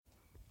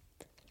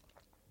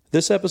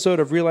This episode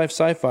of Real Life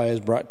Sci-Fi is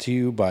brought to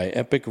you by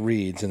Epic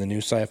Reads and the new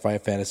sci-fi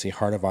fantasy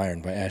Heart of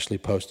Iron by Ashley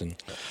Poston.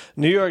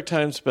 New York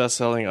Times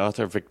bestselling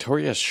author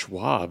Victoria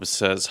Schwab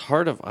says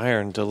Heart of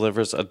Iron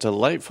delivers a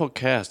delightful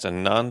cast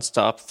and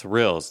non-stop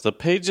thrills. The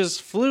pages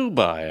flew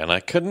by and I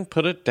couldn't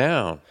put it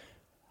down.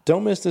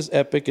 Don't miss this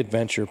epic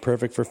adventure,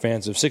 perfect for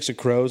fans of Six of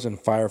Crows and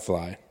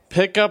Firefly.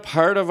 Pick up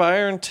Heart of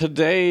Iron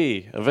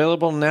today.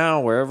 Available now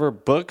wherever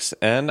books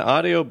and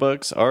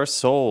audiobooks are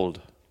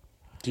sold.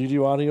 Do you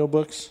do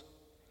audiobooks?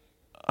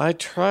 I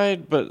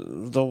tried, but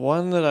the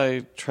one that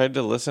I tried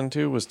to listen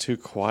to was too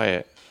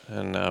quiet,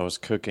 and I was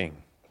cooking.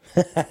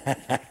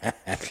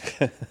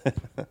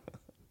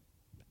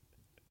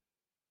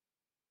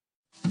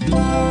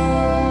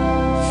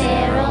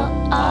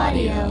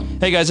 Audio.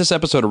 Hey guys, this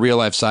episode of Real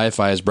Life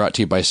Sci-Fi is brought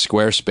to you by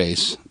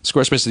Squarespace.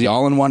 Squarespace is the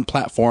all-in-one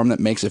platform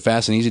that makes it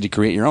fast and easy to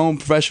create your own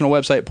professional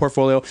website,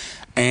 portfolio,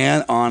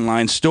 and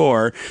online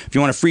store. If you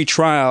want a free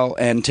trial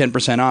and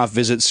 10% off,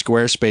 visit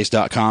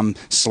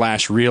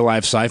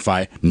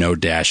squarespace.com/reallifesci-fi, no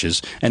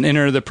dashes, and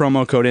enter the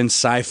promo code in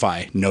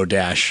sci-fi, no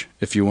dash,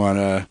 if you want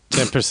to...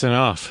 10%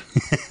 off.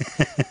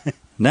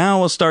 Now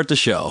we'll start the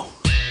show.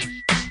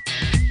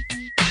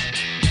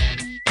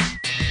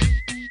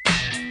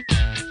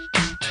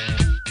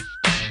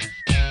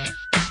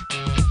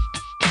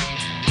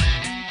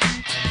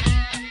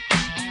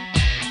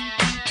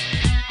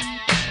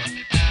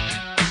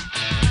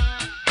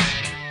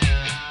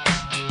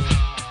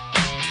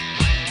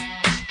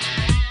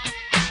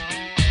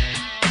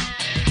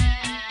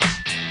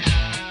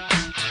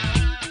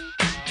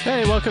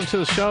 Hey, welcome to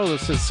the show.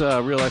 This is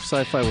Real Life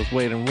Sci-Fi with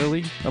Wade and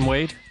Willy. I'm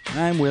Wade.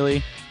 I'm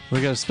Willy.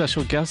 We got a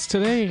special guest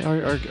today.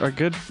 Our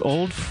good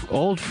old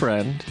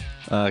friend,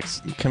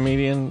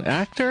 comedian,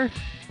 actor,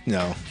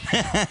 No.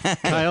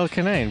 Kyle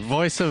Kinane,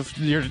 voice of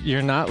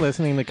you're not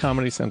listening to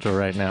Comedy Central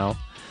right now.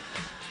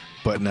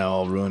 But now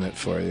I'll ruin it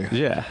for you.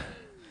 Yeah,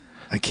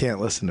 I can't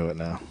listen to it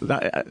now.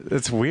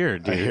 it's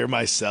weird, dude. I hear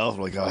myself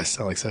like, oh, I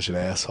sound like such an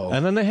asshole.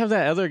 And then they have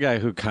that other guy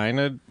who kind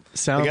of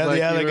sounds like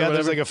the other you or guy,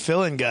 there's whatever. like a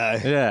fill-in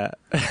guy. Yeah.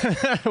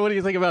 What do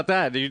you think about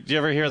that? Do you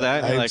ever hear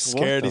that? I'm You're like,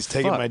 scared what he's the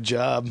taking fuck? my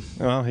job.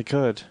 Well, he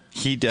could.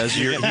 He does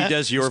your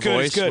good,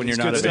 voice it's good, when you're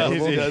it's not good stuff.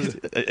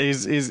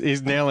 available.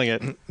 He's nailing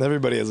it.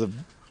 Everybody has a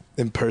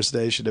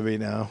impersonation of me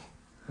now,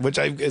 which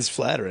is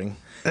flattering.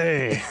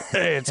 Hey,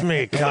 it's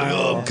me,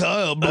 Kyle. Oh,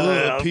 Kyle,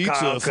 pizza,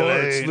 Kyle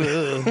farts.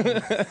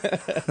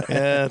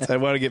 Yeah, I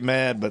want to get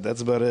mad, but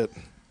that's about it.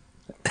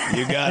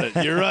 You got it.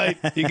 You're right.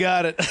 You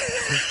got it.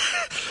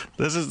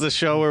 This is the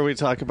show where we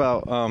talk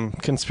about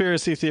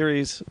conspiracy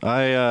theories.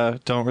 I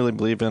don't really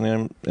believe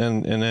in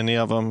any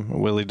of them.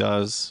 Willie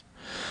does.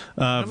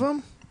 Of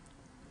them?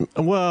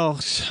 Well,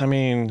 I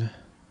mean,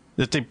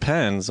 it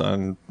depends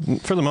on.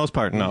 For the most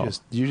part, no.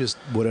 You just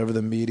whatever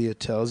the media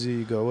tells you,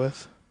 you go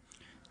with.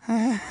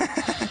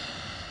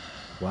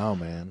 Wow,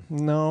 man.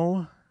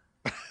 No.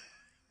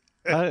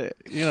 I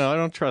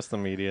don't trust the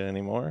media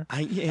anymore.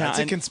 That's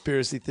a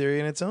conspiracy theory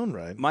in its own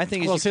right. My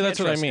thing is, Well, you see, can't that's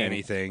what I trust mean.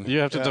 anything. You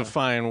have to Yeah.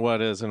 define what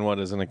is and what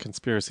isn't a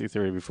conspiracy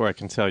theory before I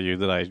can tell you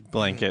that I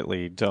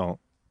blanketly don't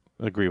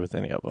agree with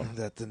any of them.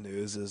 That the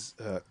news is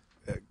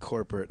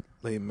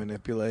corporately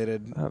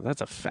manipulated. Oh, that's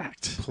a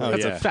fact. Oh,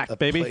 That's yeah. a fact, A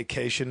baby.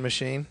 placation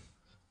machine.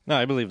 No,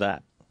 I believe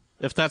that.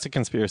 If that's a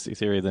conspiracy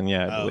theory, then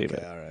yeah, I believe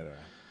Okay, it. all right.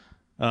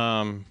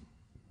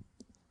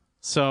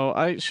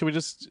 So should we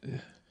just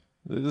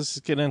let's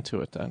get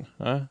into it then,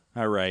 huh?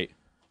 All right.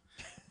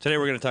 Today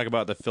we're going to talk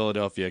about the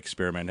Philadelphia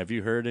experiment. Have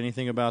you heard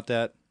anything about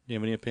that? Do you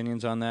have any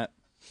opinions on that?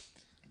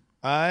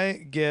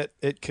 I get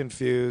it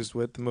confused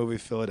with the movie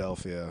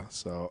Philadelphia,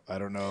 so I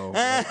don't know.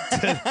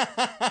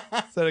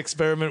 It's that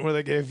experiment where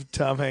they gave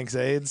Tom Hanks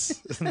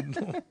AIDS.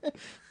 Wanted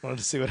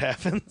to see what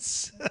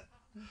happens.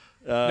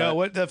 No,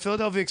 what the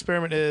Philadelphia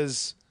experiment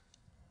is,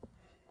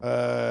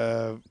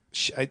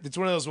 it's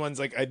one of those ones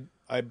like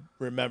I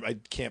remember. I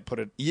can't put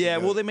it. Yeah,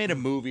 well, they made a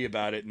movie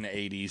about it in the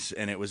 80s,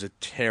 and it was a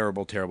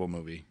terrible, terrible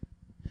movie.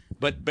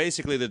 But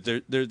basically,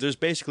 there's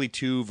basically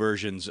two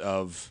versions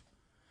of,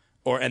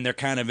 and they're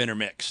kind of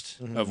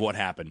intermixed of what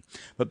happened.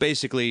 But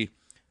basically,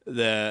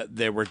 so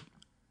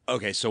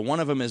one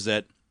of them is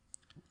that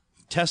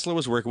Tesla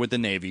was working with the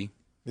Navy,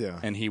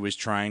 Yeah, and he was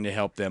trying to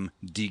help them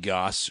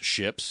degauss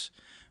ships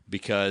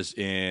because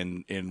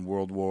in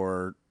World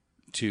War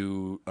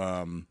II,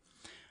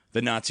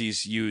 the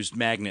Nazis used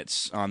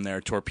magnets on their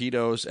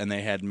torpedoes, and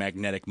they had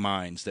magnetic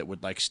mines that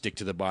would like stick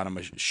to the bottom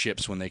of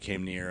ships when they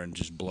came near and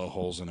just blow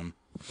holes in them.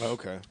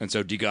 okay. And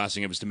so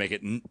degaussing it was to make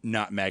it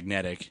not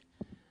magnetic.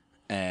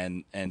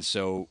 And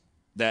so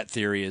that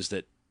theory is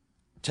that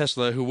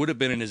Tesla, who would have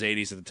been in his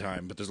 80s at the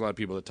time, but there's a lot of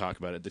people that talk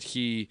about it, that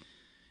he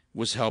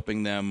was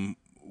helping them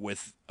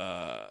with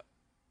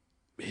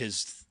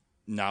his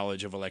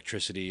knowledge of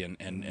electricity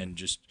and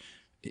just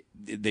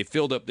they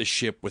filled up the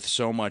ship with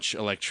so much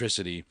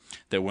electricity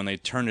that when they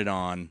turned it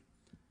on,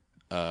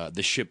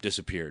 the ship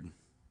disappeared.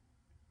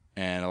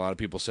 And a lot of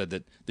people said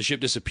that the ship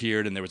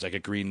disappeared and there was like a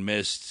green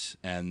mist,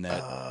 and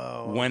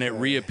that when it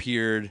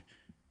reappeared,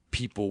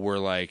 people were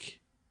like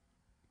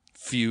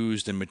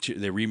fused and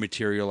they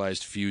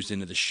rematerialized, fused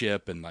into the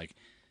ship, and like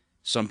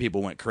some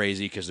people went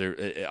crazy because they're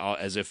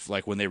as if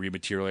like when they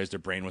rematerialized, their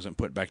brain wasn't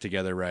put back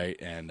together right.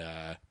 And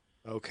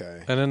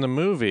Okay. And in the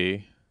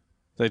movie,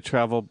 they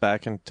travel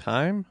back in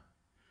time,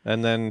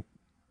 and then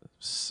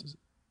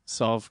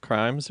solve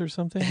crimes or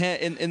something.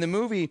 in the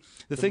movie,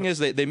 the thing is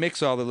they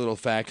mix all the little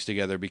facts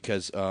together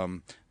because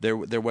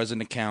there was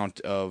an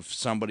account of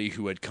somebody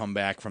who had come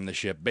back from the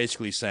ship,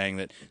 basically saying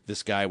that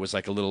this guy was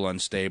like a little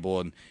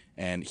unstable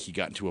and he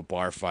got into a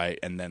bar fight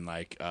and then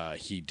like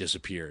he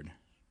disappeared.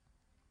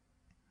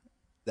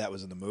 That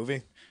was in the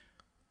movie?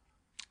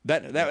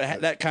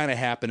 That kind of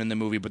happened in the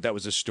movie, but that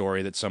was a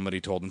story that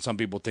somebody told, and some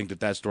people think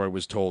that story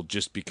was told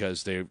just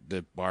because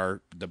the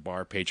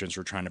bar patrons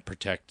were trying to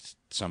protect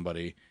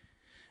somebody.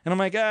 And I'm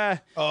like,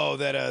 Oh,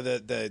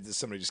 that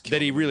somebody just killed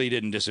that he him. really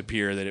didn't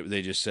disappear.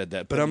 They just said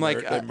that. But I'm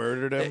like, They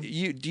murdered him.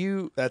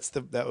 You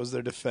That was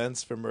their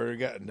defense for murder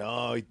guy.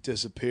 No, he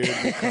disappeared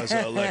because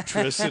of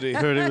electricity.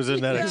 Heard he was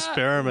in that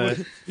experiment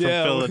from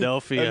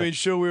Philadelphia. I mean,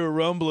 sure, we were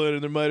rumbling,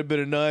 and there might have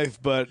been a knife,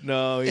 but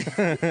no, he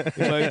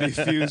might be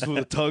fused with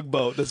a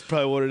tugboat. That's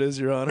probably what it is,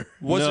 Your Honor.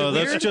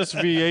 That's just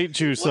V8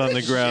 juice on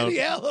the ground. Shitty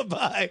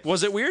alibi.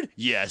 Was it weird?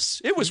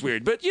 Yes, it was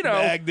weird. But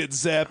Magnet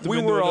zapped him we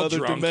into were all another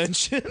drunk.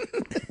 dimension.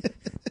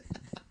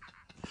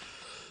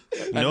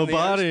 No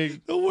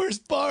body. The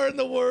worst bar in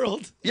the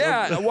world.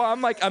 yeah. Well,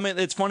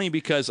 it's funny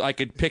because I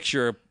could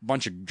picture a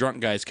bunch of drunk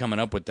guys coming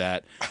up with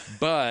that,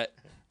 but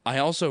I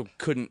also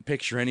couldn't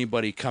picture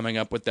anybody coming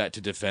up with that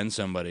to defend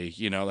somebody.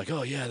 You know, like,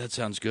 oh yeah, that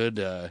sounds good.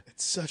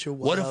 It's such a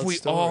wild What if we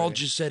story. all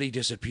just said he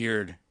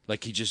disappeared?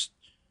 Like he just,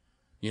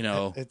 you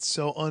know. It's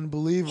so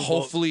unbelievable.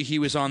 Hopefully he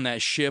was on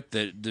that ship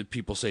that the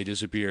people say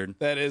disappeared.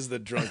 That is the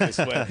drunkest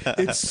way.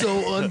 It's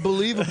so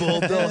unbelievable,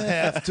 they'll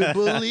have to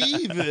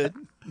believe it.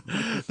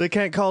 They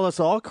can't call us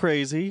all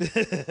crazy.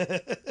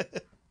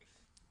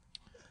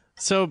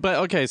 So in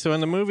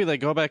the movie they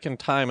go back in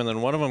time, and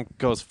then one of them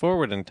goes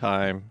forward in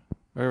time.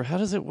 Or how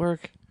does it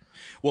work?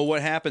 Well,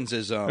 what happens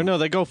is... Or no,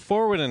 they go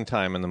forward in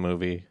time in the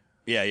movie.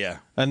 Yeah.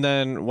 And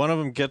then one of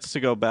them gets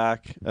to go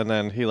back, and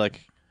then he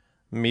like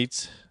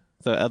meets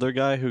the other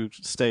guy who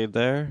stayed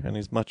there, and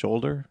he's much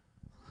older.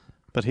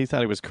 But he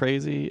thought he was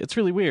crazy. It's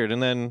really weird.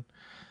 And then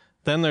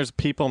there's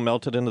people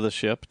melted into the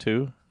ship,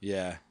 too.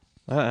 Yeah.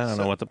 I don't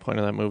know what the point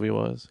of that movie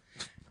was.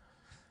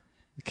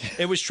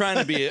 It was trying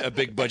to be a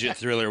big budget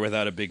thriller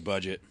without a big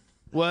budget.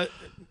 What?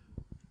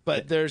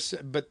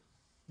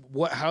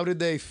 How did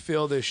they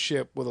fill this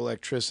ship with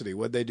electricity?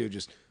 What'd they do?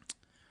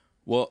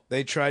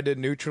 They tried to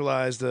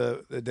neutralize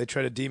they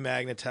tried to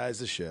demagnetize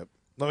the ship.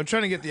 I'm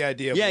trying to get the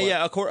idea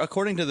of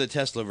According to the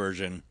Tesla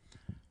version,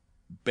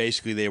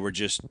 basically they were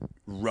just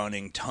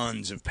running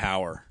tons of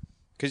power.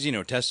 Because,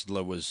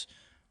 Tesla was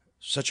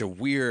such a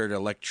weird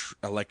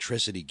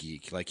electricity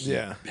geek. Like, he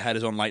had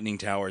his own lightning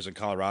towers in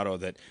Colorado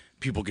that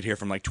people could hear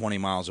from like 20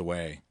 miles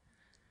away.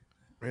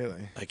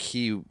 Really? Like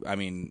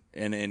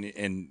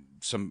and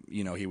some,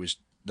 he was,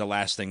 the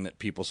last thing that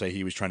people say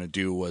he was trying to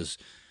do was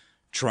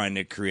trying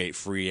to create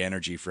free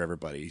energy for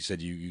everybody. He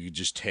said you could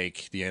just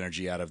take the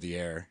energy out of the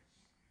air.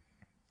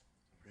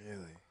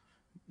 Really?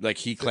 Like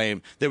he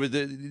claimed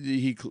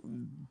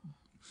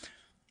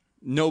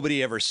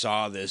nobody ever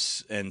saw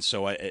this, and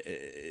so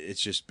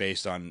it's just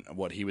based on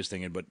what he was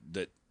thinking. But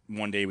that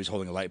one day he was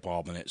holding a light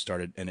bulb and it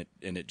started, and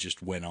it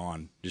just went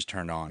on, just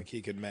turned on. Like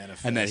he could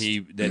manifest, and that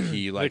he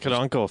like they could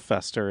Uncle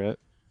Fester it.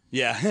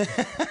 Yeah.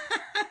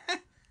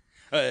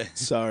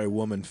 Sorry,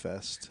 woman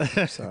fest.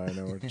 Sorry, I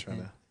know we're trying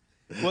to.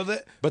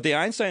 But the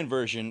Einstein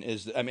version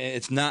is,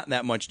 it's not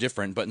that much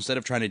different. But instead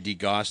of trying to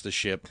degauss the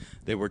ship,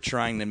 they were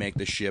trying to make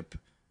the ship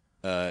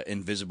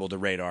invisible to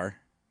radar,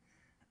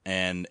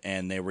 and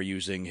they were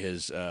using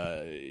his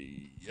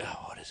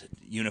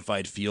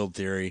unified field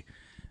theory,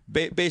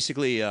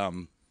 basically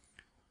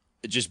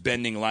just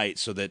bending light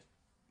so that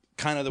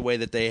kind of the way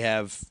that they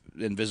have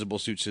invisible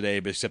suits today,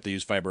 but except they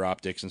use fiber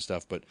optics and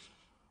stuff. But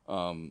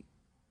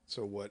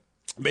so what?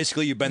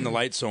 Basically, you bend the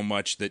light so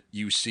much that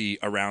you see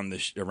around the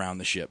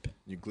ship.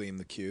 You gleam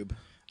the cube.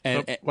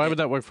 And why would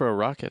that work for a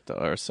rocket though,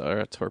 or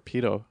a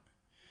torpedo?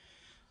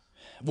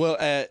 Well,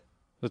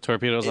 the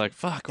torpedo's like,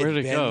 fuck, where'd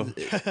it go?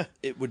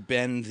 It would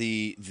bend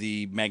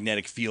the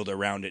magnetic field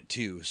around it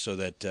too, so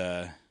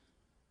that.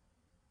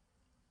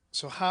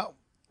 So how?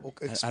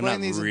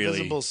 Explain these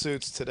invisible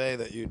suits today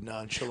that you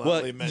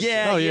nonchalantly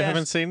mentioned. You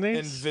haven't seen these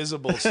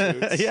invisible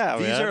suits? Yeah,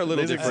 these are a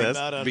little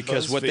different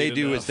because what they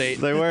do is they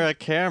wear a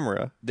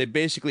camera. They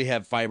basically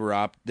have fiber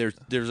optic.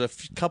 There's a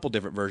couple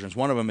different versions.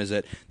 One of them is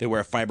that they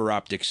wear a fiber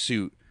optic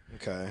suit.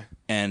 Okay.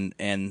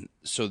 And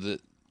so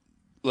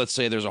let's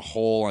say there's a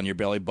hole on your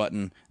belly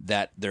button,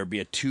 that there'd be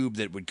a tube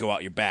that would go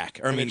out your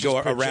back, or go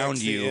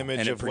around you,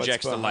 and it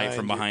projects the light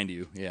from behind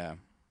you. Yeah.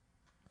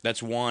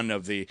 That's one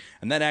of the,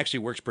 and that actually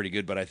works pretty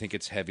good, but I think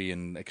it's heavy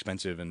and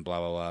expensive and blah,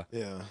 blah, blah.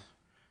 Yeah.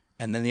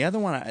 And then the other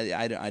one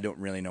I don't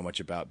really know much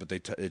about, but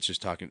it's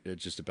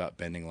just about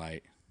bending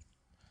light.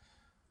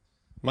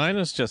 Mine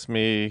is just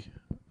me.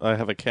 I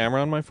have a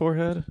camera on my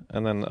forehead,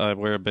 and then I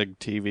wear a big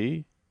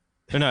TV.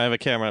 Or no, I have a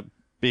camera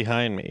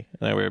behind me,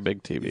 and I wear a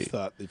big You TV.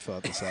 thought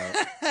this out.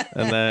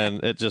 And then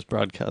it just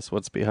broadcasts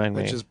what's behind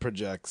me. It just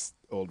projects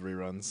old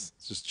reruns.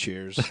 It's just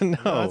Cheers. No.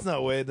 That's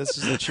not Wade. That's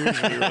just a Cheers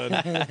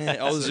rerun.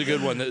 Oh, this is a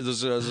good one.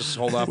 Just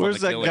hold off Where's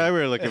on the that killing. guy we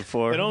were looking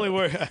for? It only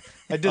works.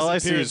 I All I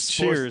see disappear is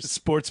Cheers.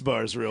 sports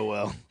bars real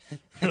well.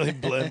 Really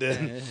blend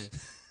in.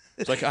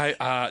 It's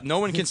like no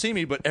one can see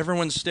me, but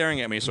everyone's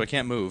staring at me, so I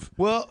can't move.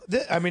 Well,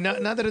 I mean,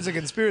 not that it's a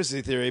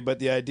conspiracy theory, but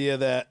the idea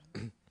that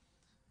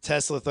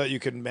Tesla thought you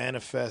could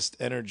manifest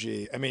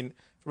energy. I mean,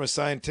 from a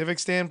scientific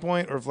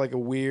standpoint, or if like a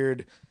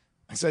weird.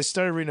 Because I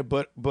started reading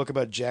a book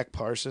about Jack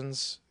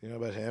Parsons. You know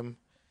about him?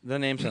 The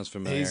name sounds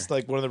familiar. He's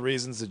like one of the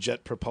reasons the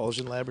Jet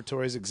Propulsion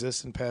Laboratories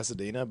exist in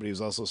Pasadena, but he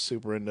was also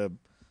super into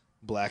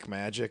black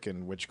magic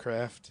and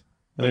witchcraft.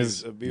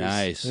 He's-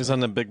 nice. He's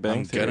on the Big Bang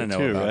I'm Theory gonna know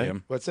too, about right?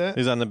 him. What's that?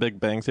 He's on the Big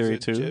Bang Theory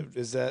too.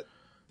 Is that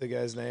the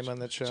guy's name on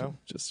that show?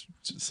 Just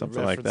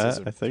something like References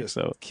that. are I think just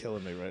so.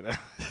 Killing me right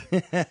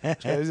now.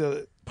 There's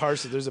a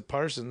Parsons. There's a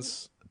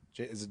Parsons.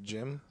 Is it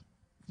Jim?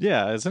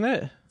 Yeah, isn't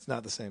it? It's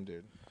not the same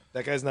dude.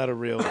 That guy's not a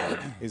real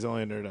nerd. He's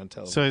only a nerd on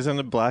television. So he's on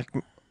the black.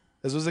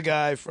 This was a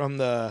guy from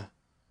the.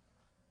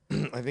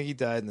 I think he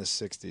died in the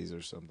 '60s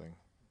or something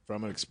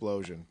from an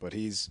explosion. But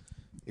he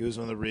was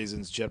one of the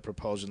reasons Jet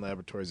Propulsion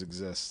Laboratories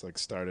exists. Like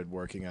started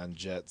working on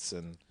jets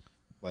and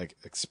like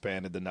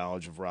expanded the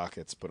knowledge of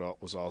rockets,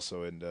 but was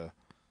also into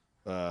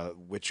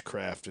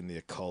witchcraft and the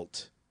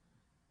occult.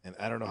 And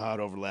I don't know how it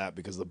overlapped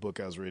because the book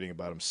I was reading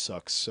about him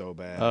sucks so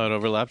bad. Oh, it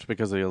overlapped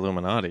because of the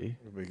Illuminati.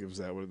 Because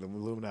the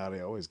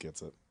Illuminati always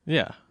gets it.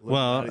 Yeah.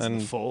 Well, Illuminati's in the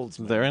and folds,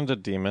 man. they're into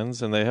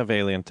demons and they have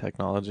alien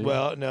technology.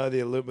 Well, no,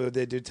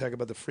 they do talk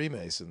about the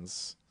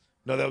Freemasons.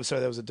 No, that was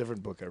a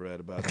different book I read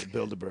about the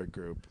Bilderberg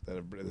Group.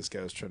 That this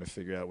guy was trying to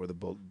figure out where the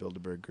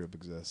Bilderberg Group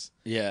exists.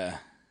 Yeah.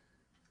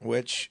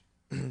 Which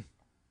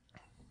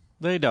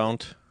they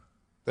don't.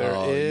 there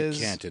is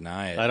You can't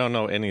deny it. I don't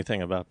know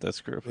anything about this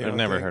group. You I've don't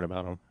never think- heard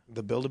about them.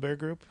 the Bilderberg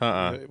Group.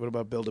 Uh-uh. What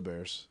about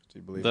Bilderbears? Do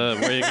you believe The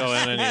where you go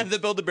in and the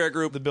Bilderberg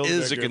Group Bilderberg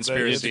is a Group,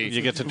 conspiracy.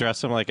 you get to dress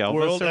them like Elvis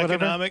World or whatever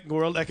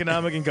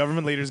economic and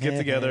government leaders get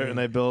together and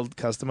they build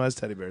customized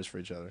teddy bears for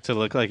each other. to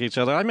look like each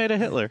other. I made a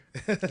Hitler.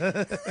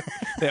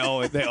 They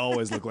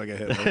always look like a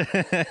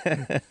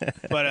Hitler.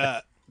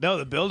 But no,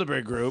 the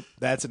Bilderberg Group,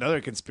 that's another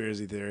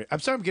conspiracy theory. I'm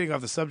sorry I'm getting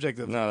off the subject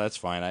of No, that's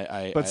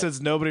fine. But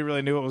since nobody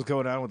really knew what was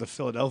going on with the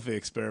Philadelphia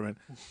experiment,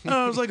 it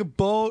was like a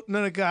boat, and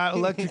then it got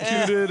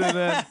electrocuted, and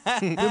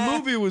then the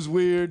movie was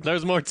weird.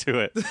 There's more to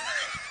it.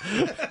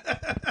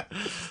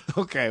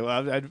 Okay,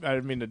 well, I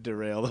didn't mean to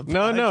derail the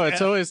No, podcast.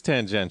 it's always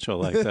tangential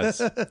like this.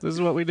 This is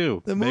what we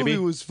do. The baby. movie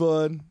was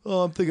fun.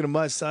 Oh, I'm thinking of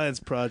My Science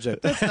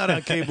Project. That's not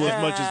on cable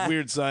as much as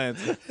Weird Science.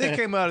 They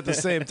came out at the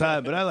same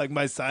time, but I like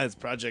My Science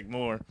Project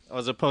more.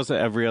 As opposed to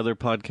every other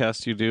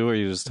podcast you do where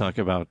you just talk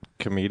about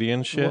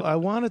comedian shit. Well, I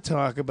want to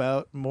talk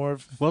about more.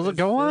 Well,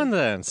 go on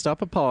then.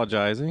 Stop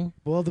apologizing.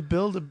 Well, the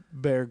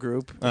Build-A-Bear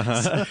Group.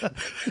 Uh-huh.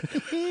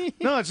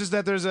 No, it's just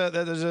that there's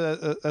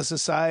a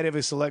society of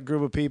a select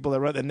group of people that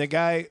run. And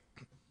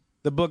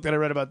the book that I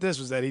read about this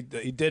was that he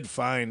did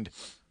find,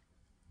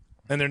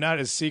 and they're not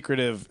as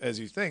secretive as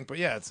you think. But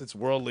yeah, it's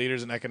world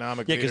leaders and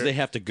economic. Yeah, because leaders. they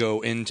have to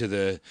go into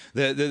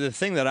the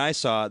thing that I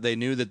saw. They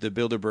knew that the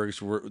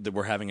Bilderbergs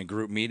were having a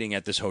group meeting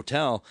at this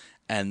hotel,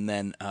 and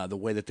then the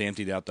way that they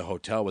emptied out the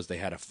hotel was they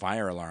had a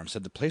fire alarm.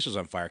 Said the place was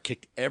on fire,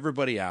 kicked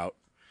everybody out.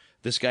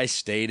 This guy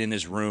stayed in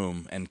his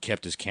room and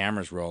kept his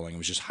cameras rolling. He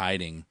was just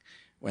hiding,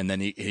 and then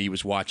he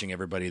was watching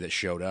everybody that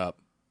showed up.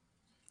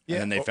 Yeah,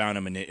 and then they found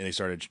him and they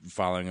started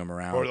following him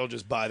around. or they'll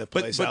just buy the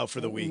place out for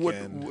the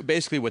weekend.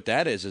 Basically, what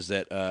that is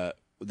that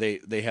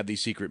they have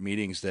these secret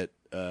meetings that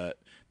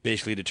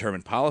basically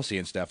determine policy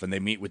and stuff, and they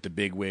meet with the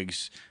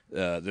bigwigs,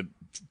 the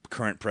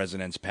current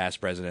presidents, past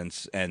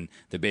presidents, and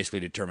they basically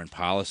determine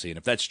policy. And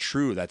if that's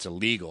true, that's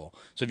illegal.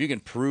 So if you can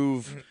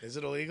prove, Is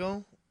it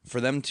illegal?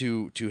 for them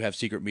to have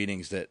secret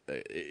meetings, that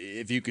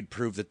if you could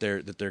prove that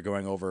they're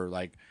going over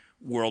like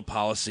world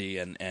policy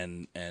and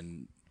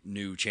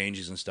new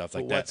changes and stuff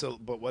like that.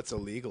 But what's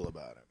illegal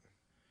about it?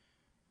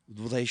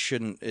 Well, they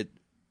shouldn't.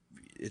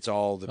 It's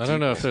all the. I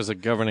don't know if people. there's a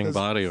governing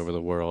body over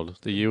the world.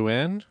 The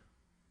UN?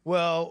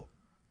 Well,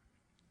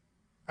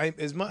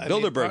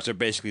 Bilderbergs are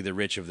basically the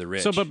rich of the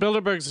rich. So, but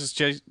Bilderbergs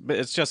is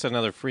it's just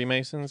another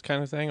Freemasons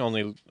kind of thing,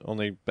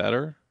 only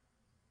better.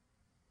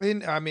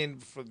 I mean,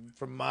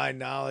 from my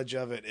knowledge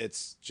of it,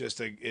 it's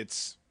just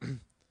it's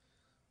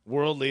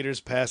world leaders,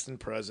 past and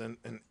present,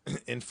 and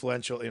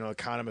influential,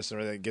 economists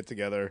and everything get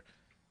together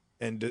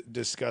and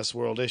discuss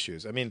world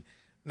issues. I mean,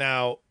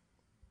 now,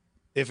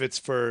 if it's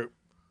for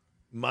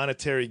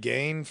monetary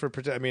gain,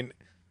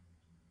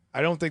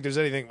 I don't think there's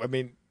anything. I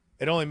mean,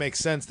 it only makes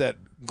sense that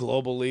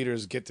global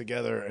leaders get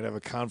together and have a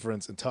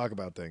conference and talk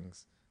about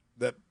things.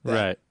 That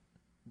Right.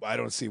 I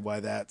don't see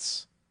why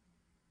that's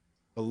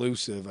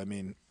elusive. I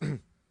mean,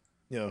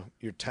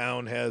 your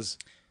town has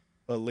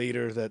a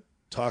leader that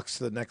talks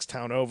to the next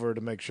town over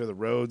to make sure the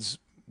roads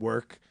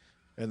work.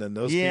 And then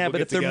those Yeah, people but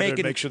get if they're together and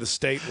making- make sure the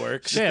state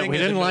works. Yeah, we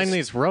didn't line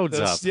these roads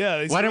up.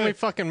 Yeah, Why don't we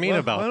fucking meet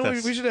about why don't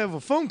this? We should have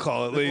a phone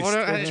call at least.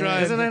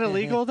 Isn't that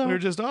illegal, though? We're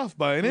just off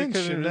by an inch.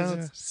 And now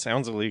it's-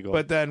 Sounds illegal.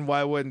 but then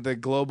why wouldn't the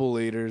global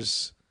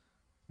leaders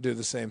do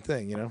the same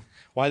thing, you know?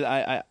 Well,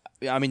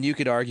 I mean, you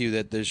could argue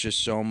that there's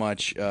just so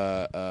much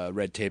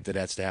red tape that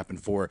has to happen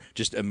for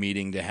just a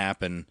meeting to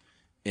happen.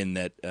 In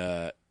that,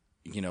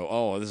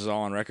 oh, this is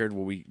all on record.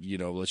 Well,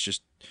 let's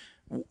just.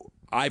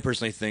 I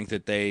personally think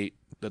that they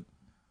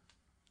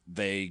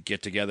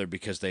get together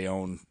because they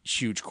own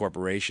huge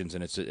corporations,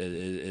 and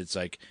it's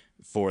like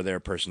for their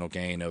personal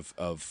gain of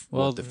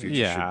what the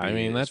future should be. I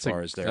mean, that's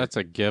that's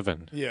a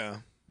given. Yeah.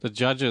 The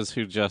judges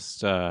who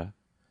just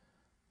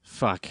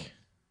fuck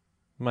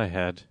my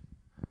head.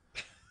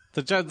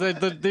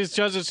 These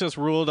judges just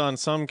ruled on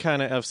some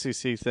kind of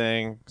FCC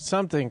thing,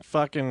 something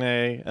fucking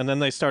and then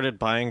they started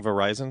buying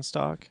Verizon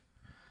stock.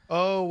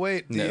 Oh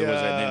wait, was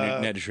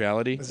that net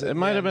neutrality? It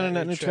might have been a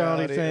net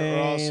neutrality thing,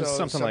 or also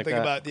something like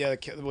that.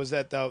 About was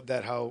that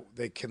how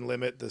they can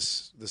limit the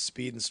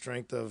speed and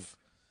strength of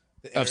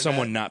the Of internet?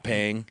 someone not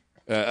paying.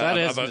 That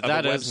is a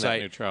net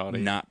website neutrality.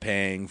 not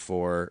paying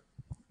for.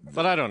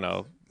 But I don't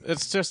know.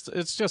 It's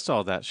just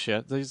all that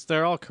shit.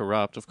 They're all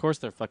corrupt. Of course,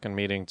 they're fucking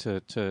meeting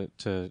to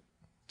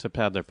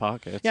pad their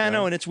pockets. Yeah, right? I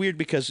know, and it's weird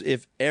because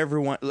if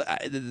everyone,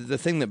 the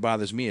thing that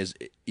bothers me is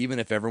even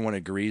if everyone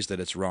agrees that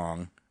it's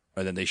wrong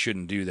or that they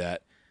shouldn't do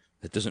that,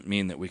 that doesn't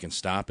mean that we can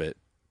stop it.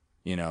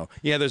 You know,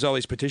 yeah, there's all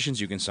these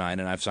petitions you can sign,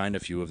 and I've signed a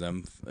few of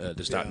them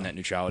to stop net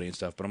neutrality and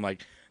stuff. But I'm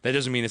like, that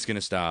doesn't mean it's going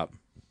to stop.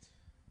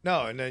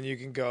 No, and then you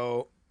can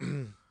go,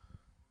 you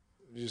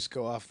just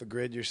go off the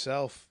grid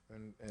yourself,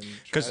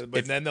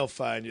 but then they'll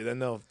find you. Then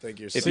they'll think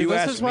you're. If See, you this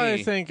ask is why I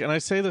me- think, and I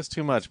say this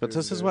too much, but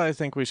this is why I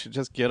think we should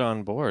just get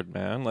on board,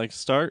 man. Like,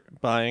 start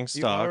buying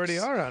stocks. You already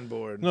are on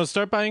board. No,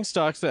 start buying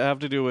stocks that have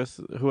to do with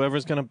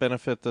whoever's going to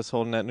benefit this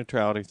whole net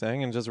neutrality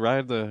thing, and just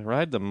ride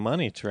the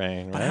money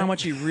train. Right? But how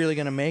much are you really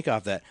going to make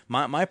off that?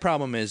 My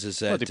problem is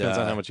that Well, it depends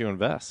on how much you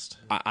invest.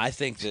 I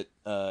think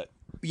that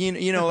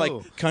you know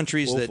like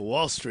countries Wolf that of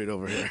Wall Street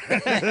over here.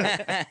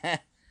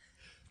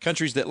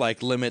 countries that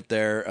like limit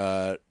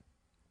their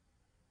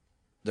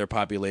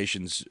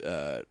population's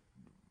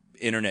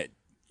internet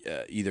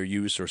either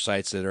use or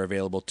sites that are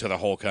available to the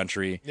whole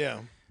country.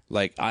 Yeah.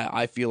 Like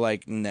I feel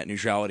like net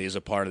neutrality is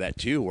a part of that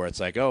too, where it's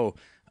like,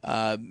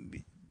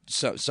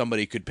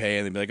 somebody could pay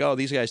and they'd be like, oh,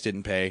 these guys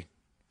didn't pay,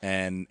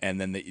 and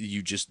then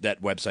that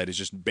website is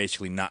just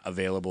basically not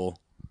available.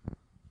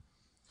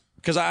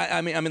 Because I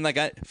mean, like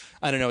I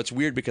don't know. It's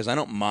weird because I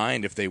don't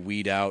mind if they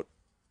weed out.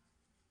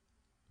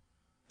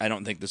 I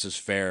don't think this is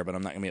fair, but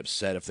I'm not gonna be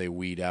upset if they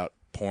weed out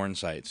porn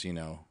sites. You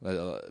know,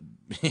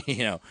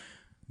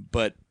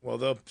 But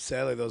Well,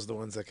 sadly, those are the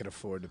ones that can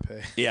afford to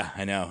pay. yeah,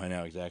 I know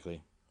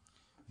exactly.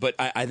 But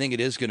I think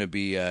it is going to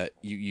be I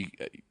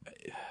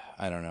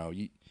don't know.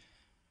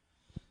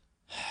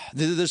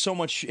 There's so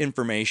much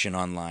information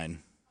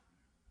online,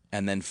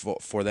 and then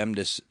for them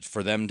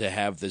to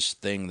have this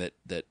thing that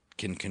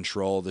can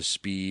control the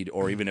speed,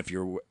 or even if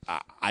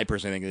I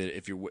personally think that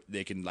if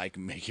they can like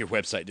make your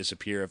website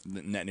disappear if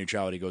net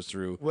neutrality goes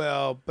through.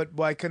 Well, but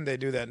why couldn't they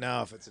do that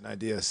now if it's an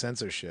idea of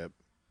censorship?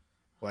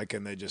 Why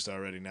can't they just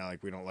already now,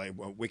 like, we don't like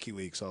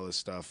WikiLeaks, all this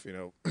stuff, you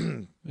know?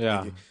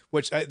 Yeah.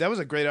 That was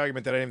a great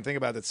argument that I didn't even think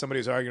about, that somebody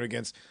was arguing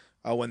against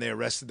when they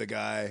arrested the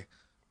guy,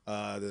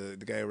 the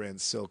guy who ran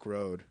Silk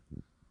Road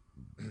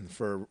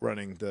for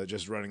running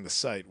the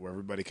site where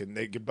they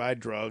could buy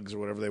drugs or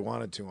whatever they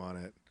wanted to on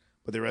it.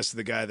 But they arrested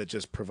the guy that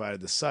just provided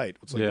the site.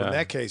 It's like, well, in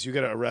that case, you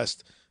got to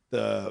arrest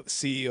the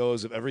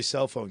CEOs of every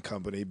cell phone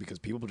company, because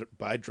people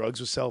buy drugs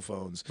with cell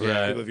phones.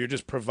 Right. If you're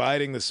just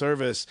providing the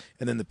service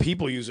and then the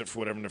people use it for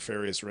whatever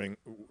nefarious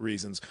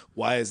reasons,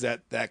 why is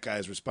that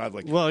guy's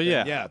responsibility? Like, Well,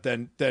 yeah.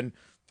 Then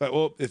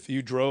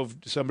if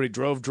somebody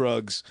drove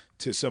drugs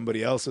to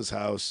somebody else's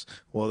house,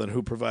 well, then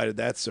who provided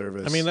that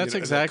service? I mean, that's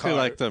exactly car.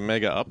 like the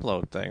mega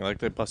upload thing. Like,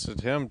 they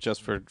busted him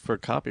just for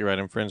copyright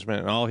infringement,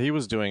 and all he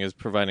was doing is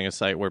providing a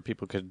site where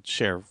people could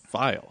share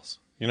files.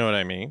 You know what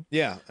I mean?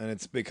 Yeah, and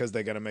it's because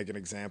they got to make an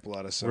example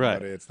out of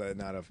somebody. Right. It's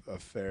not a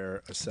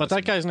fair assessment. But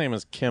that guy's name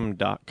is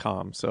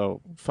Kim.com, so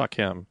fuck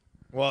him.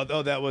 Well,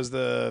 that was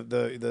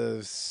the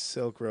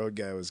Silk Road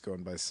guy was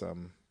going by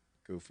some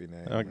goofy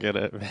name. I don't get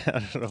it, man. I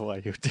don't know why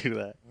you would do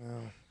that.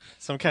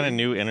 Some kind of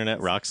new internet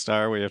rock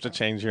star where you have to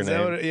change your Is that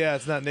name. what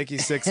it's not Nikki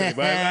Sixx.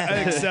 But I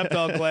accept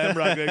all glam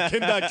rock.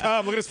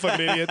 Kim.com. Look at this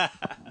fucking idiot.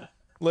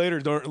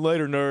 Later,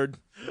 nerd.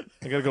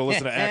 I gotta go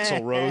listen to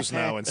Axl Rose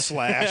now and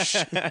Slash.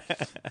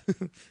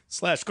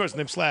 Slash, of course, his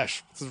name's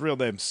Slash. It's his real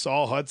name.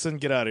 Saul Hudson.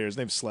 Get out of here. His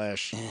name's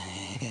Slash.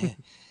 Well,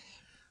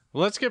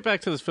 let's get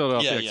back to this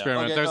Philadelphia Yeah.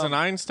 experiment. Okay, There's an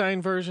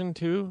Einstein version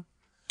too.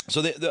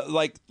 So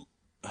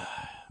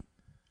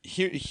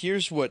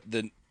here's what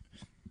the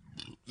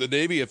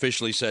Navy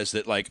officially says,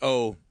 that like,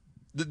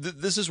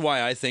 this is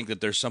why I think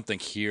that there's something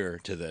here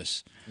to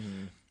this.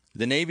 Mm-hmm.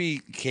 The Navy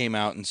came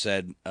out and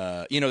said,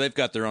 they've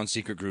got their own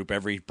secret group.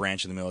 Every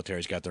branch of the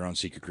military's got their own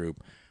secret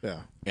group.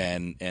 Yeah.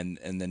 And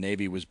the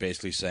Navy was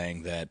basically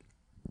saying that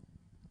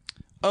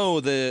oh,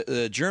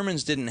 the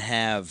Germans didn't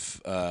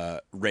have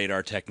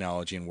radar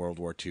technology in World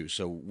War II,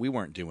 so we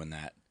weren't doing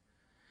that.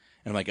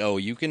 And I'm like, oh,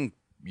 you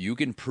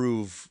can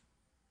prove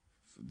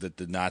that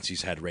the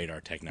Nazis had radar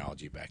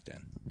technology back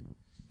then.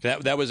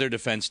 That was their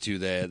defense to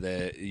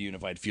the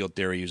unified field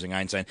theory using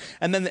Einstein.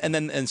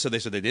 And so they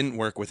said they didn't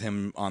work with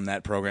him on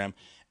that program,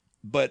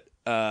 but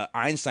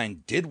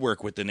Einstein did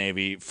work with the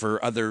Navy for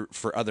other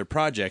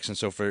projects. And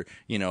so for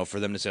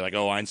them to say like,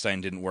 oh, Einstein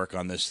didn't work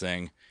on this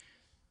thing,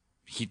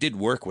 he did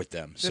work with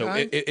them.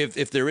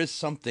 If there is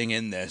something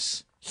in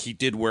this, he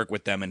did work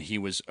with them, and he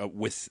was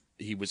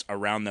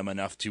around them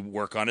enough to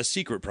work on a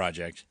secret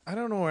project. I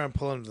don't know where I'm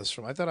pulling this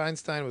from. I thought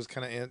Einstein was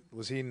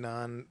was he a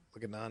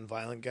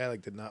non-violent guy,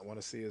 like did not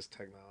want to see his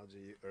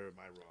technology, or am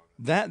I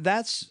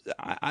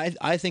wrong?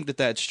 I think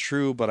that's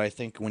true, but I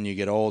think when you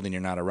get old and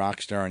you're not a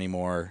rock star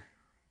anymore.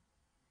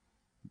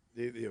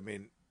 Because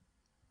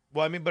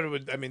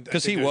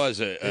he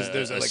was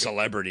a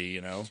celebrity,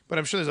 you know. But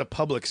I'm sure there's a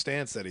public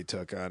stance that he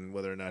took on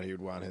whether or not he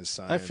would want his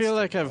science. I feel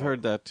like I've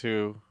heard that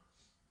too.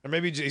 Or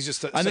maybe he's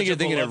just. I think you're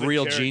thinking of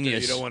real character.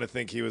 genius. You don't want to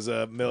think he was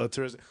a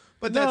militarist.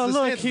 But No, that's the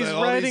look, stance. he's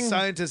All writing- these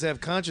scientists have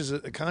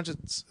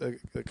conscience.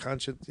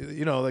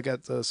 You know, they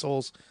got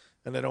souls,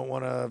 and they don't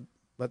want to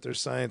let their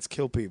science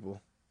kill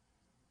people.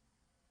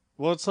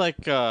 Well, it's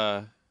like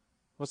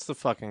what's the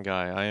fucking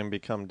guy? I Am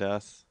Become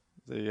Death,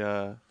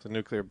 the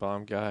nuclear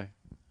bomb guy.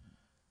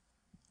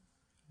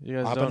 You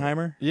guys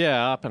Oppenheimer?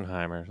 Yeah,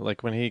 Oppenheimer.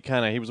 Like when he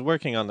was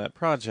working on that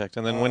project,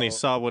 and then when he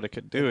saw what it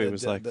could do, he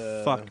was like,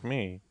 "Fuck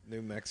me."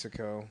 New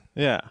Mexico.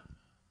 Yeah.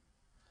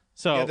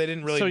 So Yeah, they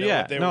didn't really know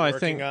what they were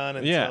working on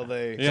until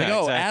they. It's like,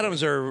 oh, exactly.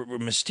 atoms are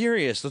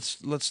mysterious.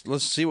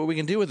 Let's see what we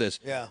can do with this.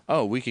 Yeah.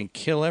 Oh, we can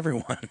kill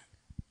everyone.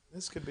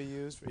 This could be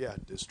used for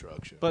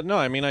destruction. But no,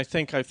 I mean, I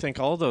think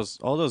all those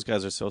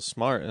guys are so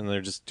smart, and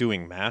they're just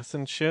doing math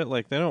and shit.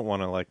 Like they don't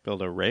want to like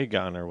build a ray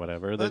gun or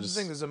whatever. That's the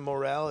thing. There's a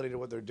morality to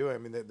what they're doing. I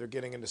mean, they're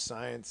getting into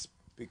science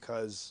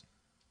because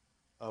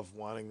of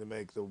wanting to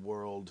make the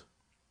world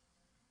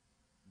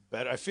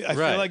better. I feel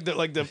like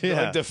like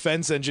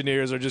defense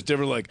engineers are just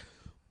different. Like,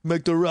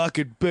 make the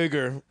rocket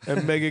bigger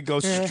and make it go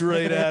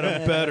straight at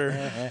them better.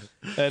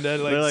 And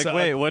then They're like,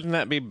 wait, wouldn't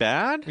that be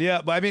bad?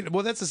 Yeah, but I mean,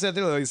 well, that's the sad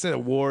thing. Like you said, a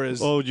war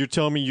is. Oh, you're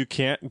telling me you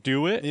can't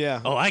do it?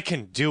 Yeah. Oh, I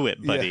can do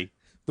it, buddy.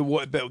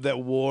 Yeah. That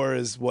war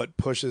is what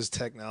pushes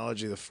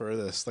technology the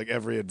furthest. Like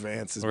every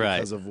advance is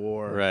because of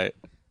war. Right.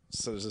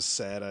 So there's a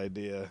sad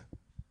idea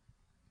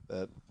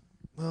that,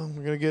 well,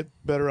 we're gonna get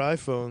better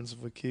iPhones if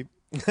we keep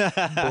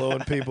blowing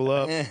people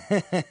up.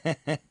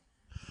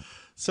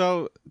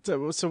 So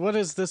what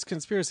is this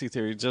conspiracy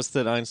theory? Just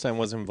that Einstein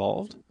was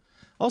involved?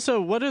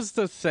 Also, what is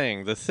the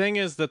thing? The thing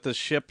is that the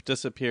ship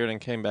disappeared and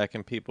came back,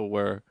 and people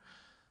were.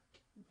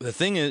 The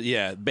thing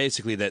is,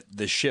 basically that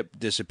the ship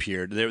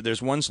disappeared.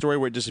 There's one story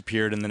where it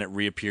disappeared and then it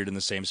reappeared in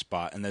the same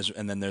spot, and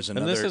then there's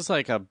another. And this is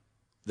like a.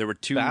 There were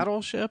two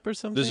battleship or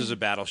something. This is a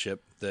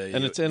battleship.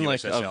 And it's in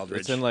like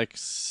Eldridge. it's in like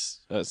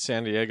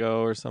San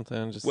Diego or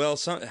something. Just well,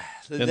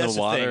 that's the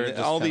water. The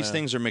thing. All these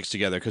things are mixed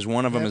together because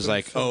one of them is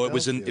like, oh, it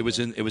was in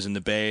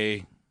the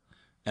bay,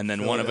 and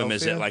then one of them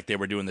is like they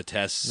were doing the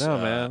tests. No,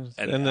 man.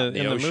 In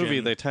the ocean. movie,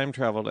 they time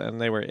traveled and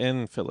they were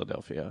in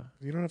Philadelphia.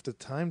 You don't have to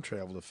time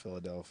travel to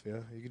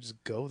Philadelphia. You can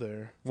just go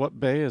there. What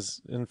bay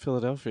is in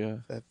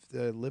Philadelphia?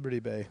 Liberty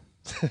Bay.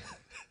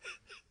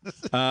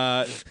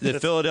 The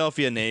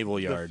Philadelphia Naval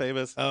Yard. The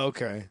famous. Oh,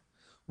 okay.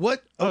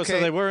 What? Oh, okay.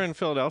 so they were in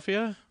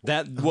Philadelphia?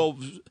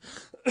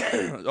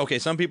 Okay,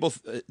 some people,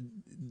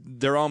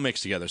 they're all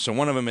mixed together. So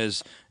one of them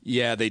is,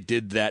 they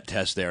did that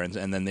test there, and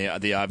then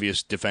the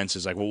obvious defense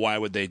is like, well, why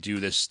would they do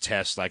this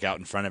test like out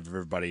in front of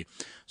everybody?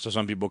 So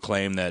some people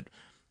claim that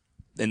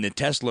in the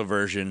Tesla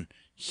version,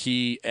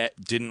 he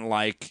didn't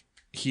like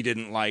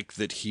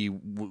that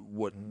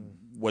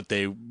what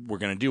they were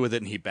going to do with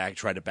it, and he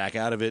tried to back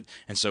out of it,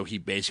 and so he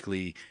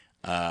basically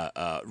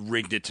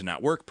rigged it to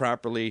not work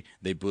properly.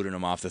 They booted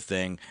him off the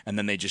thing, and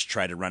then they just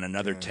tried to run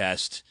another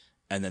test,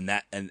 and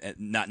then and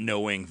not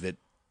knowing that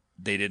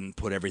they didn't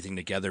put everything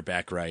together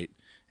back right,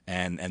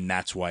 and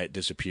that's why it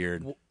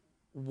disappeared.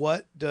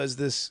 What does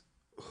this?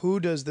 Who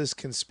does this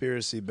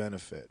conspiracy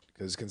benefit?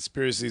 Because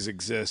conspiracies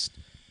exist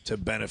to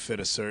benefit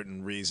a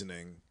certain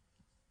reasoning.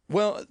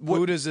 Well,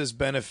 who does this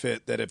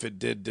benefit that if it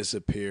did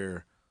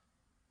disappear,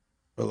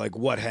 or like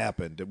what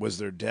happened? Was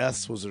there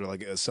deaths? Was there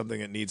like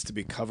something that needs to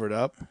be covered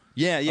up?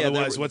 Yeah.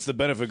 Otherwise, what's the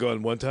benefit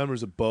going? One time there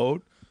was a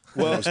boat.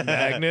 Well, there's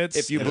magnets.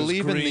 If you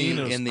believe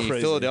in the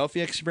crazy.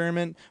 Philadelphia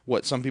experiment,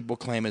 what some people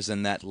claim is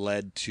then that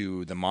led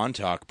to the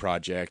Montauk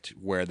Project,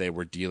 where they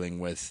were dealing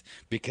with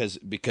because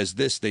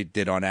this they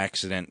did on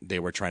accident. They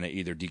were trying to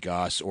either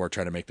degauss or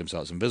try to make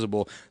themselves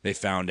invisible. They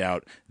found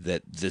out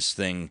that this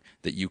thing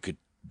that you could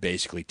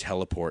basically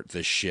teleport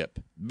this ship,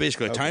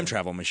 basically a time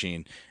travel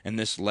machine, and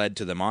this led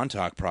to the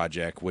Montauk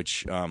Project,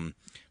 which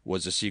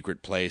was a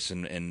secret place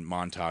in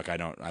Montauk. I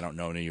don't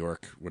know, New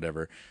York,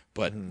 whatever,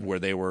 but where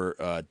they were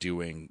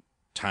doing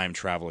time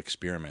travel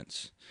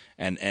experiments,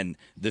 and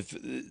the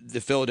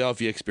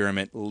Philadelphia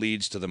experiment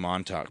leads to the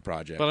Montauk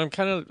Project. But I'm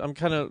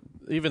kind of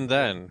even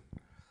then.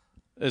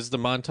 is the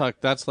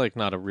Montauk? That's like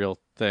not a real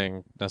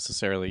thing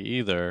necessarily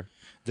either.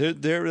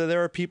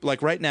 There are people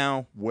like right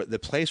now. The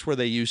place where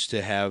they used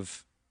to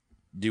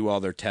do all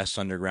their tests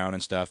underground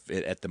and stuff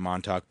at the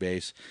Montauk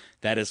base,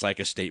 that is like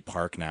a state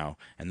park now,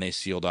 and they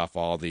sealed off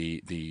all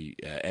the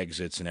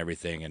exits and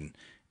everything,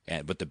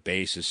 but the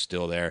base is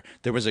still there.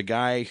 There was a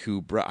guy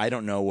who I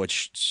don't know what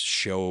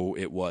show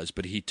it was,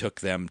 but he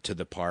took them to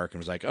the park and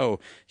was like,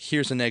 "Oh,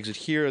 here's an exit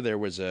here. There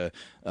was a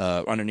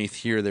underneath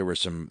here. There were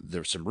some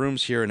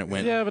rooms here," and it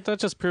went. Yeah, but that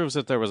just proves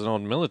that there was an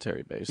old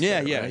military base.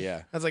 Yeah, there, right?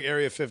 yeah. That's like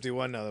Area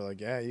 51 now. They're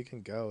like, yeah, you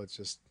can go. It's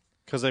just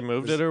Because they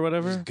moved it or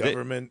whatever.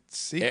 government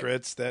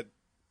secrets that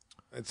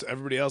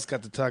everybody else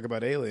got to talk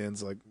about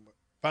aliens. Like,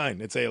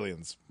 fine, it's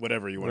aliens.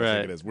 Whatever you want to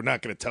think it is. We're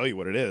not going to tell you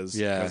what it is.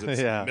 Yeah. because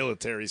it's a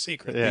military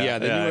secret. The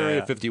new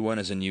Area 51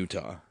 is in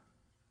Utah.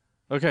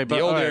 Okay, but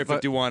The old all right, Area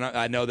 51,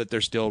 I know that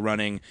they're still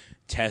running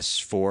tests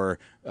for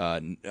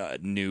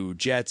new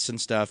jets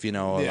and stuff. You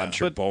know, I'm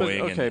sure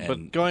Boeing.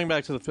 But going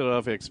back to the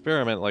Philadelphia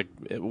experiment, like,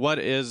 what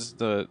is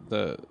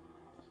the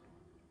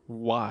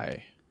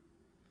why?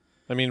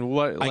 I mean,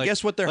 what? Like, I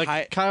guess what they're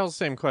like Kyle's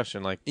same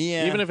question. Like,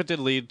 even if it did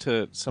lead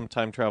to some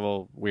time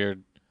travel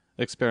weird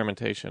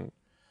experimentation,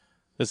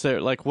 is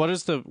there like what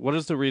is the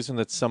reason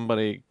that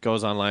somebody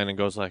goes online and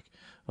goes like,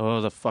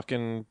 oh, the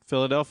fucking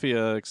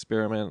Philadelphia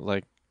experiment,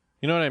 like,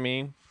 you know what I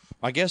mean?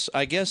 I guess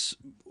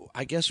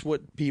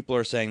what people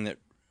are saying that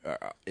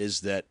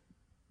is that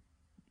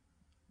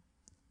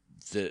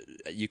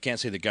you can't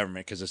say the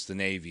government because it's the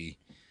Navy.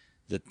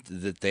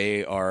 That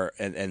they are,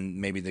 and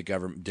maybe the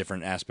government,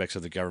 different aspects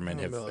of the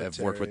government have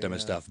worked with them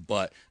and stuff,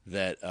 but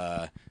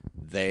that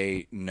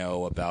they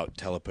know about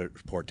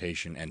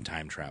teleportation and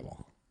time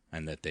travel,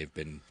 and that they've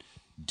been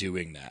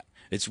doing that.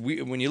 It's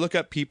when you look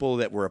up people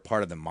that were a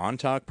part of the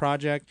Montauk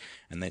Project,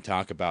 and they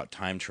talk about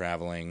time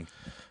traveling.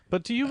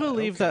 But do you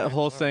believe that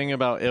whole thing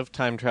about if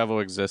time travel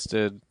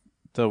existed,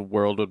 the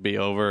world would be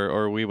over,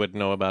 or we would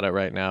know about it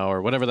right now,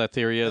 or whatever that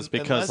theory is?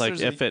 Because like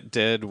if it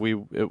did,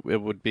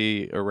 it would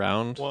be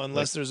around. Well,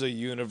 unless there's a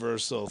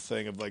universal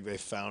thing of like they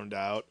found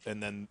out,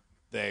 and then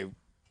they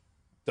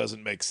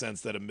doesn't make sense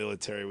that a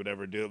military would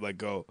ever do it. Like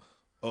go,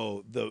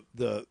 oh,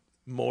 the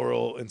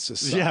moral and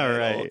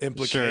societal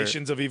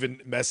implications of even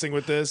messing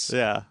with this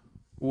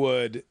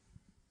would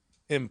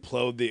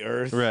implode the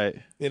earth, right?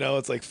 You know,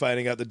 it's like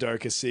finding out the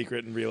darkest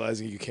secret and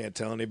realizing you can't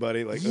tell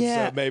anybody. Like,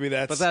 so maybe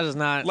that's. But that is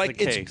not like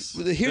the case.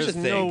 Here's the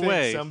thing: no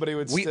way somebody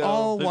would. We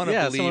all want to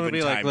believe someone would in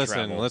be time like, listen,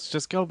 travel. let's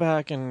just go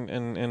back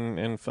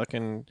and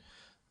fucking.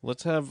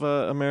 Let's have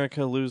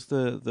America lose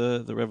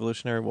the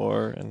Revolutionary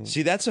War and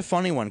see. That's a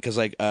funny one because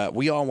like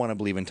we all want to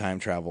believe in time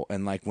travel,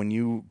 and like when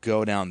you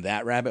go down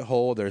that rabbit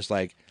hole, there's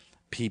like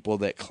people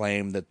that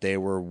claim that they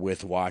were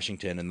with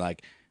Washington and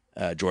like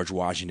George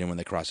Washington when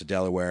they crossed the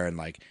Delaware, and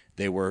like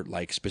they were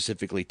like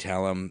specifically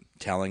telling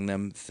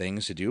them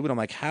things to do. But I'm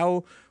like,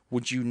 how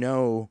would you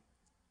know?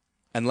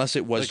 Unless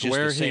it was like just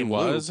where the same he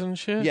was loop. and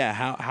shit. Yeah,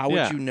 how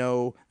would you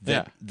know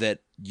that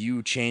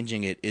you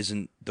changing it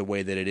isn't the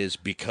way that it is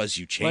because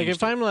you changed like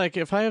if it? I'm like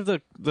if I have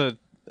the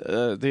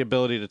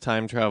ability to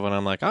time travel and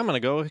I'm like I'm gonna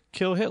go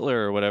kill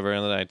Hitler or whatever,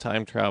 and then I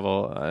time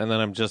travel and then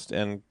I'm just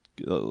in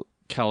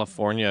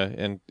California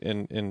in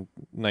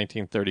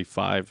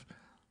 1935.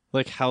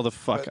 Like how the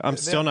fuck? I'm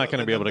still not going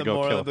to be able to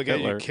go kill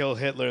Hitler. You kill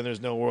Hitler, and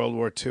there's no World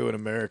War II, and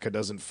America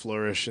doesn't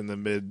flourish in the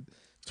mid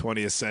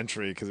 20th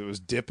century because it was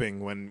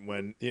dipping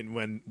when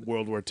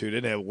World War II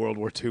didn't have. World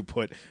War II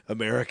put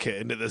America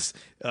into this,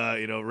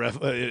 I don't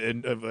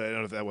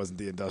know if that wasn't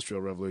the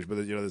Industrial Revolution,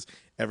 but this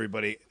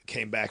everybody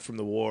came back from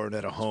the war and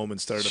had a home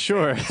and started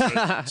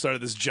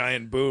started this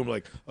giant boom.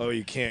 Like, oh,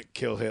 you can't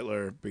kill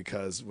Hitler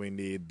because we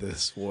need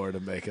this war to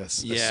make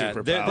us a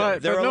superpower.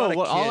 But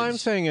no, all I'm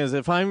saying is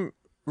if I'm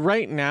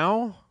right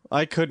now,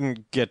 I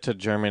couldn't get to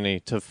Germany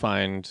to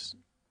find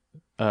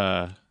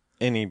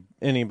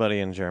anybody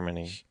in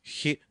Germany.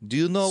 Do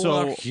you know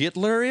what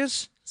Hitler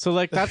is? So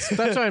like that's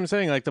what I'm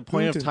saying. Like the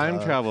point of time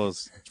travel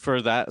is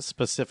for that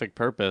specific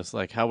purpose.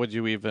 Like how would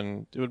you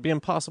even? It would be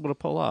impossible to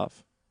pull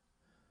off.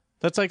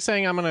 That's like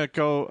saying I'm gonna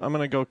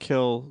go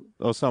kill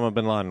Osama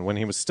bin Laden when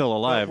he was still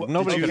alive.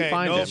 Nobody could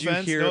find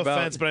him. No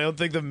offense, but I don't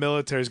think the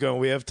military's going.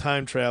 We have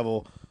time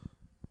travel.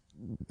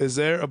 Is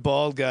there a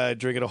bald guy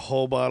drinking a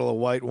whole bottle of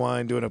white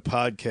wine doing a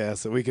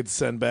podcast that we could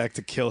send back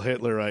to kill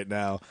Hitler right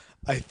now?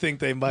 I think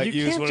they might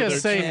use one of their... You can't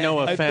just say no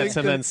offense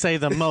and then say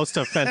the most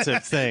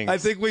offensive things. I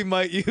think we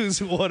might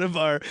use one of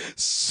our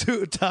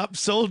top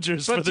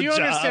soldiers for the job. But do you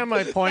understand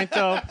my point,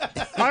 though?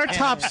 Our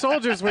top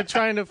soldiers were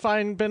trying to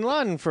find bin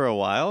Laden for a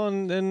while,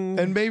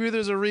 and maybe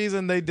there's a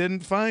reason they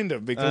didn't find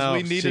him,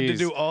 because we needed to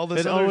do all this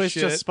other shit. It always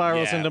just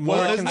spirals into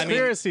more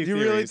conspiracy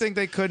theories. You really think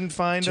they couldn't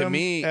find him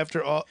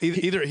after all?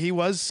 Either he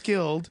was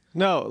skilled...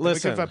 No,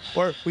 listen.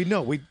 Or we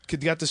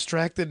got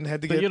distracted and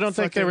had to get... But you don't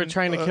think they were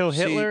trying to kill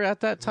Hitler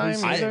at that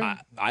time either?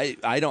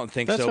 I don't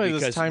think so. That's why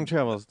because this time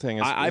travel thing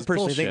is I personally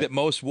bullshit. think that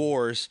most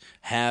wars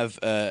have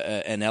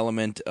an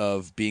element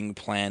of being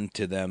planned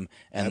to them,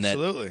 and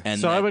absolutely.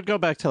 So I would go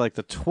back to like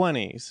the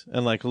 20s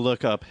and like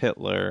look up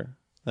Hitler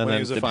And when he then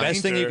was a the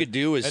best thing painter, you could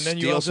do is and then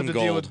you steal also some have to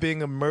deal gold. with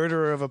being a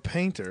murderer of a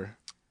painter.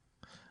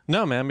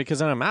 no, man, because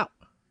then I'm out.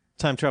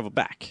 Time travel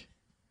back.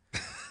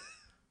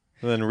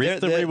 And then reap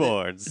the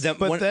rewards.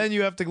 But then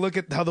you have to look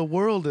at how the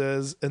world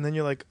is, and then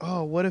you're like,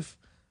 oh, what if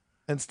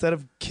instead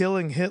of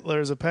killing Hitler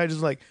as a painter,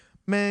 like,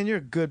 man, you're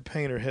a good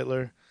painter,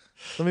 Hitler.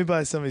 Let me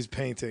buy some of these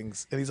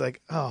paintings. And he's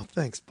like, oh,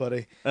 thanks,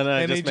 buddy. And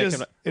I he just make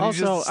him. and he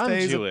Also, just I'm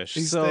stays Jewish,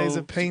 he so stays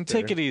a painter.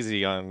 take it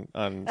easy on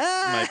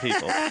my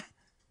people.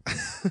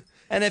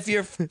 And if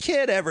your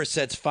kid ever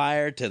sets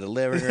fire to the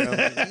living room,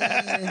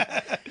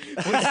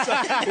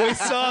 We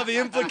saw the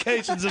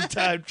implications of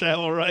time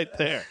travel right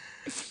there.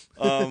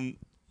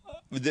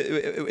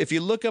 if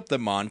you look up the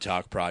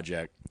Montauk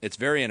Project, it's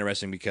very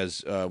interesting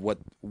because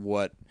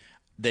what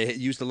they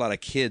used a lot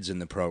of kids in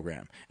the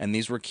program, and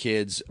these were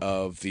kids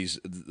of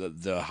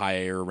the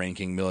higher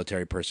ranking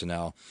military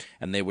personnel,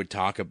 and they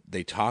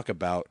talk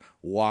about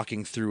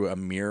walking through a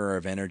mirror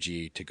of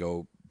energy to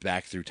go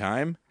back through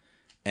time.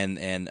 And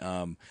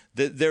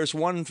there's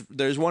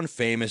one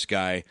famous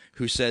guy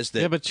who says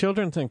that. Yeah, but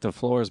children think the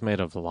floor is made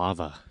of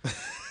lava.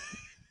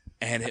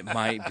 And it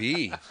might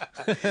be.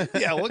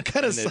 Yeah, what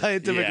kind of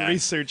scientific yeah.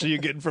 research are you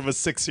getting from a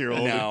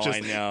 6-year-old No, who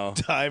just I know.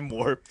 time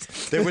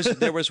warped? There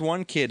was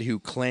one kid who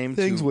claimed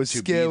Things to, were to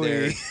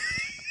scary. be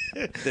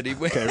there. That he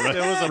went. There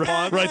was a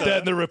monster. Write that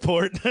in the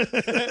report.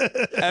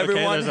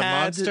 Everyone There's a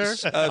had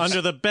monster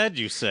under the bed,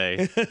 you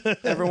say.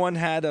 everyone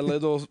had a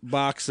little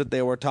box that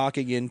they were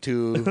talking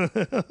into.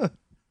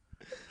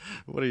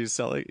 What are you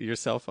selling? Your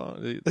cell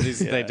phone?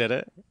 They did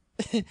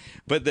it?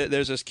 But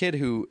there's this kid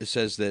who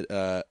says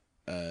that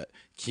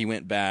he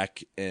went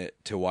back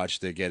to watch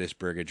the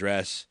Gettysburg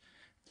Address,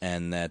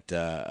 and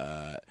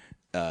that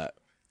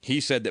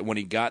he said that when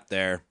he got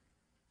there,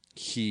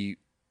 he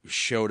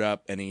showed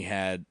up and he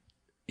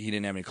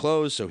didn't have any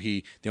clothes, so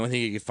the only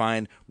thing he could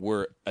find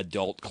were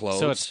adult clothes.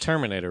 So it's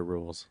Terminator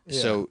rules.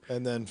 Yeah, So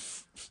and then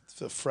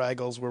the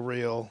Fraggles were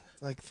real.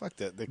 Like, fuck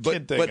that. The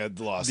kid thing but had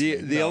lost the-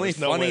 me. the No, only there's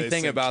no funny way they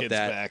thing send about kids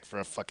that- back for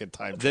a fucking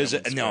time no, travel I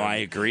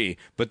experiment. agree.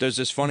 But there's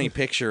this funny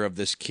picture of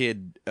this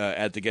kid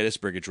at the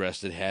Gettysburg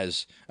Address that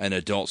has an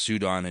adult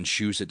suit on and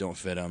shoes that don't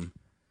fit him,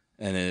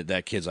 and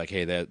that kid's like,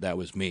 "Hey, that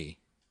was me,"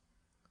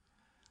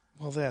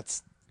 Well,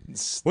 that's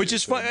which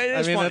is fun. It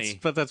is funny.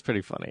 That's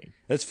pretty funny.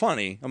 That's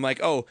funny. I'm like,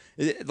 oh,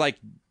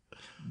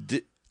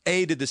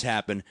 A, did this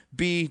happen?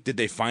 B, did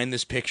they find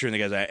this picture and the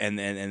guys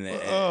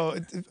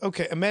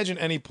okay. Imagine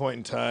any point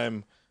in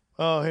time.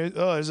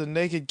 There's a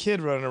naked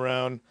kid running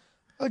around.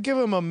 I'll give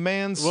him a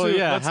man's suit. Well,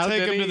 yeah, Let's how take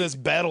did him to he- this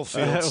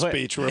battlefield Wait,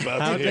 speech we're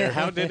about to hear.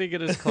 How did he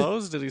get his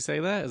clothes? Did he say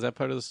that? Is that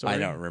part of the story? I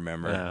don't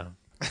remember. Yeah.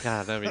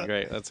 God, that'd be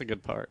great. That's a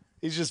good part.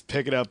 He's just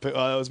picking up. Oh,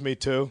 that was me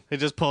too. He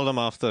just pulled him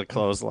off the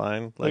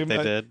clothesline like they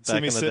did See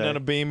back me in the sitting day. on a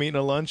beam eating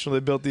a lunch when they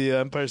built the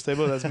Empire State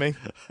Building. That's me.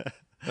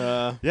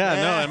 Yeah,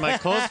 no, and my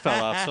clothes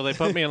fell off, so they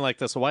put me in like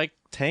this white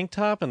tank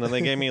top, and then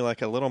they gave me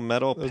like a little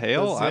metal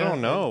pail. I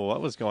don't know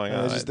what was going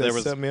on. They There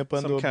was set me up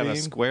onto some a kind of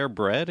beam. square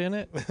bread in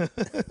it.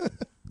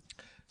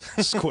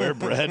 Square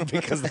bread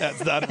because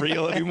that's not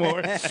real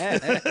anymore.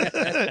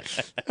 Bread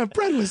was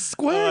Oh, I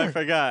square.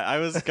 forgot. I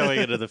was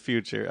going into the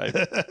future.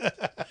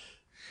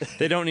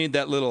 They don't need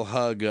that little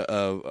hug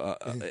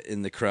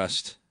in the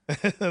crust.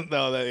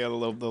 No, they got a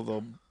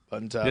little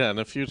bun top. Yeah, in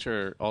the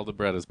future, all the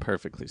bread is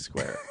perfectly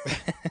square.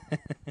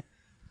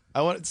 Now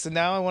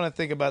I want to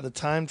think about the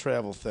time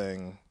travel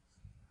thing.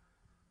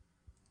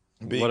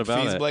 Being What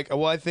about feasible. it?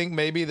 I think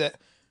maybe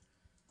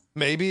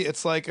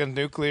it's like a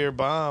nuclear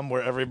bomb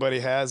where everybody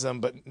has them,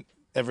 but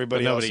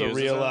everybody But nobody also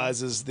uses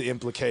realizes the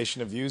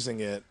implication of using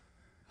it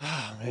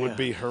would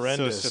be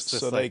horrendous. So it's just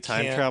this they like,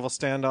 time can't. travel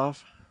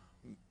standoff.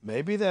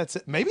 Maybe that's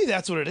it. Maybe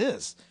that's what it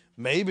is.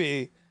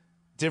 Maybe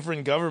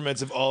different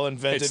governments have all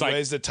invented It's like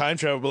ways to time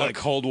travel. But Like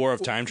Cold War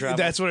of time travel.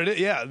 that's what it is.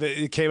 Yeah,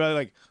 it came out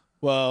like,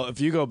 well, if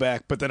you go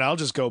back, but then I'll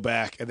just go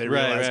back, and they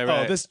realize,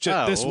 right. this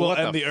will what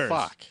end the Earth.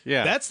 Fuck?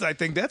 Yeah. I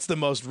think that's the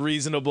most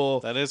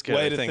reasonable That is good,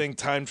 way I to think. think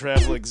time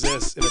travel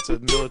exists, and it's a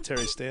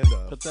military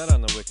standoff. Put that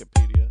on the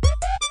Wikipedia.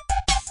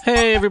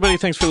 Hey, everybody.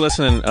 Thanks for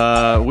listening.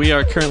 We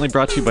are currently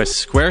brought to you by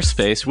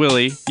Squarespace.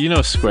 Willie, you know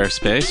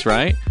Squarespace,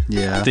 right?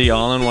 Yeah. The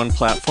all-in-one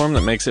platform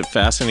that makes it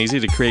fast and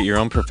easy to create your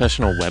own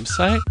professional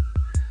website.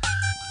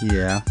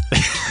 Yeah.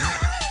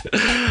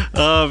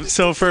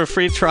 So for a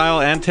free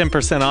trial and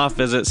 10% off,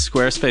 visit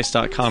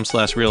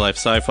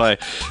squarespace.com/real-life-sci-fi,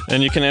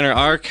 and you can enter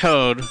our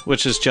code,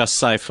 which is just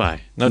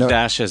sci-fi. No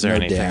dashes or no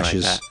anything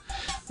dashes. like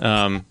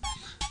that.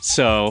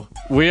 So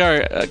we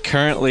are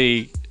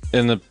currently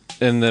in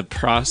the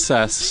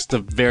process, the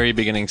very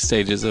beginning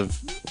stages of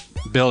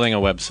building a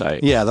website.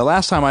 Yeah, the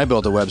last time I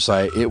built a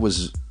website, it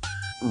was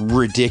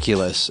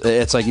ridiculous.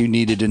 It's like you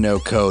needed to know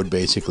code,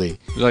 basically.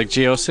 Like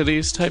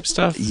GeoCities type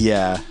stuff?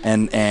 Yeah,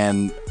 and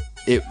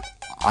it,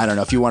 I don't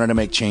know, if you wanted to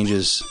make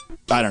changes,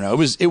 I don't know.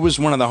 It was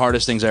one of the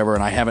hardest things ever,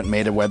 and I haven't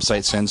made a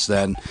website since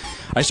then.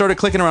 I started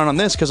clicking around on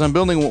this because I'm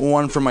building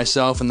one for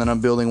myself, and then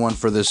I'm building one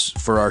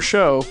for our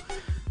show.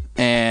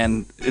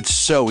 And it's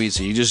so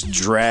easy. It's just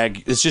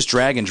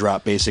drag and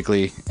drop,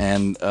 basically.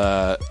 And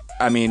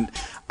I mean,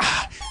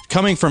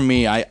 coming from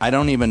me, I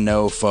don't even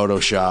know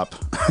Photoshop.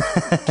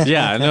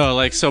 Yeah, no,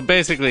 like, so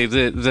basically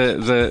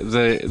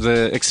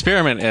the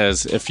experiment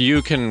is, if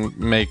you can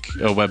make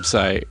a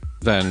website,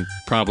 then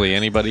probably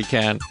anybody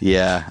can.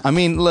 Yeah. I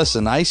mean,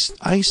 listen, I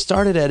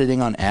started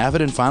editing on Avid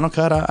and Final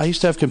Cut. I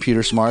used to have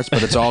computer smarts,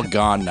 but it's all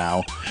gone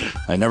now.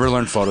 I never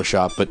learned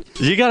Photoshop, but...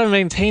 You gotta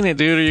maintain it,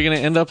 dude, or you're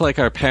gonna end up like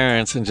our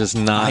parents and just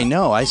not... I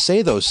know. I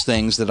say those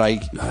things that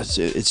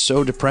it's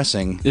so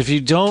depressing. If you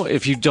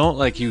don't,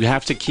 like, you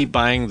have to keep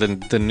buying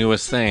the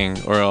newest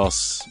thing, or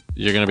else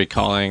you're gonna be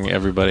calling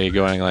everybody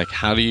going, like,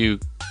 how do you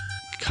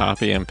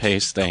copy and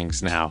paste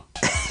things now?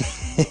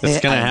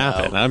 It's gonna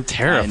happen. I'm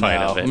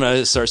terrified of it. I'm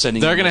gonna start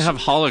sending. They're gonna have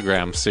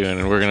holograms soon,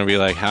 and we're gonna be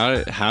like,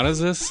 how does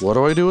this? What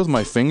do I do with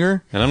my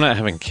finger? And I'm not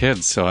having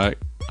kids, so I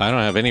don't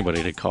have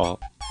anybody to call.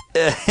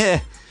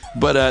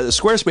 But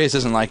Squarespace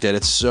isn't like that.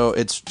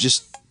 It's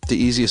just the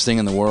easiest thing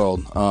in the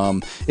world.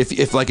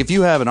 If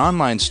you have an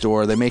online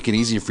store, they make it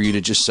easy for you to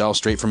just sell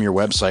straight from your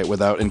website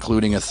without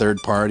including a third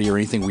party or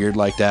anything weird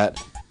like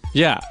that.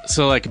 Yeah,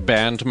 so like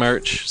band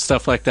merch,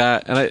 stuff like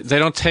that, and they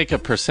don't take a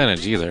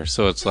percentage either.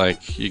 So it's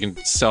like you can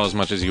sell as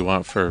much as you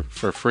want for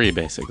free,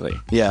 basically.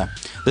 Yeah,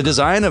 the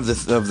design of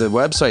the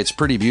website's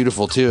pretty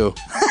beautiful too.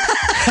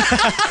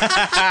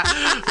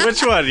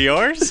 Which one,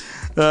 yours?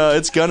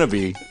 It's gonna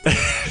be.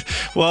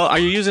 Well, are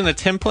you using a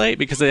template?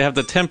 Because they have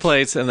the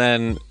templates, and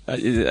then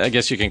I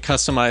guess you can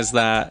customize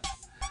that.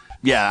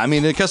 Yeah, I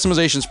mean the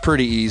customization's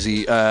pretty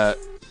easy.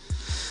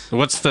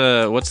 What's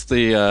the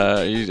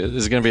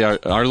is it going to be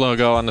our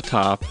logo on the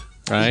top,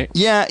 right?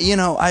 Yeah,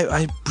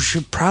 I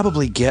should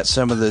probably get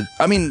some of the...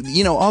 I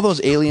mean, all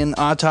those alien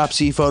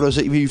autopsy photos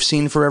that you've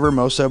seen forever,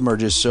 most of them are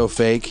just so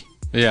fake.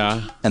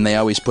 Yeah. And they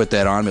always put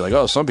that on and be like,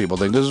 oh, some people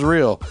think this is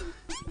real.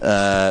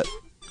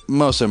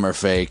 Most of them are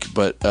fake,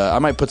 but I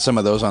might put some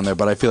of those on there,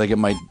 but I feel like it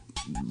might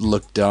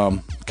look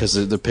dumb because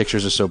the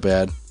pictures are so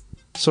bad.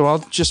 So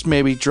I'll just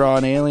maybe draw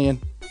an alien.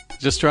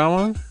 Just draw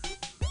one?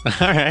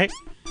 All right.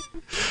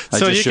 I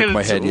just shook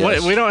my head.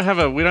 Yes. We don't have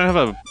a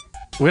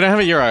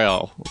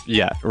URL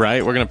yet,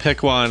 right? We're gonna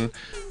pick one,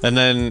 and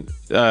then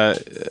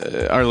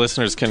our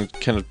listeners can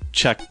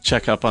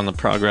check up on the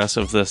progress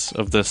of this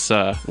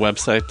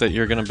website that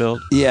you're gonna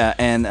build. Yeah,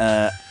 and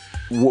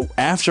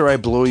after I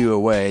blow you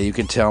away, you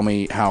can tell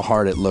me how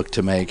hard it looked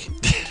to make,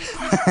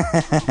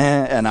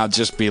 and I'll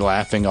just be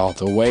laughing all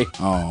the way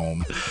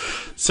home.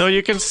 So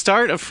you can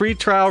start a free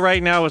trial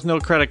right now with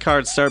no credit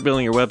card. Start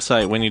building your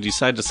website. When you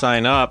decide to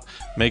sign up,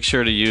 make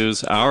sure to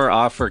use our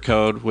offer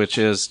code, which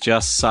is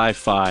just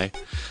sci-fi,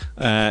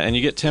 and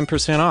you get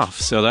 10% off.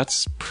 So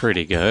that's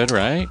pretty good,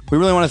 right? We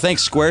really want to thank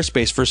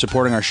Squarespace for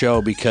supporting our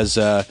show, because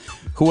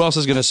who else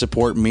is going to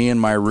support me in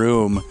my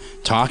room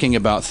talking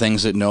about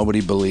things that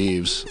nobody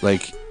believes?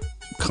 Like,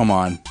 come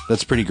on.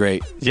 That's pretty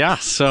great. Yeah,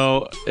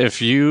 so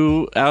if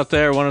you out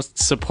there want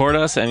to support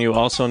us and you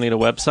also need a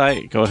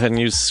website, go ahead and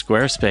use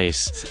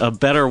Squarespace. A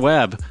better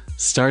web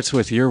starts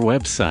with your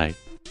website.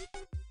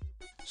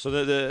 So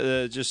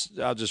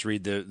I'll just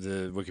read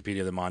the Wikipedia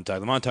of the Montauk.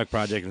 The Montauk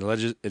Project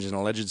is an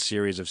alleged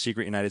series of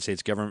secret United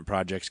States government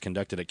projects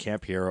conducted at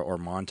Camp Hero or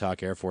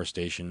Montauk Air Force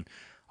Station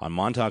on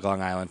Montauk,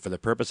 Long Island, for the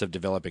purpose of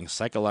developing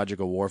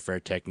psychological warfare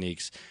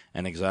techniques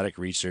and exotic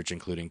research,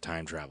 including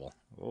time travel.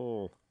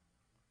 Oh.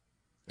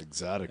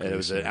 Exotic. It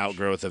was an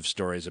outgrowth of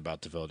stories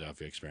about the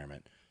Philadelphia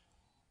experiment.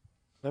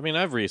 I mean,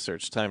 I've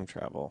researched time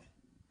travel.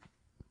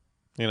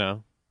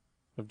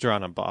 I've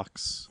drawn a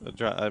box. I've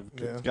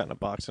gotten a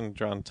box and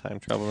drawn a time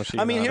travel machine.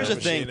 I mean, here's the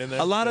thing: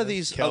 a lot of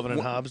these Calvin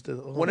and Hobbes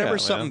did. Whenever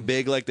something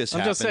big like this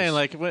happens, I'm just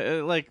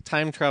saying, like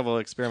time travel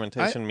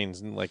experimentation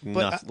means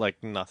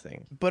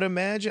nothing. But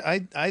imagine,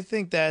 I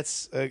think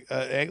that's like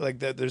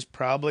that. There's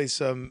probably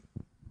some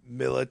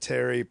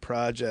military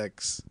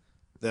projects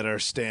that are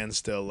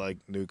standstill, like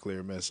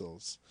nuclear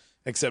missiles.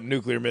 Except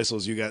nuclear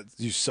missiles,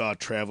 you saw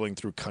traveling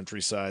through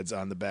countrysides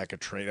on the back of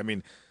train. I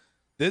mean,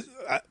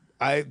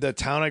 the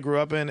town I grew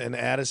up in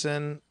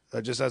Addison,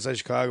 just outside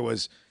Chicago,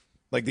 was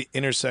like the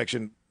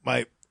intersection.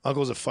 My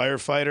uncle's a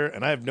firefighter,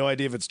 and I have no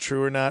idea if it's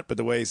true or not. But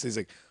the way he's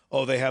like,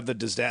 oh, they have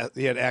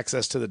he had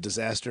access to the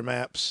disaster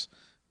maps,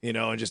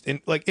 and just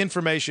like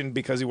information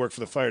because he worked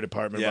for the fire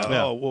department. Yeah.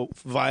 About,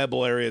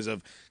 viable areas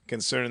of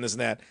concern and this and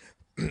that,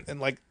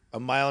 and like a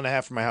mile and a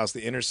half from my house,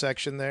 the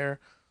intersection there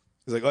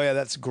is like, oh yeah,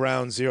 that's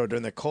ground zero.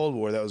 During the Cold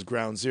War, that was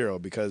ground zero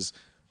because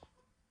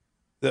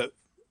the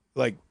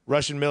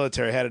Russian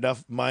military had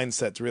enough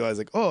mindset to realize,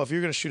 like, oh, if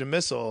you're going to shoot a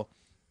missile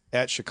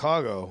at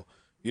Chicago,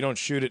 you don't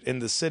shoot it in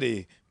the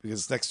city because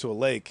it's next to a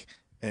lake,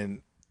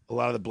 and a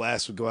lot of the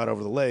blasts would go out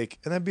over the lake,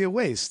 and that'd be a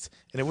waste,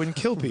 and it wouldn't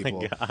kill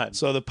people.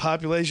 So the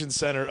population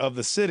center of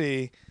the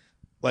city,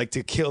 like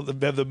to kill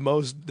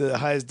the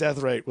highest death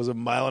rate was a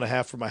mile and a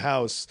half from my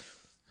house,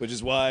 which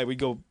is why we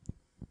go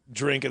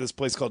drink at this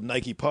place called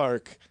Nike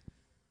Park,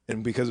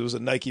 and because it was a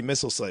Nike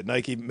missile site.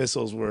 Nike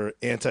missiles were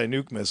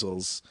anti-nuke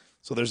missiles.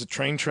 So there's a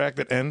train track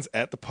that ends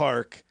at the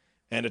park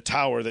and a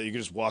tower that you can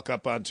just walk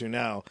up onto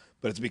now,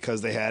 but it's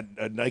because they had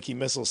a Nike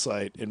missile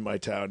site in my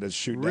town to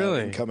shoot down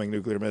incoming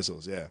nuclear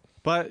missiles. Yeah.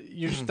 But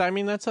I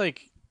mean, that's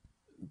like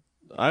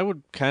I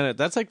would kind of.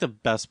 That's like the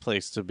best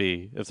place to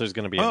be if there's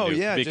going to be a nuke.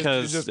 yeah,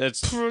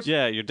 because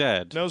you're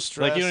dead. No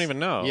stress. Like you don't even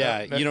know.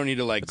 Yeah, you don't need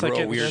to like grow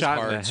getting weird shot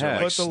in the parts or head. like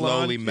Put the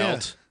slowly lawn-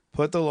 melt.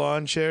 Put the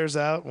lawn chairs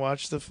out and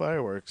watch the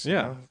fireworks. you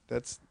Yeah. know?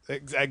 That's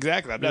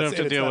exactly. I'm You not don't have saying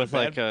to it's deal not with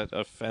bad, like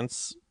a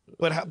fence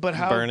but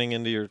how burning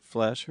into your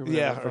flesh or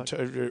Yeah,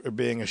 whatever. or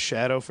being a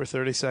shadow for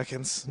 30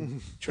 seconds.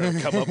 Trying to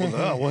come up with,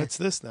 oh, what's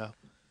this now?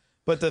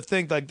 But the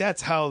thing, like,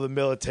 that's how the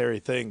military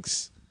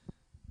thinks.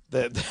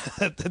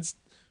 That's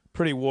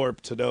pretty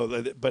warped to know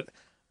that. But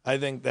I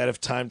think that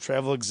if time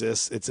travel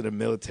exists, it's in a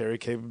military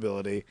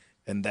capability,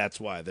 and that's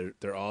why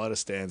they're all at a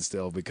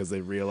standstill because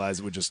they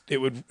realize it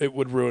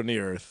would ruin the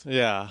Earth.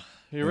 Yeah,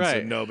 you're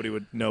And right.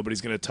 So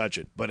nobody's going to touch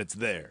it, but it's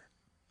there.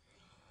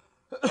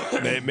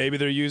 Maybe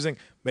they're using.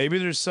 Maybe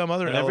there's some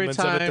other And every elements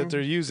of it time- that they're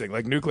using,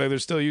 like nuclear. They're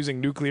still using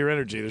nuclear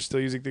energy. They're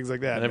still using things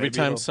like that. And every Maybe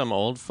time it'll- some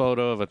old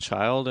photo of a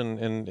child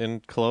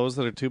in clothes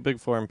that are too big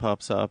for him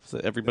pops up,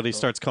 everybody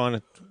starts calling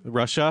it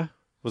Russia.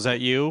 Was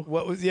that you?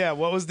 What was the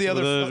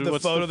other the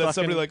what's photo the that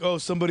somebody fucking- like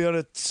somebody on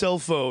a cell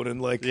phone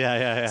and like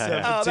Yeah.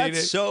 17,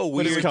 that's so but it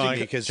weird was to calling me it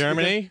because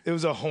Germany? It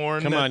was a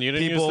horn. Come that on, you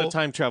didn't people, use the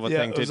time travel yeah,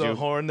 thing, it did was you? a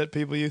horn that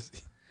people use.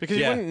 Because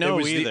you wouldn't know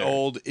it was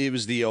either. It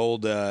was the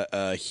old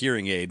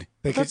hearing aid.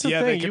 They That's could, the yeah,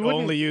 thing, they you could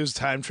wouldn't- only use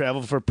time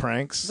travel for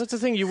pranks. That's the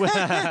thing. You would.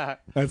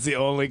 That's the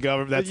only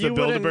government. That's the you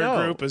wouldn't Bilderberg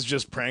know. group is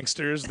just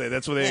pranksters.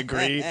 That's where they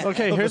agree.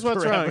 Okay, on here's the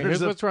what's wrong. parameters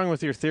Here's of- what's wrong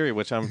with your theory,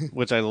 which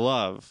I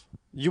love.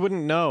 You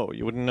wouldn't know.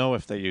 You wouldn't know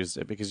if they used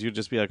it because you'd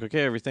just be like,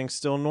 okay, everything's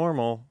still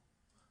normal.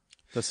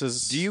 This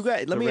is Do you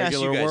guys? Let the me ask you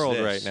regular guys world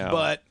this. right now.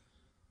 But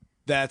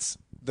that's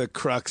the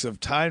crux of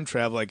time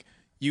travel. Like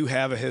you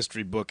have a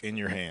history book in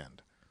your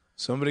hand.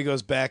 Somebody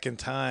goes back in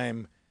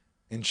time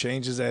and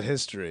changes that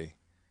history.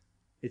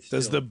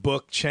 Does the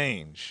book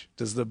change?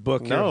 Does the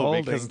book you're no,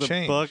 holding because the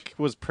change? book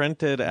was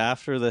printed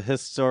after the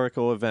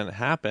historical event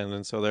happened,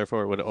 and so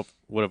therefore it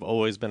would have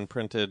always been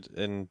printed.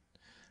 And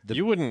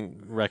you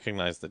wouldn't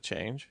recognize the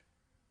change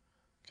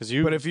because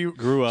you. But if you-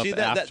 grew up See,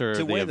 after the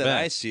the way event, that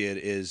I see it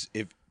is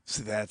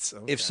So that's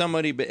okay. if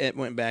somebody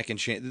went back and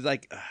changed,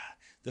 like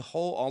the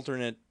whole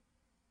alternate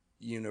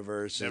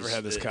universe. Never is,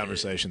 had this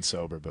conversation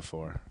sober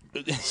before.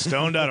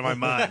 Stoned out of my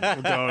mind.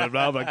 I'm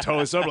like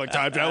totally sober. Like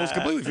time travel is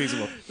completely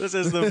feasible. this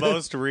is the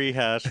most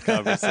rehashed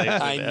conversation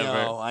I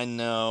ever.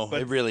 know,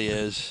 it really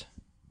is.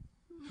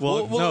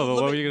 Well, no, but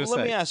what were you going to say?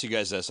 Let me ask you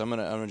guys this. I'm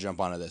gonna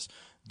jump onto this.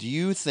 Do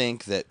you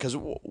think that because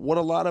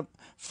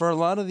for a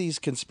lot of these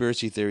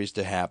conspiracy theories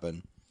to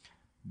happen,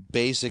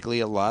 basically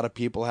a lot of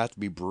people have to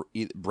be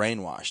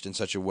brainwashed in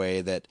such a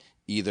way that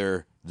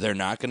either they're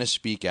not going to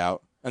speak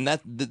out, and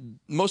that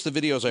most of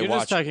the videos I You're watch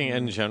just talking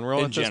in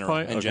general at this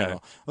point? in Okay.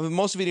 general,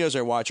 most videos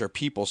I watch are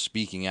people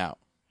speaking out,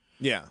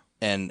 Yeah.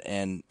 and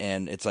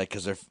it's like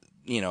because they're.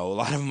 A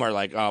lot of them are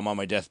like, oh, I'm on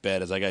my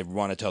deathbed. It's like, I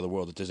want to tell the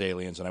world that there's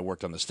aliens and I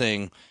worked on this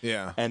thing.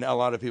 Yeah. And a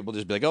lot of people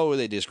just be like, oh,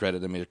 they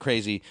discredit them. They're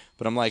crazy.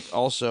 But I'm like,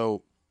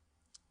 also,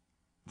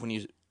 when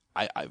you,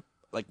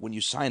 when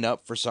you sign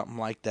up for something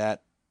like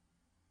that,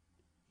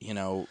 I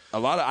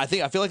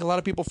feel like a lot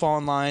of people fall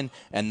in line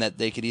and that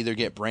they could either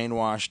get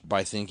brainwashed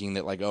by thinking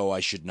that like, oh, I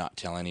should not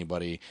tell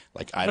anybody.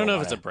 Like, I don't know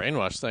if it's a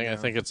brainwash thing. I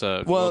think it's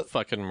a Well, we'll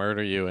fucking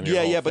murder you and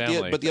your whole but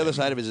family. the other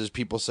side of it is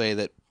people say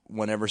that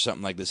whenever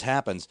something like this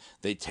happens,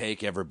 they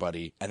take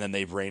everybody and then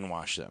they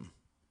brainwash them,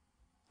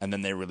 and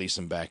then they release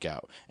them back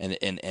out, and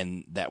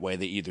that way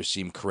they either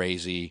seem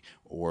crazy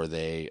or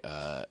they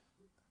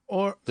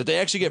Or that they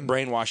actually get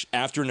brainwashed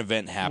after an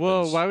event happens.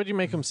 Well, why would you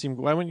make them seem?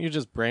 Why wouldn't you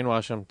just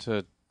brainwash them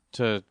to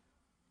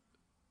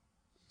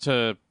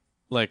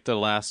like the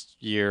last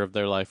year of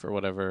their life or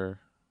whatever?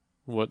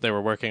 What they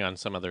were working on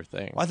some other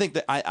thing. I think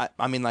that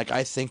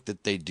I think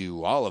that they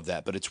do all of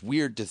that, but it's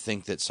weird to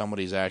think that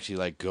somebody's actually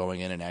like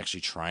going in and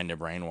actually trying to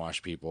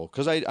brainwash people,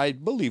 because I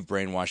believe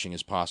brainwashing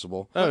is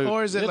possible.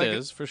 or is it like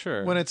is for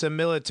sure. when it's a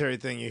military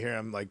thing, you hear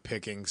them like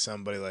picking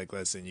somebody like,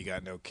 listen, you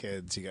got no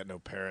kids, you got no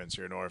parents,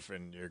 you're an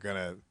orphan,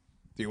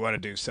 you want to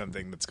do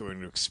something that's going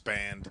to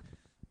expand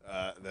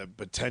the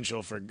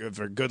potential for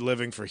good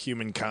living for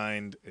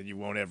humankind, and you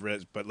won't have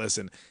risk. But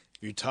listen,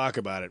 if you talk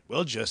about it,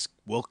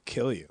 we'll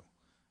kill you.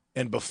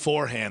 And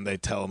beforehand, they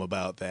tell them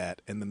about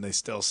that, and then they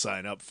still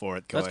sign up for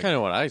it. That's kind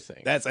of what I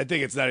think. I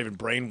think it's not even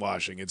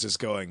brainwashing. It's just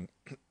going,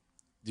 do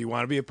you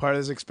want to be a part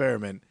of this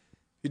experiment?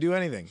 If you do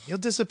anything, you'll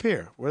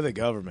disappear. We're the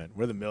government.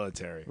 We're the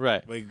military.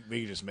 Right. We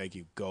can just make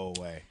you go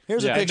away.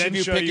 Here's Yeah. a picture And of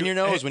you show picking your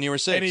nose when you were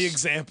 6. Any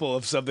example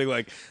of something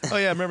like, oh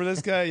yeah, remember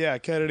this guy? Yeah,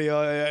 Kennedy.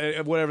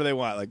 Whatever they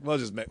want. Like, we'll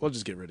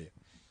just get rid of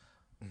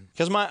you.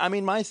 Because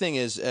my thing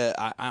is,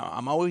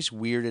 I'm always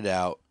weirded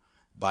out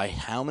by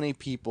how many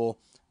people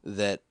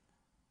that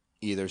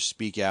either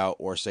speak out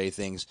or say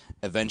things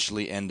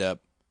eventually end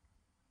up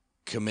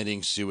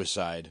committing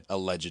suicide,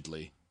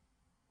 allegedly.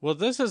 Well,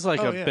 this is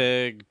like Oh, a yeah.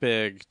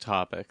 big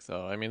topic,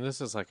 though. I mean,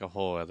 this is like a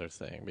whole other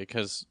thing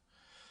because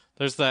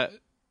there's that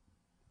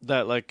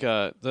like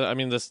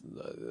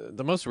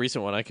the most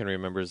recent one I can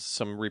remember is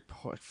some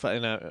report.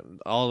 And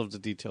all of the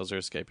details are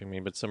escaping me,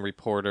 but some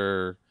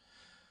reporter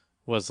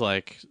was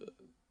like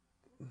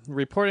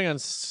reporting on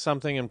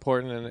something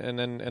important, and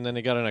then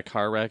he got in a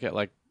car wreck at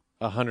like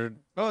 100.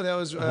 Oh, that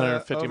was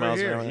 150 over miles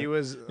here. an hour. He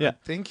was. Yeah. I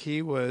think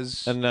he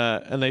was. And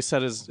they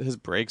said his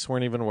brakes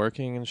weren't even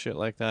working and shit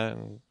like that.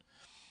 And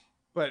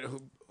But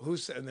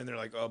who's? And then they're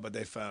like, oh, but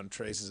they found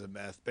traces of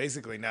meth.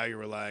 Basically, now you're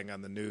relying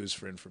on the news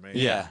for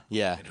information.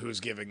 Yeah. And who's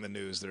giving the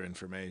news their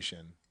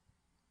information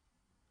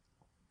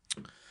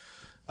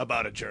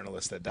about a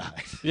journalist that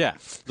died? yeah,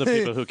 the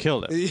people who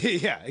killed him.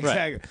 Yeah,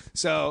 exactly.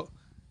 So,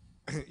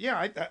 yeah,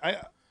 I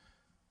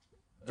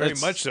very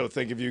It's- much so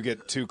think if you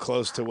get too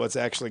close to what's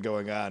actually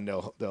going on,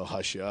 they'll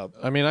hush you up.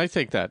 I mean, I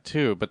think that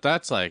too, but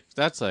that's like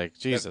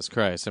Jesus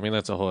Christ. I mean,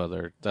 that's a whole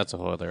other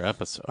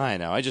episode. I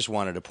know. I just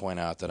wanted to point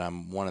out that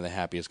I'm one of the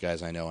happiest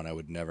guys I know, and I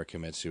would never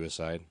commit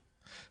suicide.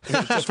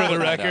 Just for the Put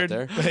that out record,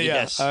 there. yeah,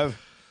 Yes.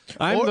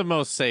 I'm the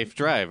most safe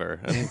driver,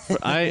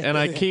 and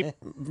I keep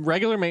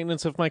regular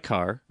maintenance of my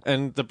car,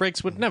 and the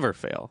brakes would never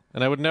fail,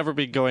 and I would never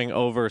be going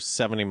over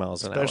 70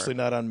 miles an especially hour.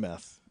 not on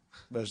meth.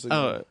 Especially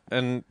Oh,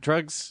 and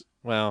drugs.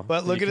 Well,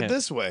 but look you at it can't-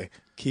 this way: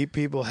 keep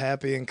people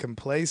happy and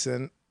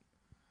complacent,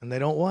 and they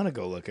don't want to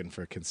go looking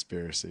for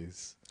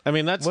conspiracies. I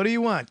mean, that's What do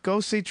you want? Go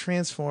see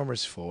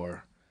Transformers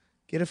 4.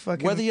 Get a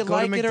fucking Whether you go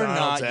to like it or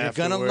McDonald's not, you're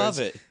gonna afterwards. love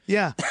it.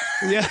 Yeah,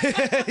 yeah,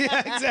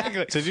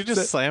 exactly. Did you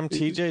just slam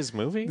TJ's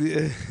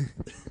movie?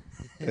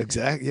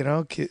 Exactly. You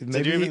know, maybe,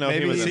 Did you even know he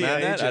maybe was in he's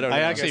that? the agent. I don't know. I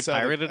I actually saw the-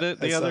 pirated it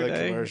I the saw other the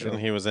day, commercial. and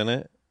he was in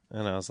it,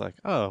 and I was like,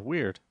 "Oh,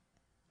 weird.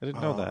 I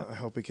didn't know that." I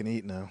hope we can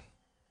eat now.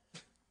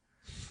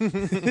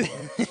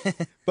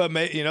 But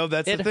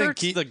that's It the thing.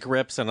 hurts the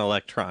grips and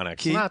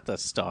electronics, keep- not the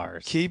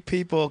stars. Keep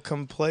people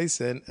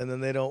complacent, and then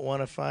they don't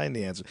want to find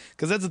the answer.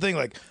 Because that's the thing.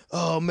 Like,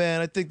 oh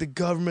man, I think the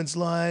government's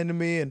lying to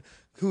me, and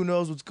who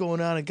knows what's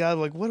going on? And God,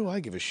 like, what do I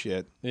give a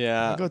shit?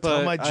 Yeah, I go tell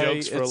but my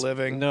jokes for a it's-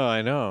 living. No,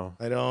 I know.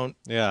 I don't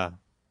Yeah,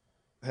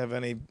 have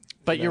any.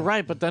 but you're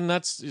right. But then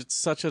it's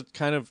such a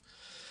kind of,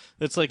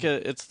 it's like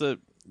it's the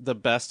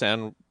best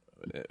and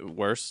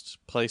worst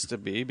place to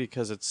be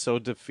because it's so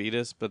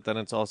defeatist. But then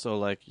it's also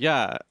like,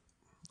 yeah,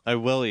 I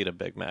will eat a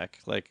Big Mac.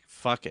 Like,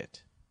 fuck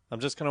it. I'm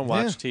just gonna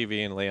watch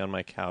TV and lay on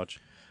my couch,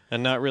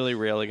 and not really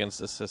rail against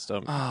the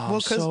system. Oh, Well, I'm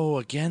 'cause- so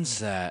against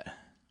that.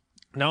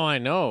 No, I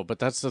know, but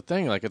that's the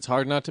thing. Like, it's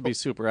hard not to be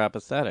super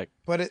apathetic.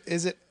 But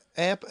is it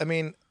app? I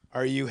mean,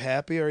 are you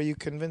happy, or are you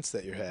convinced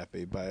that you're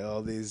happy by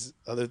all these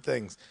other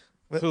things?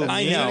 I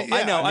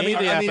know. I mean,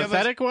 the any of us-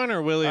 apathetic one,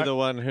 or Willie the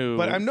one who?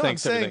 But I'm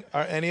thinks saying, everything-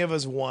 are any of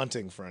us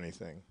wanting for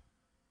anything?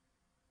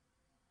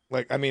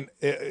 Like, I mean,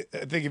 I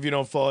think if you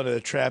don't fall into the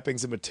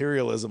trappings of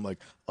materialism, like,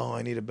 oh,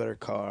 I need a better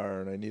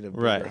car and I need a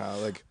bigger Right. house,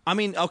 like, I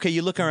mean, okay,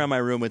 you look around my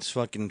room; it's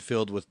fucking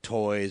filled with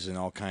toys and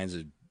all kinds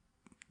of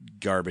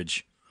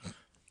garbage.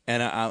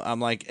 And I'm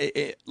like,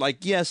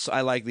 yes,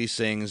 I like these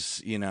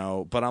things,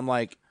 but I'm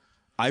like,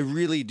 I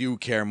really do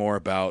care more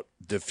about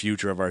the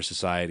future of our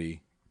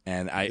society,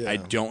 and I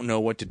don't know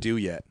what to do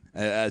yet.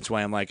 That's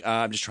why I'm like,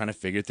 I'm just trying to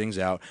figure things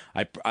out.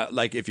 I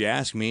like, if you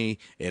ask me,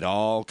 it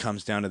all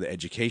comes down to the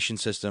education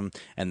system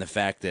and the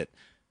fact that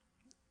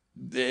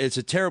it's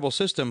a terrible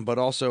system, but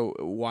also,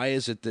 why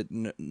is it that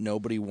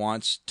nobody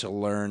wants to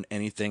learn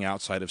anything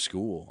outside of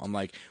school? I'm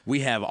like,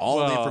 we have all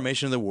the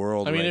information in the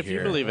world. I mean, right if here.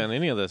 you believe in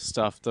any of this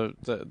stuff,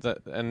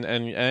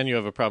 and you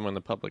have a problem in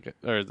the public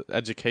or the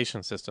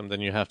education system,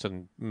 then you have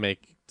to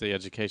make the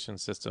education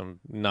system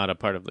not a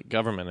part of the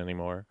government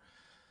anymore.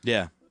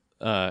 Yeah.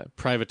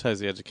 Privatize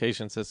the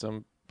education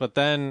system, but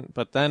then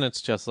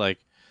it's just like,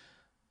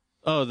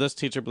 oh, this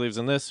teacher believes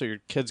in this, so your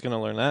kid's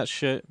gonna learn that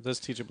shit. This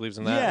teacher believes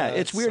in that. Yeah,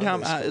 it's weird how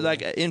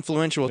like an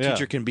influential Yeah.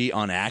 teacher can be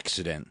on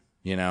accident,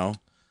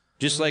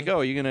 Just like,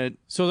 oh, you're going to...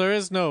 So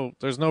there's no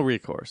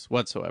recourse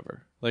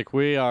whatsoever. Like,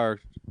 we are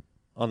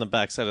on the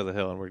backside of the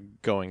hill and we're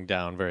going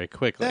down very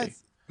quickly.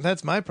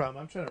 That's my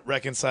problem. I'm trying to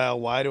reconcile,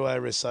 why do I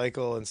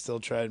recycle and still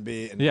try and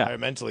be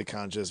environmentally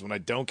conscious when I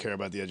don't care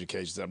about the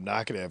education? I'm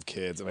not going to have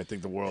kids, and I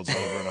think the world's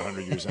over in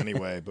 100 years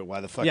anyway. But why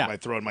the fuck am I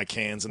throwing my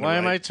cans in the Why right?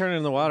 am I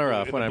turning the water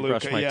off in when the I blue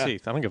brush ca- my yeah.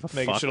 teeth? I don't give a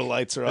Making fuck. sure the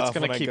lights are It's off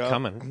gonna when I keep go.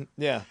 coming.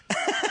 Yeah.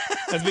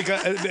 That's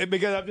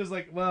because I'm just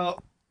like,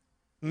 well,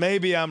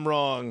 maybe I'm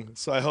wrong,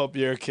 so I hope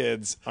your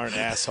kids aren't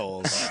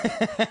assholes.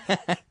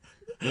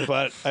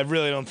 But I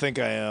really don't think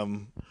I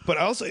am. But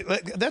also,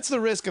 that's the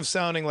risk of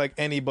sounding like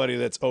anybody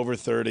that's over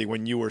 30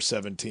 when you were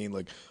 17.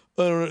 Like,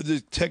 oh,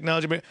 the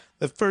technology.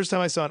 The first time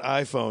I saw an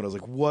iPhone, I was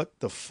like, what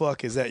the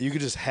fuck is that? You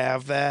could just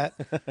have that?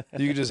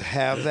 You could just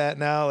have that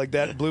now? Like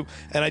that blue.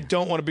 And I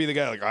don't want to be the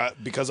guy,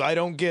 like, because I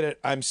don't get it,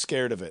 I'm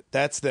scared of it.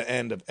 That's the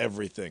end of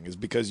everything, is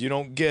because you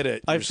don't get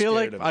it. I you're feel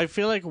scared of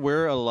it. like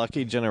we're a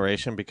lucky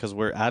generation because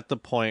we're at the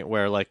point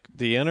where like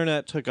the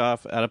internet took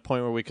off at a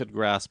point where we could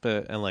grasp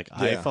it, and like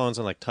iPhones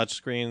and like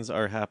touchscreens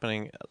are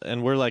happening,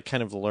 and we're like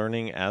kind of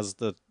learning as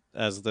the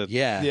as the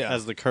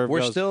curve We're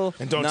goes. still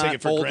And don't not take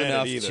it for old granted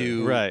enough either.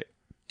 to Right.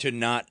 to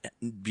not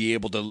be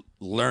able to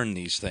learn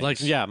these things.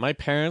 Like, yeah, my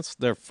parents,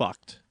 they're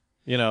fucked.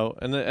 You know,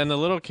 and the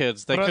little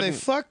kids, they But are couldn't. they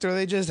fucked or are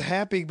they just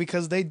happy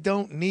because they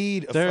don't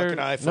need a They're- fucking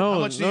iPhone? no, How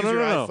much no, is no, your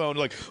no, no. iPhone?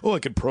 Like, I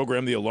could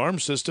program the alarm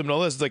system and all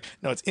this. It's like,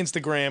 no, it's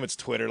Instagram, it's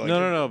Twitter. Like,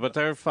 No, but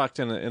they're fucked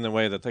in the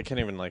way that they can't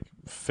even like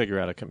figure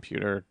out a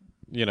computer,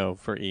 you know,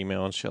 for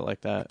email and shit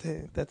like that.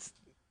 That's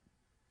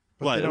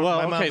What? they don't- my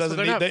Well, mom okay, so doesn't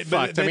they're need- not they-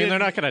 fucked. they I mean, they're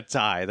didn't- not gonna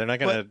die. They're not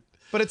gonna.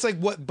 But it's like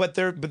what? But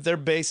their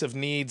base of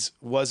needs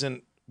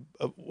wasn't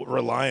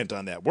reliant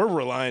on that. We're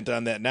reliant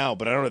on that now,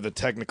 but I don't have the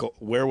technical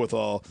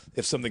wherewithal.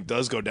 If something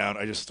does go down,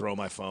 I just throw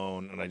my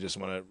phone and I just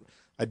want to.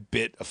 I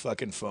bit a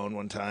fucking phone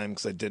one time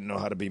because I didn't know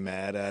how to be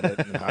mad at it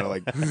and how to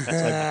like. So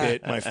I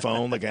bit my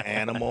phone like an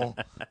animal,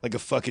 like a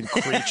fucking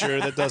creature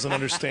that doesn't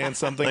understand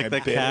something. Like I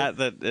the bit cat it.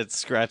 that it's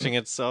scratching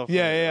itself.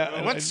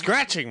 Yeah. What's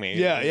scratching me?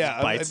 Yeah, It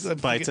yeah. just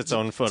bites its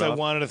own foot So I off.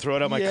 wanted to throw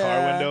it out my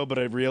car window, but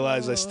I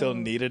realized I still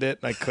needed it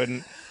and I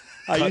couldn't.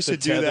 I cut used the to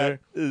do tether.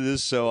 that. This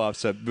is so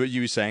upset. But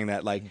you saying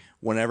that, like,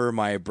 whenever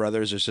my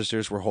brothers or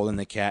sisters were holding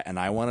the cat and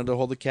I wanted to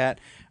hold the cat,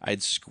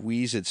 I'd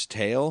squeeze its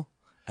tail,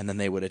 and then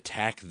they would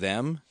attack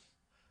them,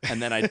 and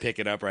then I'd pick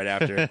it up right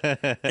after.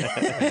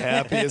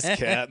 Happiest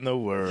cat in the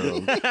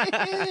world.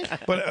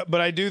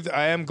 But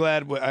I am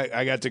glad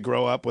I got to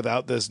grow up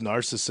without this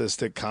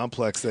narcissistic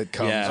complex that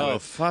comes Yeah. with Oh,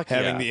 fuck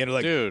having yeah. the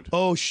intellect. Dude.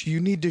 Oh, you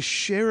need to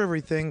share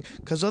everything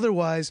because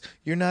otherwise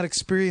you're not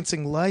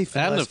experiencing life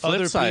And unless the flip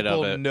other side of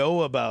people it.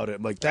 know about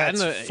it. Like And that's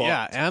the, fucked.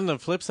 yeah, and the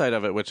flip side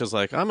of it, which is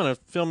like, I'm going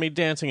to film me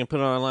dancing and put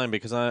it online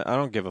because I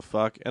don't give a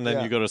fuck. And then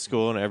Yeah. you go to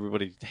school and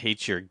everybody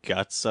hates your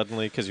guts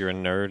suddenly because you're a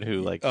nerd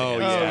who, like, Oh,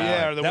 dances. Oh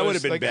yeah, or the That ones,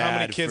 would've been like how many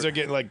bad kids for- are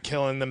getting like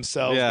killing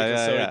themselves Yeah, because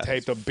yeah, so yeah.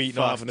 taped up beating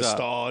off in a Fucked up.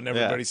 stall and Yeah.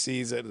 everybody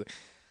sees it.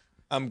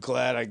 I'm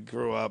glad I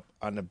grew up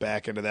on the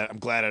back end of that. I'm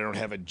glad I don't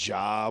have a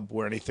job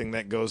where anything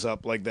that goes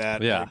up like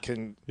that Yeah. I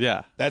can.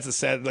 Yeah. That's a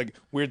sad, like,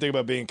 weird thing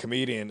about being a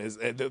comedian is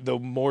the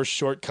more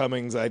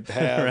shortcomings I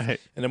have Right.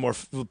 and the more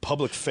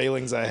public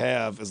failings I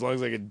have, as long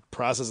as I can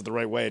process it the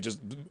right way, it just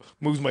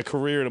moves my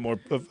career to a more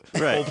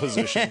pole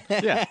position.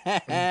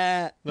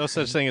 Yeah. No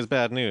such thing as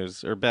bad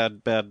news or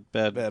bad Bad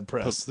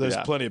press. There's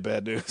yeah. plenty of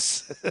bad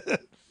news.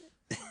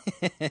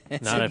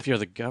 Not if you're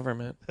the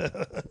government.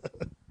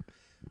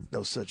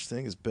 No such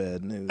thing as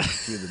bad news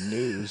if you're the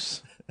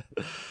news.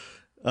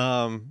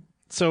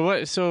 So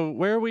what? So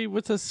where are we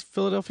with this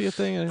Philadelphia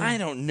thing? I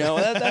don't know.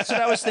 That's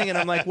what I was thinking.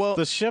 I'm like, well,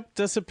 The ship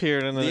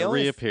disappeared and then The it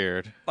only-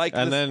 reappeared. like,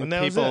 and the- then and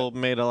that was people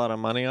made a lot of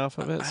money off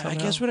of it. I Somehow.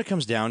 guess what it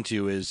comes down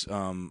to is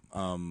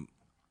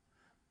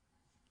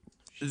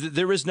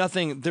there is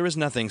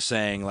nothing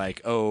saying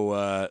like,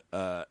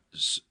 I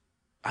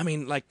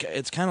mean, like,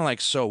 it's kind of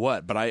like, so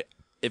what? But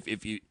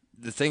if you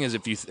the thing is,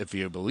 if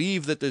you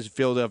believe that this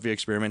Philadelphia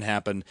experiment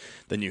happened,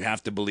 then you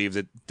have to believe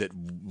that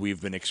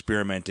we've been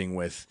experimenting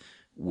with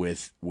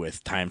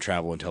time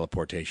travel and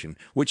teleportation,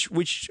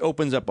 which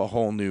opens up a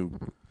whole new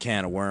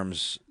can of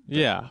worms.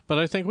 Yeah, but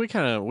I think we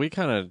kind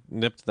of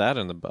nipped that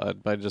in the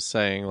bud by just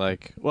saying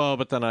like, well,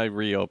 but then I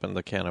reopened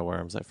the can of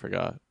worms. I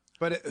forgot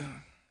But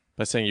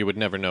by saying you would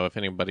never know if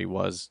anybody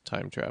was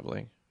time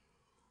traveling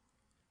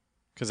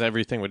because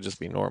everything would just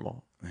be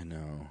normal. I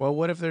know. well,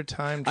 what if they're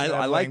time I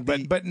traveling? like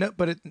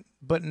the-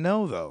 but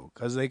no though,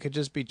 because they could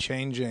just be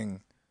changing.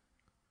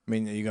 I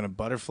mean, are you going to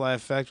butterfly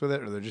effect with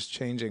it, or they're just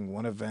changing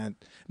one event?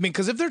 I mean,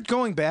 because if they're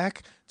going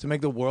back to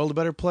make the world a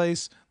better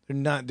place, they're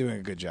not doing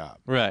a good job.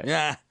 Right.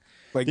 Yeah.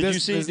 Like Did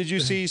this, you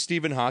see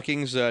Stephen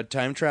Hawking's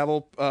time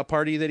travel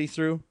party that he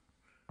threw?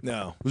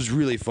 No. It was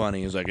really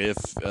funny. It was like,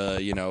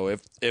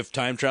 if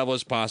time travel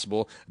is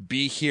possible,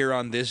 be here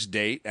on this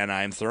date, and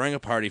I'm throwing a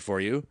party for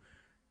you,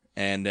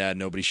 and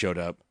nobody showed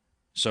up.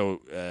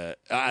 So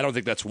I don't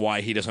think that's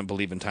why he doesn't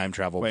believe in time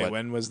travel. Wait, but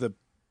when was the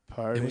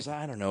party? it was,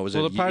 I don't know. It was,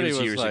 Well, a, the party it was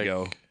was years like-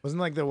 ago. Wasn't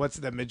like the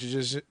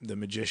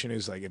magician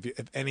who's like,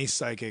 if any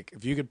psychic,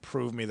 if you could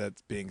prove me that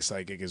being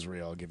psychic is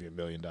real, I'll give you $1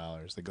 million.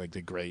 Like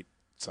the great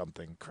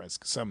something,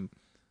 some.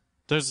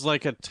 There's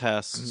like a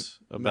test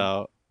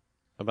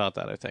about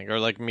that, I think, or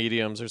like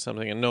mediums or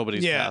something, and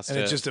nobody's Yeah, passed and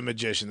it. it's just a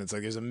magician that's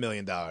like, there's $1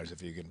 million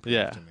if you can prove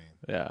yeah, it to me.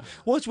 yeah.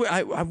 Well, it's weird.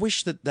 I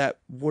wish that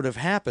would have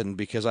happened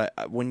because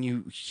when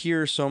you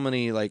hear so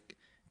many like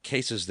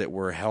cases that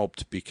were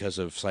helped because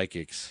of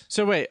psychics.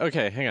 So wait,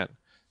 okay, hang on.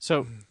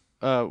 So,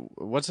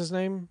 what's his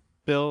name?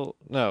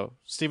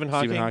 Stephen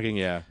Hawking. Stephen Hawking,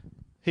 yeah.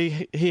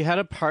 He had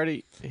a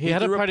party. He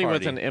had a threw a party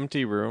with party. an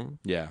empty room,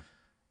 Yeah.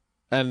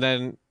 and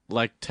then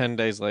like 10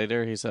 days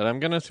later, he said, "I'm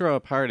going to throw a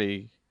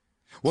party."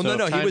 Well, So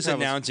no, he time was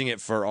travel's- announcing it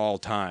for all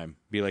time.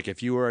 Be like,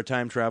 if you were a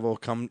time traveler,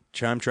 come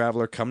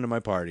to my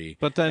party.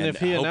 But then And if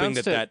he hoping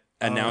announced that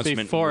announcement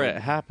before would-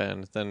 it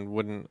happened, then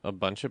wouldn't a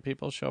bunch of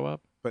people show up?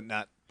 But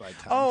not by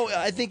time. Oh,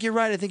 travel. I think you're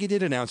right. I think he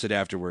did announce it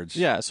afterwards.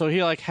 Yeah. So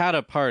he like had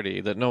a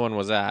party that no one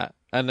was at,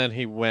 and then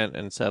he went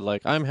and said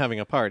like, "I'm having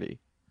a party."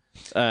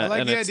 I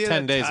like and the it's idea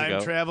 10 that days time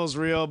ago. travel's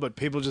real, but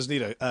people just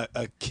need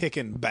a kick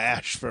and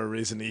bash for a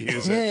reason to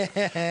use it.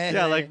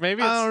 Yeah, like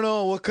maybe it's, I don't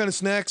know what kind of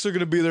snacks are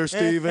going to be there,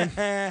 Steven.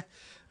 I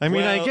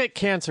mean, I Well- get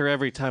cancer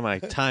every time I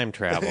time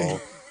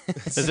travel.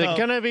 Is it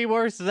gonna be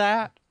worth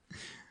that?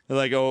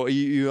 like,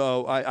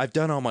 I've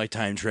done all my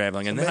time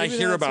traveling, and then I maybe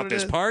hear that's about what it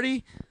this is.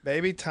 party.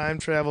 Maybe time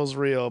travel's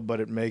real, but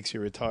it makes you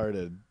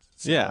retarded.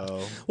 So Yeah.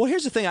 Well,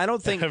 here's the thing. I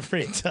don't think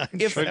every time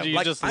if Or do you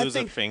like, just I lose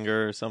think a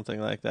finger or something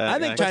like that? I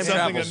think Yeah, time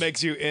something travels- that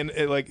makes you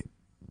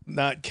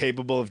not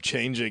capable of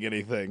changing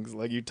anything.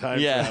 Like you time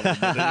Yeah. travel.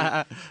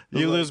 but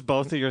then you lose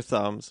both of your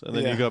thumbs, and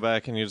then Yeah. you go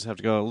back and you just have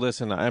to go,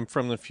 listen, I'm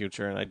from the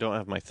future, and I don't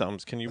have my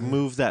thumbs. Can you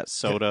move that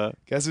soda?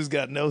 guess who's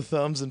got no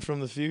thumbs and from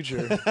the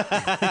future?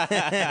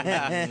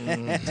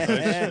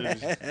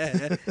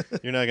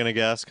 You're not going to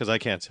guess? Because I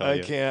can't tell I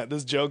you. can't.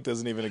 This joke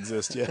doesn't even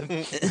exist yet.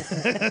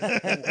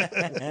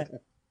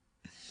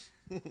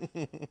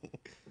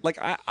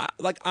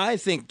 I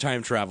think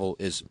time travel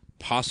is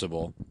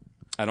possible.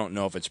 I don't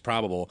know if it's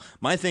probable.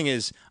 My thing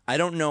is, I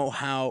don't know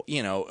how,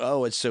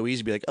 it's so easy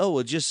to be like,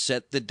 we'll just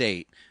set the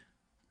date.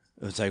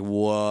 It's like,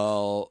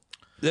 well,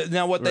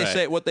 now what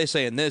they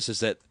say in this is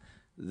that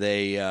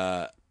they,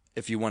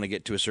 if you want to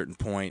get to a certain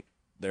point,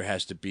 there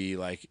has to be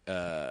like,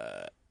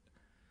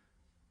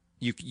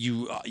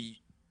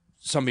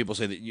 some people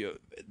say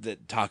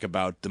that talk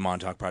about the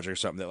Montauk Project or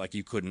something, that like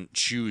you couldn't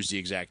choose the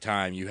exact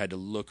time. You had to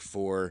look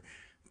for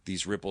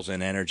these ripples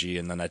in energy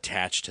and then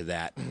attach to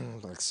that.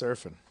 Like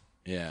surfing.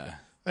 Yeah.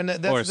 And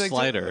that's Or the thing, too.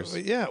 sliders.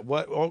 Yeah.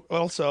 What?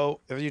 Also,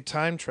 if you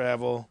time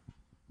travel,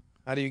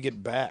 how do you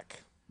get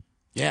back?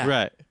 Yeah.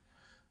 Right.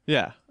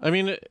 Yeah. I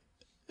mean,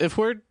 if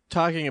we're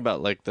talking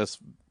about like this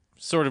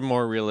sort of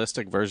more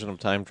realistic version of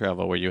time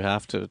travel where you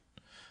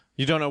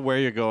don't know where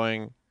you're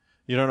going,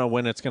 you don't know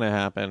when it's going to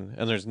happen,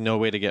 and there's no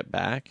way to get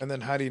back. And then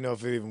how do you know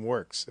if it even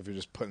works if you're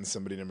just putting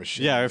somebody in a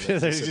machine? Yeah, and they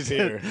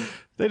disappear?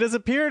 they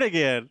disappeared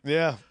again.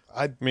 Yeah.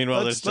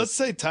 Meanwhile, let's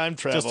say time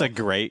travel. Just a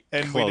grate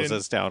And we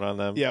closes didn't- down on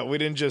them. Yeah, we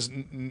didn't just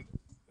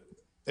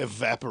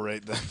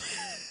evaporate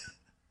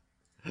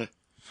them.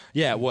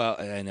 Yeah. Well,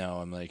 I know.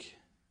 I'm like,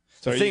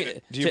 So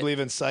thing- do you believe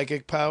in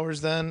psychic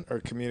powers then, or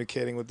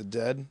communicating with the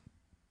dead?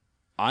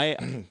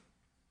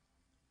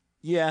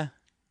 yeah.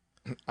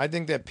 I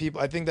think that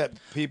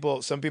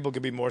some people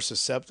could be more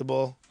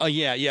susceptible. Oh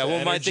yeah, yeah. To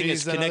Well, my thing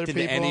is energies than other connected to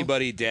people?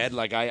 anybody dead.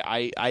 Like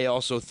I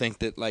also think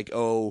that like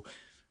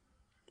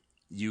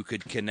you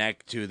could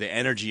connect to the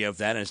energy of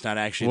that, and it's not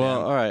actually Well,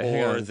 them, all right,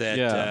 hang or on. that,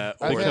 Yeah.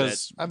 or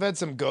Because- I've had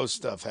some ghost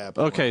stuff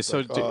happen. Okay, where it's so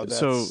like, that's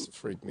so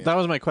freaked me that out.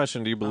 was my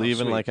question. Do you believe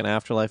in sweet. like an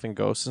afterlife and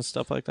ghosts and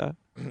stuff like that?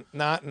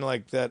 Not in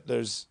like that.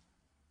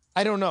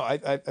 I don't know.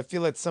 I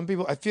feel that some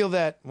people. I feel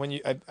that when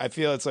you. I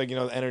feel it's like the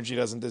energy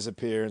doesn't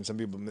disappear, and some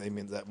people they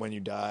mean that when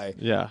you die,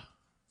 Yeah.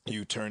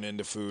 you turn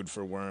into food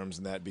for worms,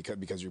 and that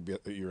because you're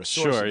a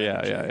source Sure. of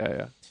Yeah. energy,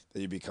 Yeah.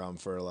 that you become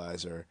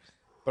fertilizer.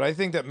 But I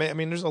think that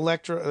there's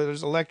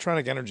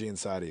electronic energy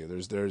inside of you.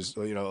 There's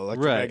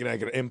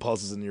electromagnetic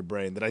impulses in your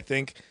brain that I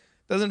think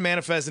doesn't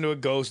manifest into a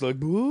ghost like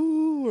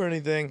boo or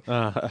anything,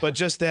 but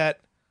just that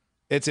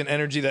it's an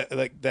energy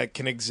that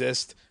can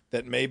exist,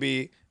 that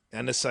maybe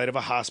on the site of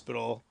a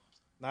hospital,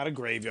 not a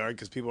graveyard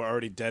because people are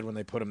already dead when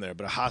they put them there,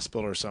 but a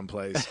hospital or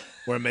someplace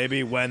where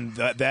maybe when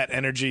that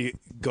energy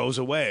goes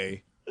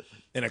away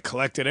in a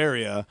collected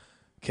area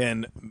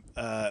can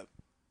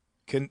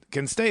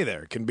stay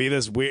there, can be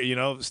this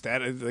weird,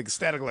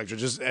 static electric,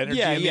 just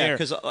energy in the air.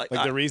 because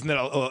The reason that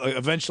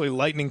eventually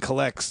lightning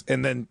collects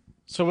and then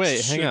So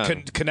wait, hang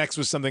on. connects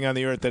with something on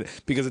the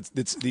earth because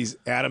it's these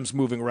atoms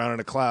moving around in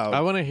a cloud.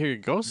 I want to hear your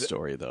ghost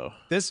story though.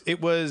 It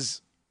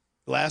was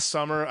last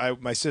summer.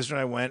 My sister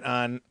and I went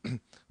on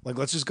like,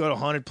 let's just go to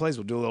haunted places.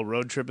 We'll do a little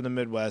road trip in the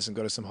Midwest and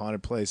go to some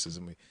haunted places.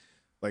 And we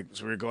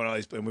were going to all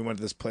these, and we went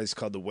to this place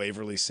called the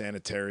Waverly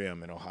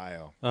Sanitarium in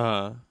Ohio.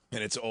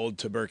 And it's an old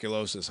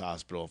tuberculosis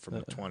hospital from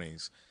the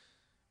 20s.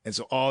 And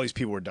so all these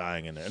people were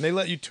dying in there. And they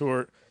let you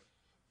tour.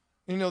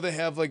 They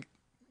have like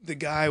the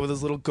guy with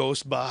his little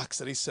ghost box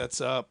that he sets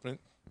up. And,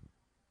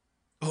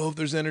 if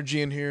there's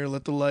energy in here,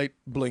 let the light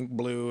blink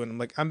blue. And I'm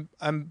like,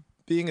 I'm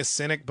being a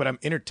cynic, but I'm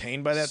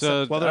entertained by that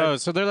So, stuff. Well,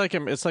 so they're like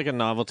it's like a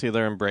novelty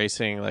they're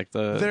embracing, like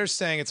they're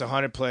saying it's a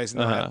haunted place.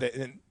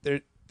 And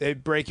they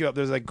break you up.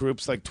 There's like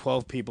groups, like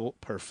 12 people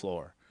per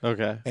floor.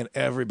 okay. And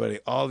everybody,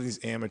 all these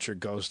amateur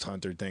ghost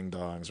hunter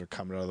ding-dongs are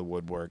coming out of the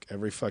woodwork.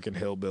 Every fucking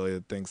hillbilly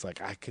that thinks,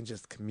 like, I can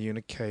just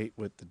communicate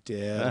with the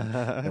dead.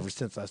 Ever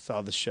since I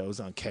saw the shows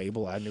on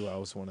cable, I knew I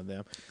was one of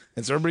them.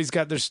 And so everybody's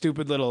got their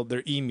stupid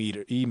their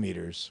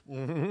e-meters.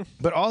 Mm-hmm.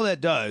 But all that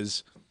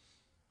does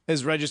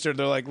is register.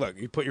 They're like, look,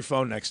 you put your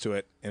phone next to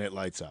it, and it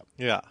lights up.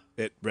 Yeah.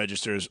 It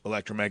registers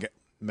electromagnetic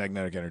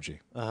energy.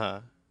 Uh-huh.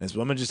 This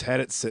woman just had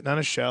it sitting on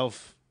a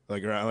shelf,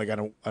 like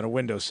on a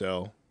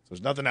windowsill.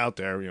 There's nothing out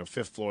there,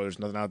 fifth floor, there's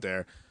nothing out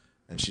there.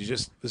 And she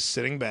just was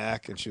sitting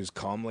back and she was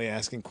calmly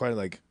asking quite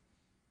like,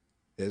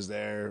 is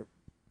there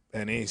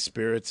any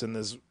spirits in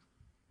this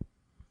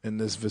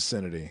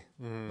vicinity?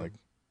 Like,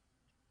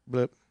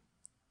 blip.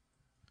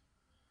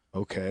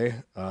 Okay.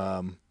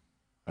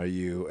 Are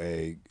you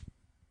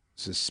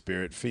is this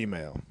spirit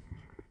female?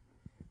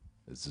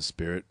 Is the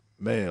spirit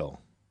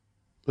male?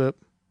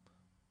 Blip.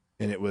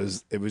 And it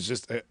was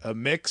just a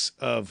mix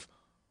of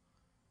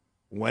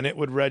when it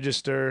would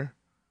register,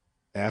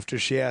 after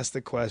she asked the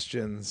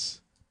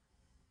questions,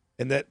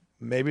 and that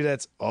maybe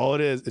that's all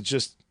it is. It's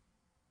just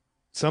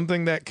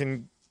something that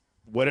can,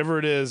 whatever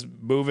it is,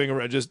 moving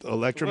around, just Well, it's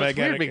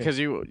electromagnetic. weird because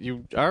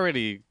you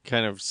already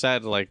kind of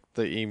said like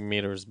the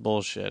e-meter's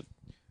bullshit.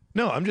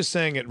 No, I'm just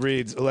saying it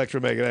reads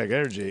electromagnetic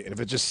energy, and if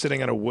it's just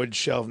sitting on a wood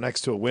shelf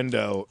next to a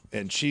window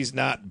and she's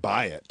not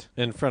by it,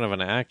 In front of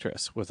an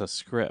actress with a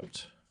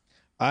script.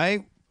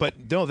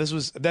 But no,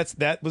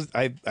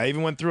 I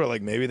even went through it.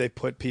 Like maybe they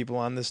put people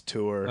on this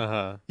tour.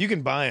 Uh-huh. You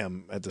can buy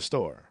them at the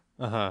store.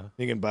 Uh-huh.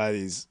 You can buy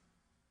these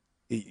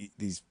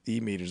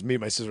e-meters. Me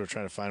and my sister were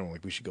trying to find one.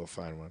 Like we should go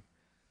find one.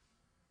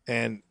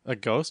 And A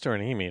ghost or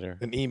an e-meter?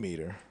 an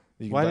e-meter.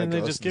 You can Why buy didn't they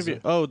ghosts just and give you...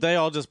 stuff. Oh, they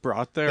all just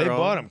brought their They own?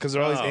 bought them because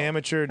they're all these Oh.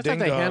 amateur I ding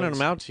thought they handed dongs.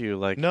 them out to you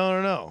like...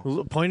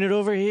 No. Point it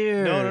over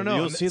here. No.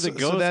 You'll see the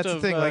ghost so that's of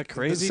the thing. Like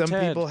Crazy some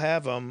Ted. people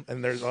have them,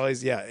 and there's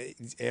always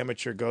these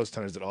amateur ghost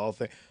hunters that all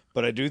think.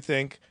 But I do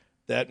think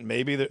that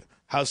maybe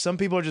how some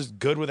people are just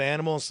good with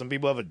animals. Some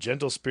people have a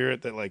gentle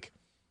spirit that like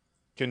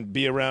can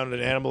be around an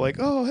animal. Like,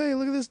 oh hey,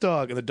 look at this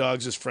dog, and the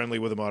dog's just friendly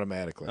with them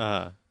automatically.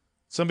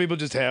 Some people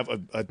just have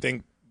I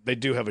think they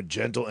do have a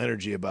gentle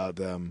energy about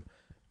them.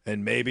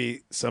 And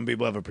maybe some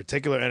people have a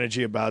particular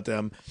energy about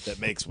them that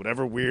makes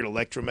whatever weird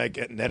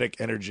electromagnetic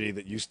energy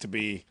that used to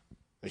be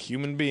a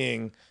human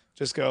being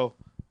just go,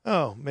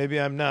 oh, maybe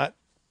I'm not.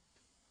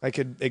 I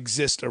could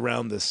exist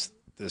around this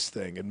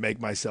thing and make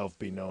myself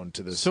be known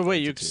to this. So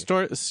wait,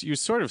 entity. you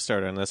sort of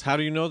started on this. How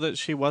do you know that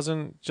she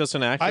wasn't just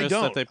an actress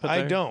that they put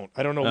there?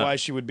 I don't know why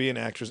she would be an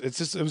actress.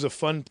 It was a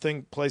fun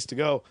place to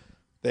go.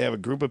 They have a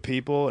group of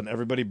people and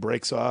everybody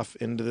breaks off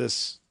into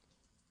this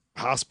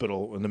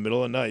hospital in the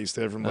middle of the night. You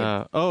stay from it's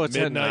at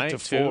midnight night to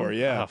too? 4.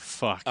 Yeah. Oh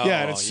fuck.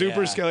 Yeah, and it's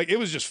super yeah. scary. Like, it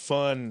was just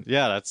fun.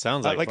 Yeah, that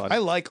sounds like fun. I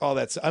like all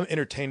that. I'm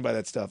entertained by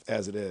that stuff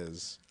as it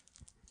is.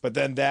 But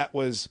then that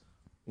was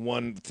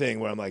one thing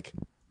where I'm like,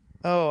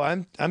 oh,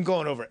 I'm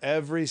going over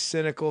every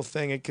cynical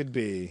thing it could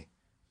be.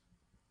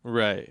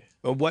 Right.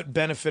 But what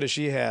benefit does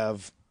she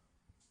have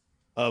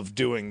of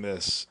doing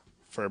this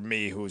for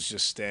me, who's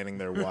just standing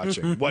there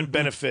watching? What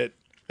benefit?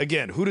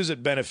 Again, who does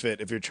it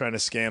benefit if you're trying to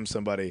scam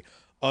somebody,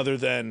 other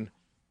than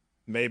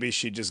maybe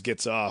she just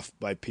gets off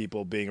by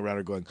people being around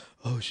her going,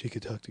 oh, she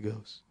could talk to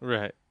ghosts.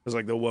 Right. It was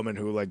like the woman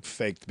who like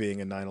faked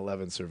being a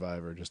 9/11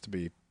 survivor just to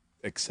be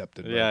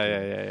accepted. by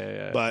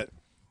Yeah.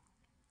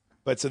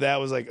 But so that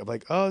was like, I'm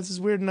like, oh, this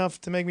is weird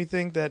enough to make me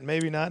think that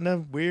maybe not in a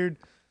weird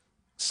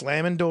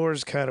slamming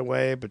doors kind of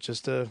way, but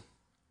just the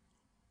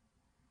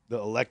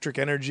electric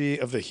energy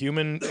of the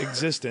human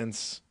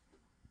existence.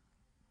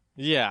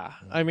 Yeah.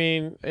 I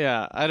mean,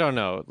 yeah, I don't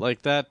know.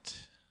 Like that,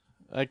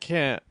 I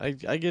can't, I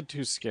get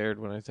too scared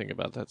when I think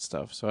about that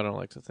stuff, so I don't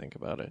like to think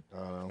about it. I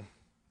don't know.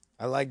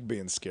 I like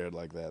being scared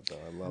like that, though.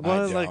 I love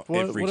Well, it. like, It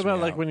what freaks about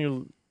me like out. when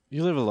you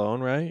live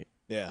alone, right?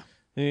 Yeah.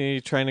 And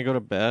you're trying to go to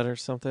bed or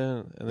something,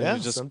 and then Yeah.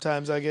 you just,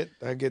 Sometimes I get,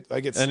 and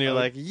you're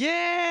like,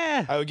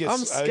 yeah, I'm I'm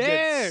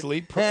scared.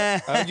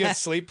 I would get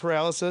sleep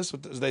paralysis.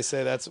 They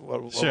say that's a Sure.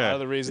 lot of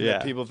the reason Yeah.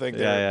 that people think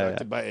Yeah, they're yeah,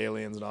 abducted by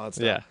aliens and all that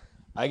stuff. Yeah.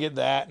 I get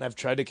that, and I've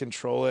tried to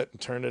control it and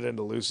turn it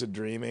into lucid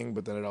dreaming,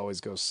 but then it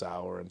always goes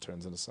sour and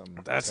turns into something.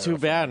 That's too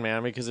bad,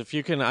 man. Because if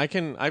you can,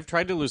 I've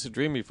tried to lucid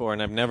dream before,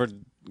 and I've never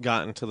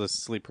gotten to the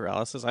sleep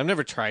paralysis. I've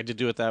never tried to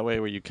do it that way,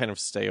 where you kind of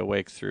stay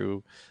awake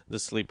through the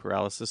sleep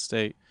paralysis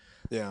state.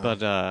 Yeah. But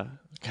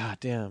god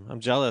damn,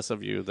 I'm jealous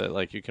of you that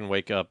like you can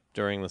wake up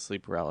during the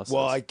sleep paralysis.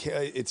 Well, I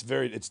can't.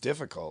 It's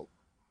difficult.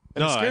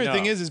 And No, the I scary know.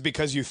 thing is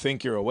because you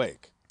think you're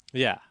awake,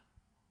 yeah,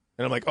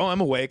 and I'm like, oh, I'm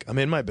awake. I'm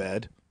in my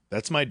bed.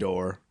 That's my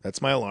door.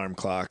 That's my alarm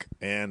clock,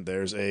 and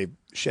there's a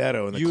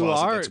shadow in the you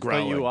closet are, that's but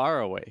growling. you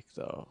are awake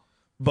though.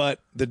 But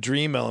the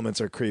dream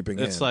elements are creeping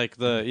in. It's like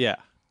yeah.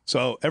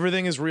 So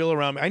everything is real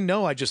around me. I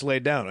know I just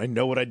laid down. I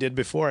know what I did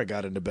before I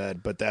got into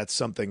bed, but that's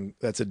something.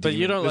 That's a demon. But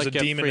you don't, There's like, a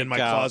get demon in my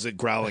freaked out. closet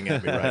growling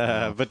at me right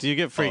now. But do you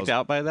get freaked Oh.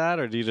 out by that,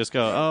 or do you just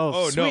go,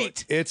 oh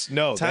sweet, no, it's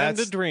no time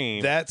that's, to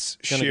dream? That's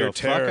Gonna sheer go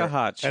fuck terror. a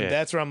hot chick. And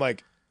that's where I'm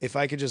like, if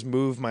I could just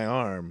move my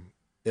arm,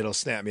 it'll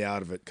snap me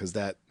out of it. Because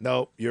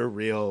you're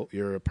real.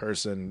 You're a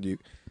person.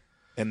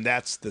 And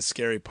that's the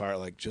scary part.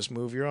 Like, just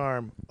move your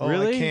arm. Oh,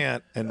 Really? I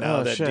can't. And now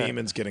Oh, that shit.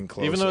 demon's getting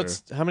closer. Even though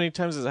it's how many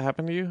times has it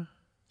happened to you?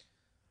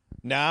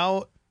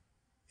 Now,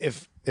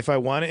 if I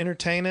want to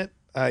entertain it,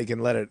 I can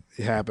let it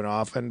happen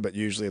often. But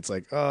usually it's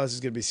like, oh, this is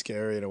gonna be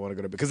scary, and I want to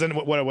go to bed. Because then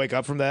when I wake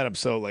up from that, I'm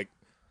so like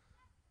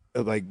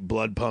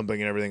blood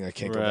pumping and everything. I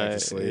can't go back to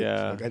Right, sleep.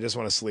 yeah. Like, I just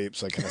want to sleep.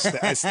 So I kind of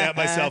I snap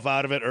myself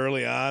out of it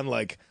early on.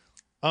 Like,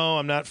 oh,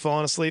 I'm not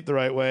falling asleep the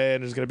right way,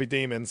 and there's gonna be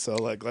demons. So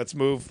like, let's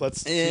move.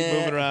 Let's keep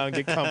moving around,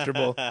 get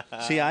comfortable.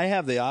 See, I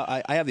have the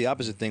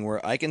opposite thing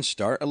where I can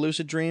start a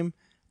lucid dream,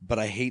 but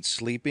I hate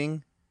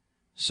sleeping.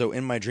 So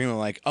in my dream, I'm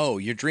like, "Oh,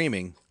 you're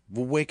dreaming.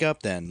 Well, wake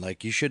up then.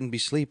 Like you shouldn't be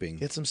sleeping."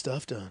 Get some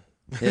stuff done.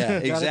 Yeah,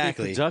 Gotta be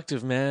exactly.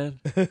 productive, man.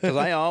 Because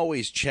I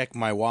always check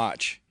my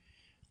watch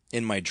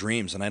in my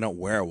dreams, and I don't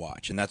wear a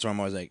watch, and that's why I'm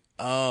always like,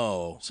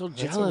 "Oh, So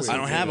jealous. I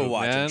don't have a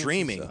watch. I'm man.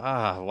 dreaming."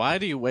 Why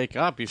do you wake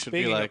up? You should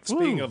be like,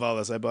 Speaking "Woo." of all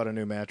this, I bought a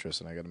new mattress,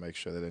 and I got to make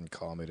sure they didn't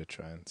call me to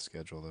try and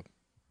schedule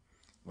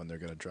when they're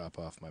going to drop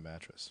off my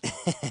mattress.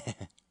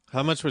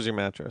 How much was your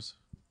mattress?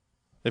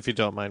 if you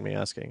don't mind me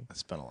asking? I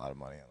spent a lot of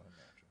money on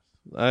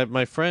a mattress.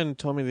 My friend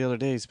told me the other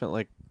day he spent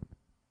like,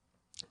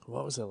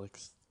 what was it, like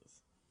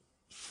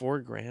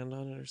 $4,000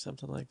 on it or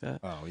something like that?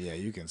 Oh yeah,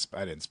 you can.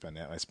 I didn't spend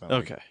that. I spent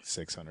like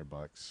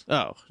 $600.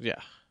 Oh yeah,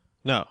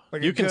 no,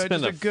 Like you can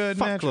spend just a good fuckload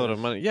mattress. of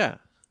money. Yeah,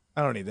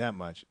 I don't need that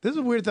much. This is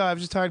a weird thought. I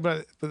was just talking about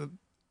it. But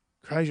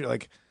crazy,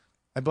 like,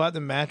 I bought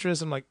the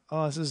mattress. I'm like,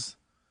 oh, this is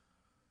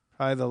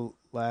probably the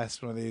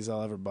last one of these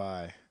I'll ever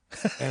buy,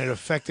 and it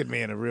affected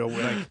me in a real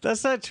way. Like,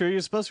 that's not true.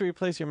 You're supposed to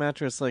replace your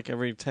mattress like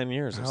every 10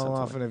 years or how something.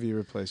 often have you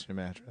replaced your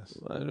mattress?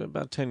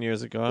 About 10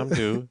 years ago, I'm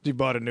due. You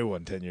bought a new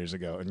one 10 years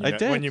ago, and I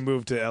did. when you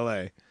moved to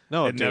L.A.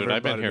 No, I'd dude, never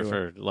I've been bought a here new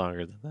for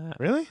longer than that.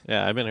 Really?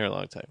 Yeah, I've been here a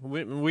long time.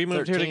 We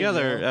moved here 13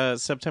 together now.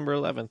 September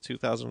 11th,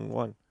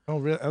 2001, Oh,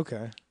 really?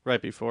 Okay.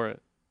 right before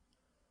it.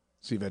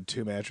 So you've had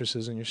 2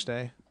 mattresses in your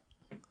stay?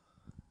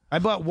 I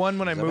bought one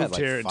when I I've moved had,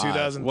 like, here in 5.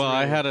 2003. Well,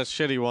 I had a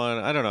shitty one.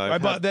 I don't know. I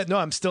bought that. No,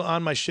 I'm still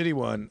on my shitty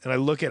one, and I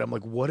look at it. I'm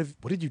like, what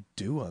did you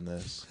do on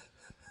this?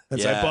 And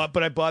so Yeah.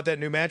 I bought that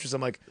new mattress. I'm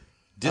like,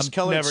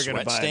 Discolored I'm never gonna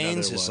sweat buy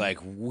stains another is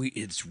one. like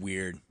it's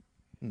weird.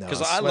 No,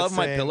 Because I sweat love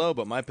my stain, pillow,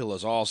 but my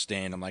pillow's all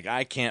stained. I'm like,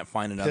 I can't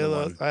find another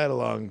pillow. one. I had a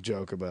long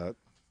joke about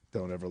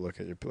don't ever look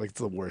at your pillow. Like,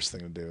 it's the worst thing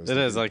to do. It look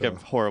is at like your a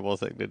pillow. horrible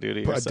thing to do to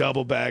I yourself.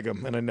 double bag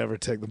them, and I never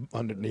take the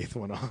underneath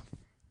one off.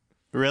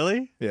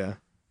 Really? Yeah.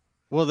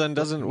 Well, then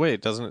doesn't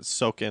it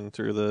soak in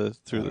through the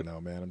I don't know,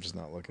 man. I'm just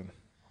not looking.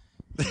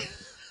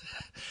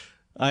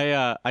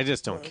 I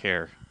just don't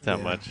care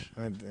that much.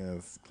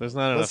 There's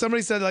not Well, enough.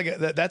 somebody said like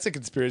that's a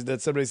conspiracy.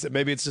 That somebody said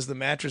maybe it's just the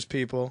mattress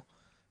people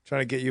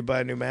trying to get you to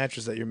buy a new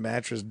mattress. That your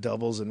mattress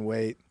doubles in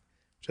weight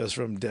just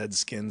from dead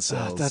skin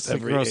cells. That's the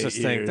every grossest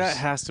 8 thing. years. That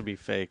has to be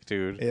fake,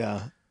 dude.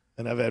 Yeah,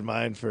 and I've had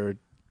mine for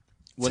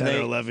 10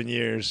 or 11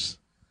 years.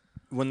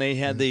 When they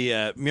had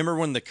the remember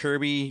when the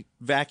Kirby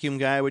vacuum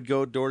guy would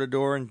go door to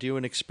door and do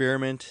an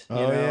experiment? You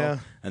know? Yeah.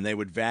 And they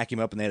would vacuum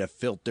up, and they had a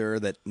filter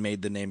that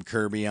made the name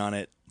Kirby on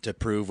it to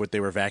prove what they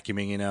were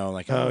vacuuming. You know,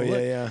 like Oh,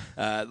 look.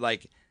 yeah.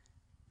 Like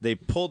they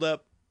pulled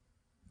up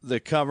the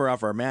cover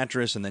off our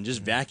mattress and then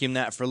just vacuumed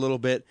that for a little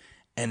bit,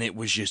 and it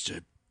was just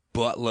a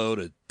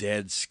buttload of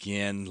dead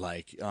skin,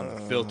 like on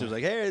the filters.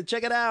 Like, hey,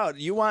 check it out.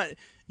 You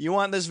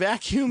want this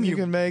vacuum? You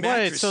can make-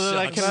 Wait, so that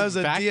I If can I was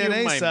a vacuum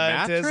DNA my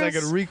scientist, I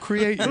mattress? could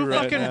recreate you Who right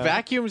fucking now.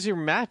 vacuums your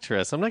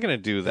mattress? I'm not going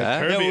to do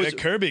that. Kirby, No, it was- the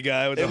Kirby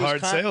guy with the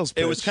hard sales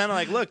pitch. It was kind of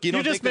like, look, you You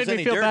don't just think there's made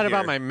me any feel dirt bad here.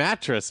 about my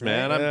mattress,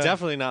 man. Yeah. I'm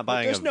definitely not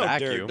buying There's a no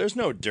vacuum. dirt. There's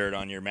no dirt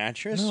on your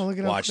mattress. No, look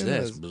at how Watch clean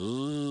it this. is.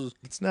 Bzzz.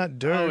 It's not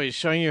dirt. Oh, he's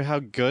showing you how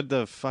good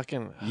the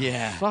fucking...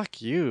 Yeah.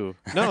 Fuck you.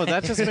 No,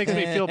 that just makes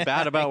me feel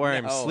bad about where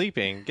I'm No.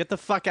 sleeping. Get the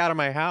fuck out of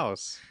my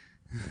house.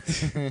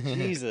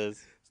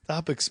 Jesus.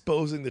 Stop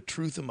exposing the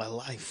truth of my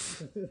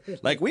life.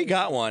 Like we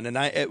got one, and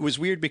it was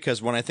weird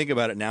because when I think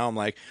about it now, I'm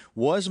like,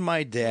 was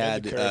my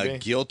dad You had the Kirby?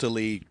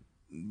 guiltily?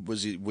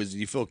 Was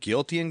he feel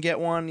guilty and get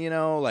one? You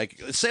know, like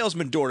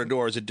salesman door to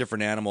door is a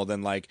different animal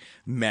than like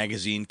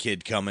magazine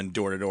kid coming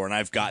door to door. And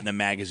I've gotten a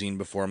magazine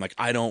before. I'm like,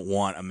 I don't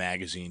want a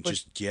magazine.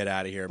 Just get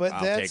out of here.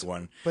 I'll take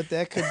one. But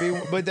that could be.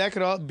 But that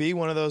could all be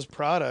one of those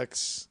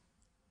products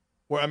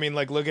where, I mean,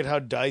 like, look at how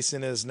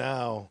Dyson is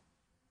now,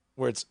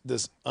 where it's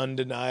this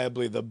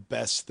undeniably the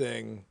best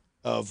thing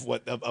of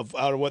what of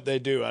out of what they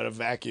do out of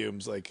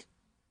vacuums. Like,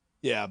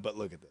 yeah, but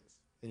look at this,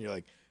 and you're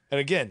like, and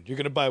again, you're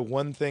gonna buy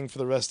one thing for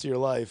the rest of your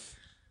life.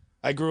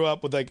 I grew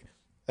up with like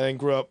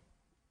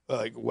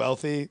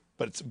wealthy,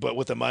 but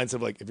with the mindset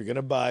of like, if you're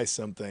gonna buy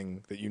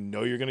something that you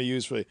know you're gonna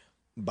use for,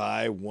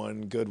 buy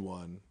one good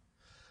one.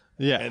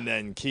 Yeah. And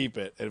then keep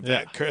it. And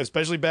Yeah.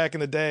 especially back in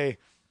the day.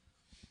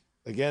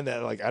 Again,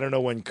 that like I don't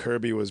know when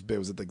Kirby was big.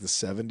 Was it like the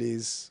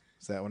 70s?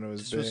 Is that when it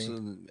was This was big?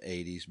 in the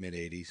 80s, mid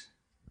 80s.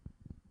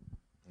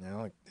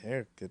 Like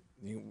here,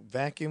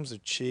 vacuums are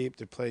cheap.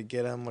 To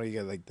get them. What do you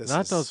get? Like this?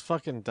 Not is, those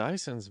fucking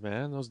Dysons,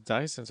 man. Those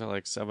Dysons are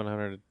like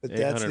 $700, But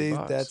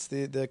 $800 that's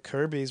the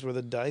Kirby's were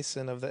the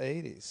Dyson of the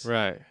 80s.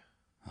 Right.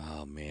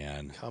 Oh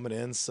man, Coming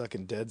in,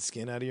 sucking dead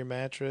skin out of your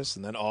mattress,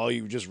 and then all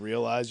you just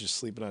realize you're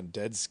sleeping on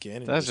dead skin.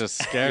 And That's you're just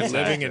scare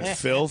living in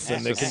tactics. filth,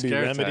 and they That's can just be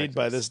scare remedied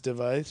by tactics. this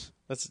device.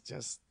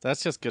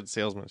 That's just good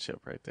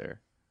salesmanship right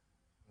there.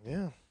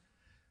 Yeah.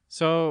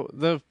 So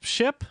the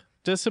ship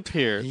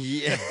disappeared,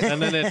 yeah.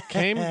 and then it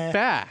came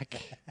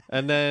back,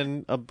 and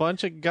then a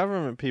bunch of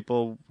government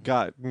people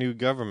got new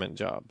government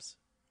jobs.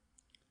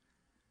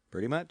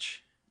 Pretty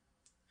much.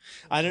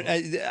 I don't.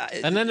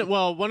 And then,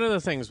 well, one of the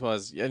things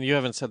was, and you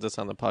haven't said this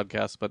on the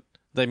podcast, but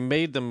they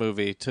made the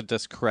movie to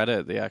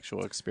discredit the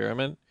actual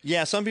experiment.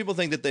 Yeah, some people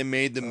think that they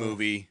made the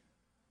movie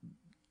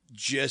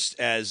just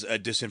as a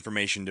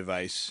disinformation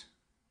device.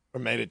 Or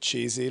made it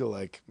cheesy to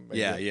like. Make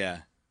Yeah, it- yeah.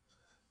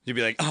 You'd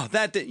be like, oh,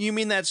 you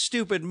mean that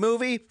stupid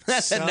movie?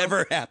 That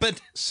never happened.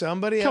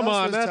 Somebody Come else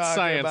on, was that's talking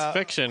science about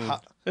fiction.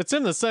 It's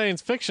in the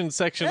science fiction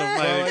section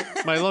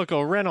of my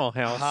local rental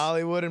house.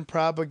 Hollywood and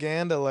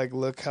propaganda. Like,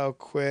 look how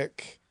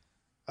quick.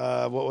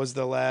 What was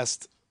the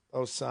last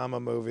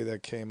Osama movie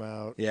that came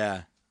out?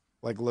 Yeah.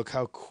 Like, look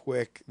how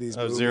quick these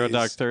movies. Zero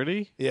Dark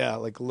 30? Yeah,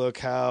 like look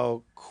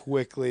how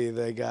quickly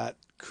they got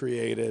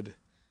created.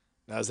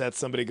 Now, is that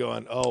somebody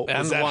going, oh,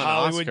 And is that won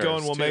Hollywood Oscars,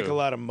 going, we'll make too. a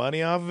lot of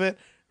money off of it?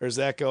 Or is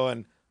that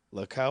going,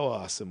 look how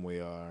awesome we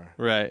are?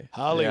 Right.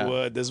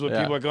 Hollywood, this is what Yeah.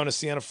 people are going to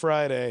see on a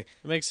Friday.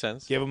 It makes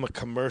sense. Give them a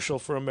commercial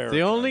for America.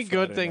 The only on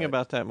good Friday thing night.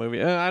 about that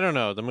movie, I don't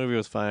know, the movie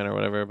was fine or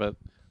whatever, but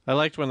I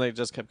liked when they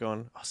just kept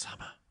going,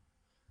 Osama,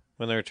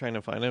 when they were trying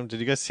to find him. Did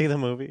you guys see the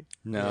movie?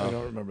 I No.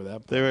 don't remember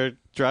that. They were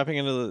dropping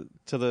into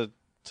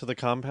the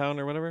compound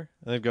or whatever,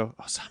 and they'd go,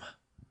 Osama.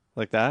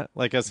 Like that,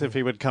 like as if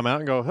he would come out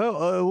and go,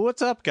 "Oh,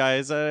 what's up,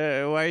 guys?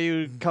 Why are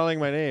you calling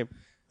my name?"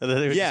 And then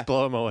they would just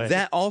blow him away.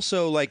 That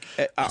also, like,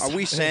 are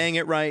we saying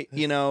it right?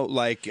 You know,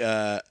 like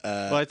well,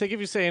 I think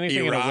if you say anything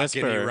in a Iraq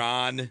whisper, and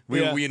Iran.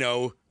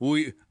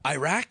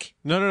 Iraq?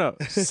 no,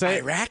 say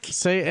Iraq?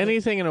 say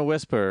anything in a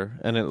whisper,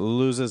 and it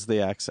loses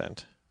the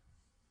accent.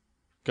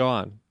 Go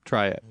on,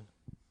 try it.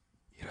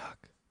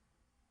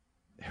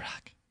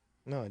 Iraq,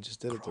 No, I just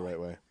did it the right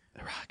way.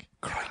 Iraq,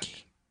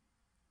 Crikey.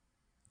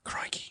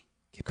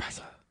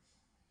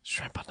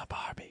 shrimp on the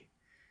Barbie.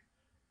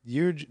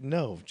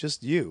 No,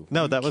 just you.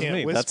 No, You that was can't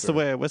me. That's the whisper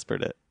way I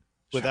whispered it.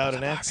 without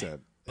an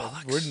accent.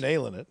 We're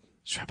nailing it.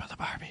 Shrimp on the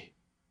Barbie.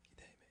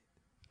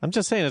 I'm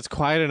just saying it's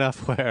quiet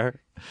enough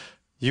where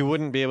you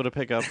wouldn't be able to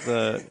pick up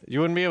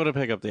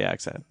the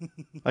accent.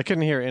 I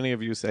couldn't hear any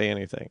of you say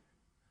anything.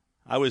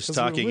 I was we're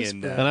talking in.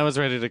 whispering. And I was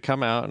ready to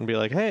come out and be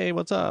like, "Hey,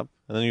 what's up?"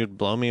 And then you'd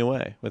blow me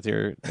away with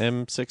your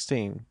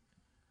M16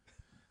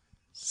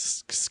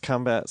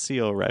 combat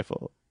SEAL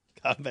rifle.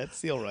 Combat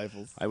SEAL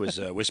rifles. I was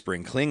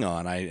whispering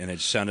Klingon, and it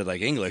sounded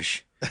like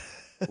English.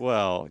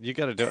 Well, you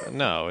got to do it.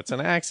 No, it's an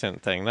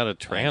accent thing, not a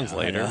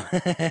translator.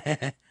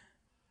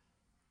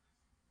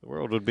 The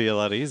world would be a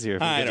lot easier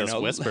if you I could don't just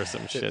know. whisper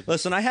some shit.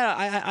 Listen, I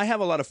have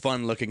a lot of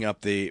fun looking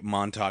up the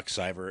Montauk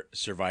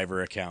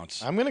Survivor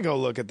accounts I'm gonna go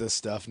look at this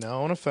stuff now.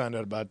 I want to find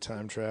out about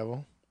time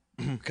travel.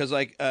 because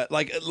like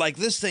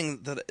this thing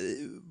that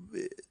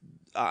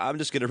I'm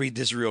just gonna read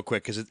this real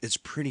quick because it's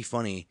pretty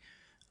funny,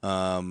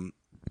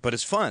 but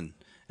it's fun.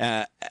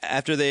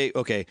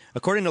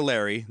 According to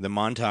Larry, the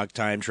Montauk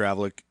time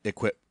travel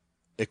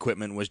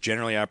equipment was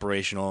generally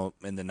operational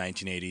in the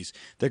 1980s.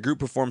 The group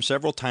performed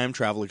several time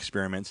travel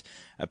experiments.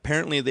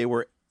 Apparently, they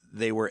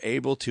were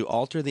able to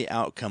alter the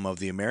outcome of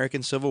the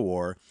American Civil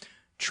War,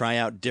 try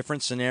out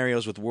different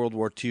scenarios with World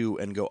War II,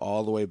 and go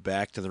all the way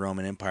back to the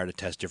Roman Empire to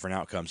test different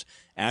outcomes.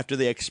 After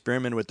they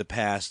experimented with the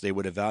past, they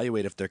would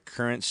evaluate if their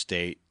current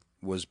state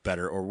was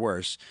better or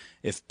worse.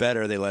 If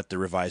better, they let the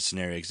revised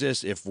scenario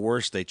exist. If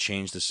worse, they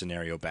changed the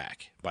scenario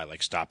back by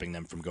like stopping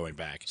them from going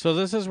back. So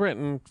this is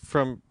written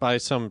by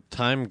some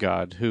time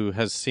god who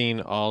has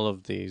seen all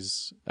of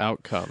these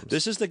outcomes.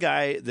 This is the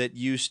guy that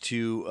used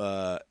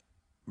to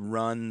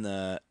run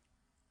the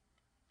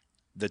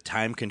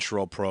time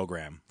control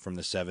program from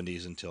the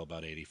 70s until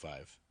about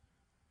 85.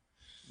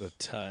 The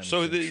time.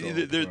 So control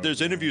there's program.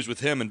 interviews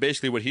with him, and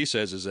basically what he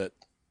says is that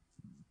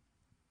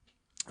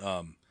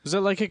Is it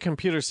like a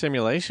computer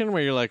simulation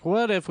where you're like,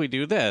 what if we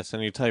do this?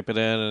 And you type it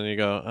in and you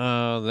go,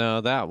 oh,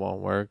 no, that won't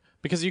work.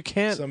 Because you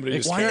can't. Somebody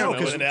just experiment came up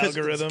with with an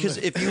algorithm. Because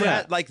if you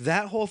had like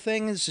that whole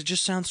thing, it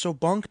just sounds so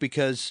bunk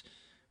because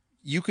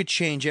you could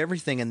change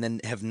everything and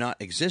then have not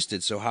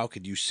existed. So how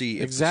could you see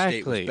if the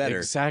state was better?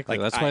 Exactly.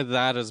 Like, That's why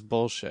that is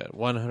bullshit.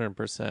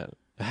 100%.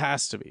 It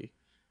has to be.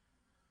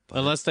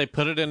 Unless they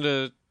put it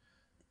into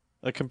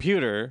a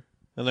computer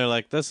and they're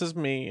like, this is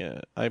me.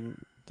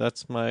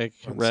 That's my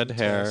red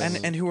hair.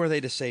 And who are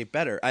they to say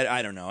better?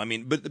 I don't know. I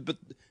mean, but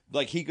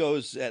like he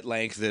goes at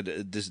length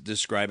at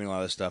describing a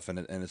lot of stuff, and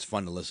it's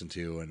fun to listen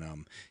to.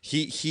 And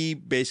he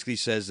basically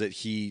says that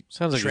he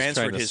Sounds like he's trying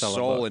transferred to his sell a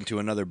soul book. into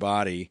another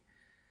body,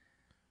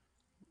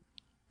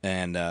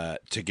 and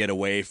to get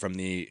away from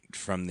the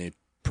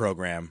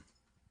program,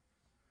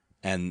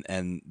 and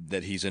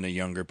that he's in a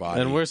younger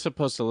body. And we're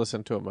supposed to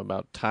listen to him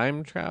about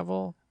time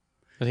travel?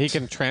 And he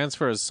can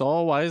transfer his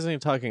soul? Why isn't he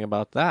talking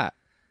about that?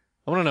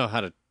 I want to know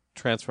how to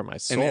transfer my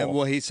soul. And,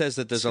 well, he says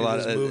that there's a lot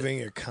of moving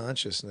your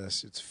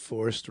consciousness. It's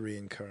forced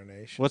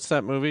reincarnation. What's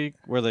that movie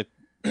where they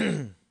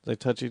they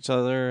touch each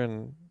other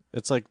and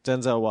it's like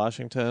Denzel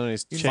Washington and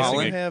he's You chasing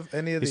don't a, have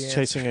any of the he's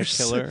chasing a answers.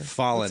 killer.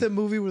 Fallen. What's that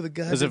movie where the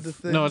guy Is did it the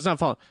thing? no? It's not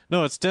Fallen.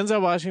 No, it's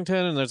Denzel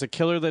Washington and there's a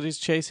killer that he's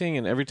chasing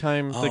and every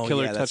time the Oh,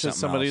 killer yeah, that's touches something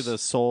somebody, else. the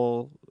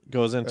soul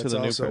goes into That's the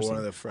new also person. one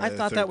of the I Friday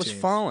thought that was 13th,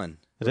 Fallen.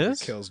 It where he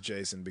is? kills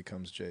Jason,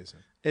 becomes Jason.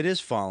 It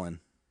is Fallen.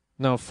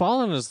 No,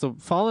 Fallen is the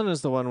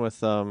one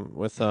with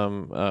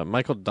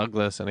Michael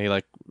Douglas and he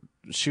like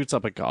shoots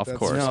up a golf That's-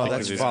 course. No, because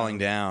that's he's- Falling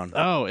Down.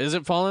 Oh, is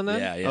it Fallen then?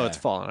 Yeah, yeah. Oh, it's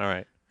Fallen. All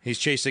right. He's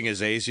chasing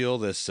Azazel,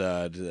 this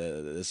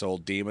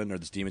old demon, or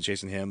this demon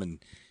chasing him, and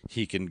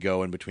he can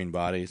go in between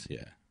bodies.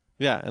 Yeah.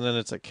 Yeah, and then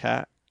it's a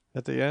cat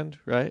at the end,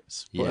 right?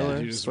 Spoiler.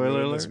 Did you just Spoiler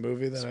ruin alert. this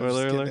movie that I Spoiler was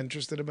getting alert.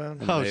 interested about?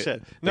 Oh They-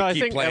 shit! they No, I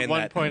keep think playing at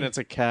one that. point it's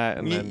a cat,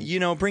 and then You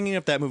know, bringing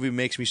up that movie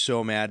makes me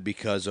so mad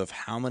because of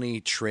how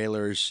many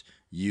trailers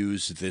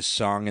use this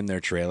song in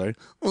their trailer.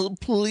 Well,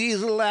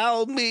 please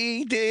allow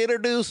me to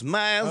introduce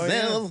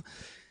myself.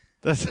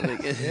 that's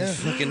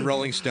Fucking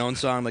Rolling Stone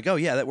song. Like, oh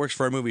yeah, that works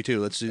for our movie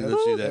too. Let's do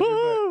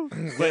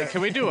that. Wait,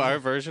 can we do our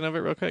version of it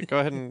real quick? Go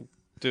ahead and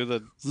do the.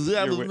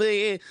 That your was wi-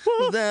 me.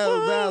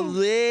 That was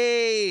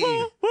me.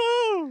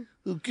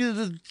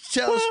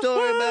 Tell a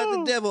story about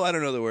the devil. I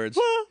don't know the words.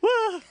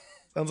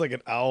 Sounds like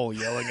an owl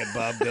yelling at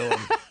Bob Dylan.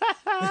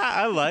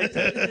 I liked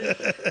it.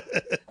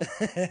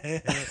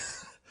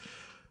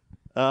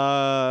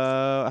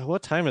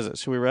 What time is it?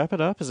 Should we wrap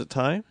it up? Is it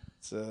time?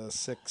 It's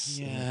 6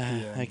 Yeah,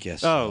 p.m. I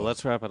guess. Oh, so.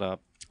 let's wrap it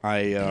up.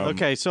 Okay.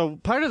 Okay, so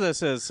part of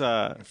this is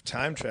If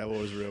time travel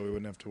was real, we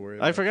wouldn't have to worry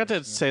about I forgot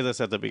to say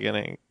this at the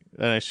beginning,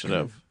 and I should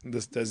have.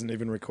 This doesn't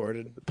even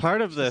recorded.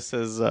 Part of this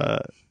is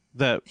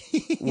that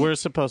we're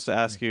supposed to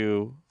ask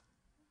you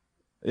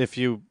if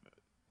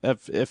at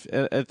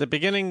the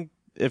beginning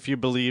if you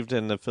believed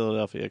in the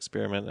Philadelphia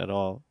experiment at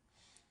all.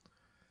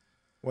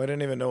 Well, I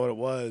didn't even know what it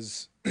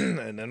was,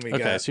 and then we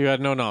Okay, got. so you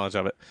had no knowledge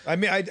of it. I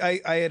mean,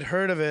 I had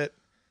heard of it,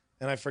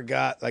 and I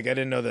forgot. Like, I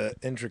didn't know the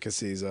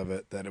intricacies of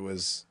it. That it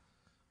was.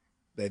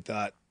 They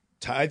thought.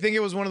 I think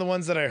it was one of the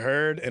ones that I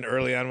heard, and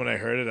early on when I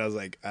heard it, I was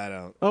like, I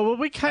don't. Oh well,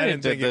 we kind of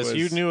didn't did think it this.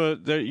 You was-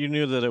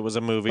 knew that it was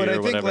a movie But or I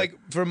think whatever. like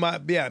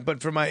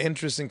for my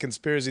interest in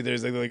conspiracy,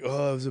 there's like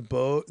oh, it was a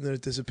boat and then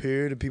it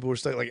disappeared and people were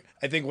stuck. Like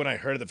I think when I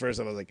heard it the first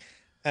time, I was like,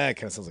 it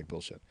kind of sounds like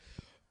bullshit.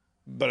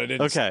 But I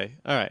didn't. Okay,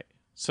 all right.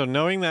 So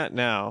knowing that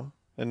now,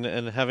 and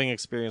having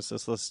experienced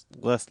this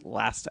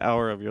last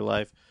hour of your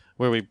life,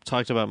 where we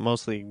talked about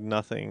mostly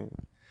nothing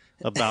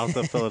about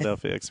the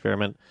Philadelphia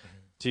experiment,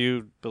 do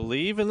you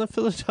believe in the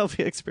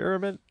Philadelphia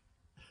experiment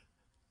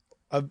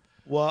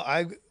Well,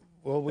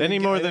 we any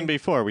didn't more get- I than think-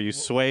 before? Were you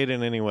swayed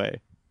in any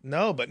way?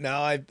 No, but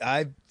now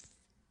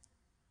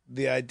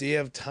the idea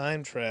of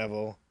time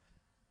travel,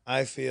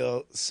 I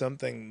feel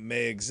something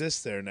may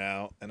exist there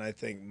now, and I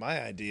think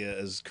my idea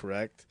is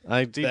correct.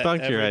 I That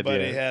debunked your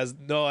everybody idea.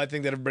 I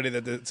think that everybody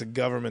that it's a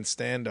government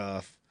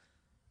standoff,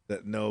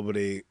 that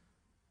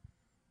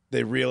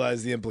they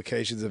realize the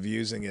implications of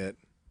using it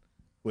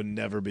would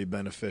never be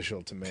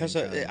beneficial to Because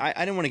mankind. I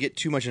didn't want to get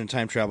too much into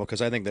time travel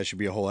because I think that should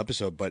be a whole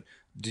episode. But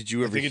did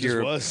you ever think it just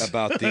hear was.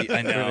 about the?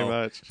 I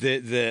know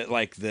Pretty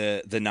much.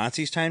 the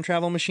Nazis' time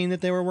travel machine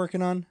that they were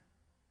working on.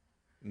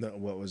 No,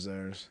 what was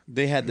theirs?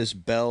 They had this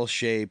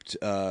bell-shaped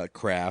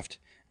craft,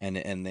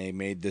 and they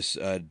made this.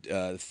 Oh,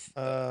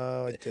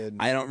 I did.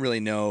 I don't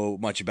really know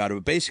much about it,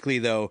 but basically,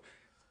 though,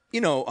 a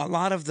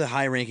lot of the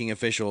high-ranking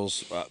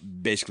officials,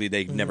 basically,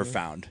 they never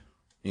found.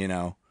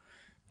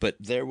 But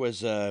there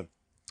was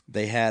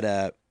they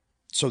had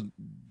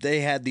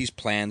these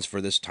plans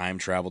for this time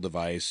travel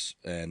device,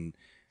 and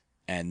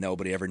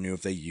nobody ever knew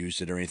if they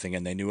used it or anything,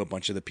 and they knew a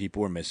bunch of the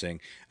people were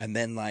missing. And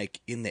then, like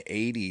in the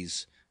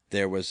 80s,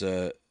 there was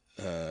a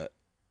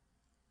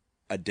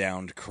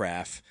downed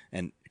craft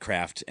and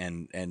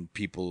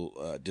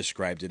people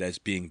described it as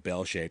being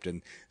bell-shaped,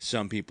 and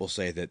some people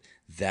say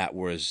that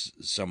was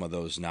some of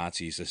those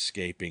Nazis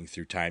escaping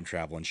through time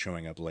travel and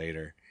showing up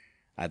later.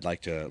 I'd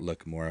like to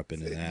look more up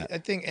into that. I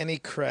think any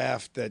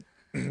craft that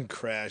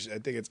crashed, I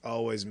think it's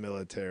always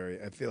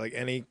military. I feel like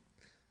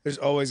there's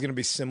always going to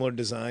be similar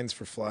designs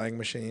for flying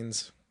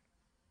machines.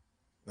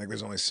 Like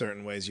there's only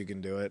certain ways you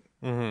can do it.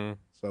 Mm-hmm.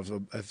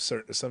 So if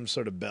some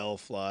sort of bell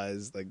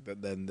flies, like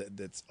then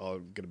that's all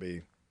going to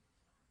be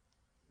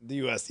the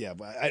U.S. Yeah,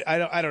 but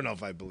I don't know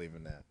if I believe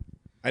in that.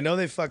 I know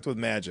they fucked with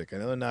magic. I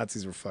know the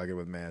Nazis were fucking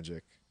with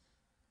magic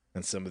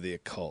and some of the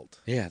occult.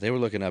 Yeah, they were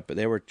looking up.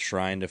 They were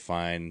trying to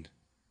find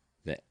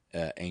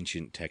the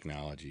ancient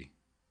technology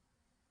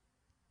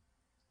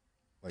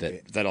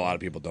Like that a lot of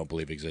people don't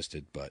believe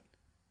existed, but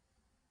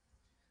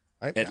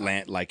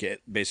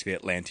basically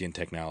Atlantean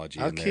technology.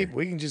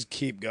 We can just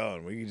keep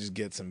going. We can just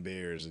get some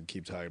beers and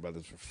keep talking about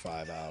this for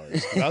 5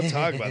 hours. I'll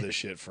talk about this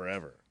shit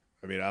forever.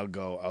 I mean, I'll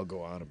go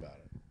on about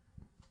it.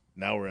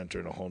 Now we're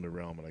entering a whole new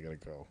realm, and I gotta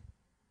go.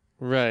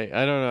 Right.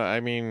 I don't know. I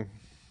mean,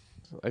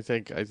 I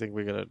think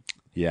we gotta.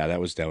 Yeah, that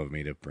was dumb of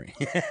me to bring.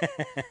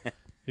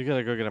 You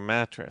gotta go get a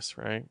mattress,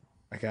 right?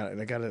 I got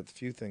a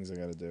few things I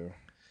gotta do.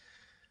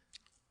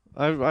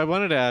 I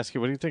wanted to ask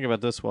you, what do you think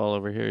about this wall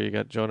over here? You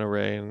got Jonah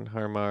Ray and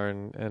Harmar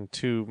and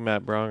two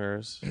Matt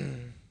Brongers.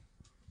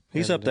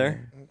 He's up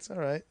there It's all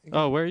right.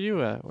 Oh, where are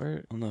you at?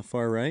 Where? on the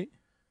far right.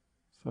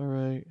 Far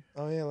right.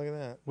 Oh yeah, look at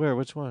that. Where?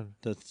 Which one?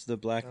 That's the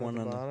black Down one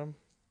at on the the. bottom.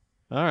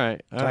 All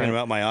right. All Talking right.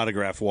 about my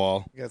autograph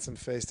wall. You got some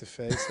face to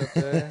face up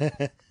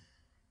there.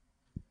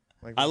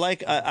 I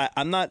like.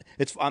 I'm not.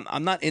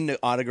 I'm not into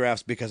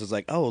autographs because it's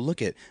like, oh,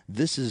 look at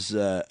this is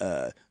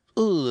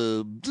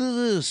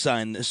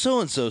sign this.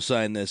 So and so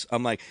signed this.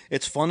 I'm like,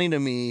 it's funny to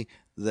me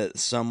that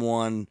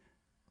someone,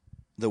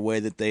 the way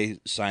that they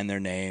sign their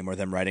name or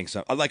them writing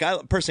something. Like I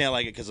personally, I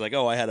like it because like,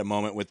 oh, I had a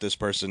moment with this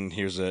person.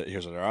 Here's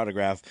their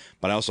autograph.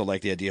 But I also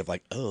like the idea of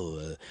like,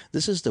 oh,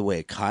 this is the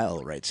way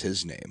Kyle writes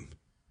his name.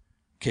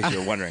 In case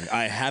you're wondering,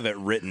 I have it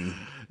written.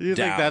 You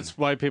down. think that's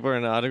why people are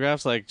into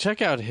autographs? Like,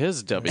 check out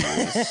his W's.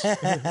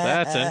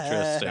 That's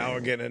interesting. Now we're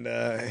getting into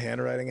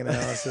handwriting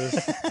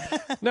analysis.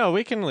 No,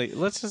 we can leave.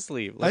 Let's just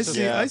leave. I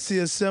Let's see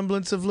a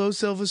semblance of low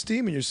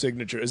self-esteem in your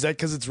signature. Is that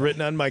because it's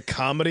written on my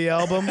comedy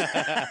album? Is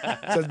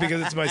that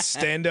because it's my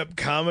stand-up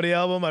comedy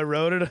album I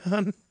wrote it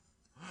on?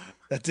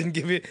 That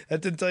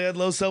didn't tell you I had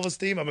low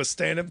self-esteem. I'm a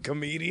stand-up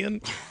comedian.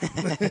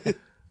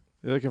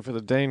 You're looking for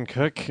the Dane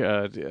Cook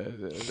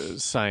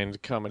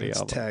signed comedy It's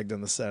album. tagged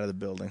on the side of the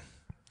building.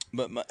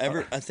 But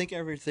I think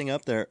everything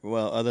up there,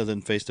 well, other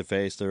than face to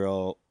face, they're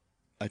all.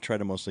 I try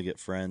to mostly get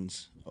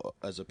friends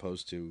as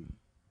opposed to.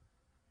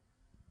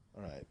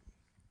 All right.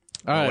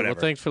 All right. whatever.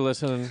 Well, thanks for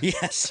listening,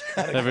 Yes.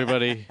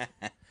 everybody.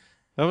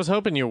 I was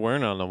hoping you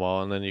weren't on the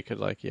wall, and then you could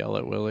like yell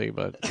at Willie,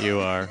 but you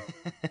are.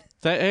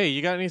 Hey,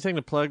 you got anything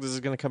to plug? This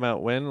is going to come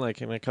out when?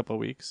 Like in a couple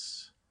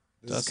weeks?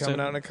 This is coming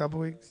out in a couple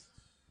weeks.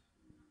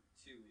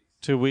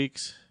 2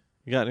 weeks.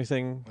 You got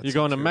anything? You're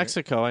going to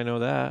Mexico. I know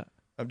that.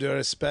 I'm doing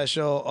a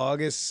special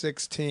August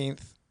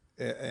 16th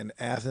in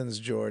Athens,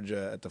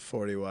 Georgia at the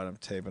 40 Watt. I'm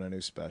taping a new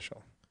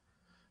special.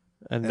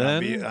 And And I'll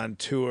then be on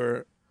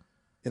tour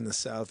in the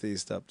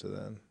Southeast up to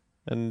then.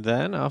 and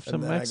then off to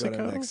And then Mexico. I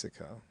go to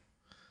Mexico.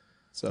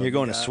 So You're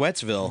going to yeah,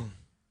 Sweatsville,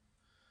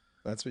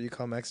 That's what you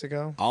call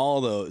Mexico?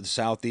 all the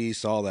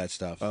Southeast, all that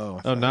stuff.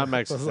 Oh, Oh, not I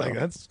Mexico. was like,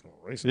 that's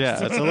racist.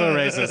 Yeah, it's a little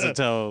racist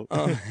until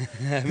I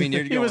mean,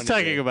 you're he going was to-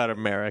 talking about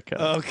America.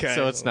 Okay.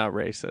 So it's not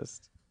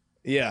racist.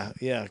 Yeah,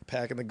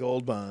 packing the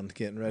gold bond,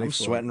 getting ready I'm for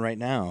sweating it. right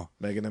now.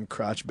 Making them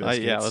crotch biscuits.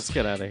 Yeah, let's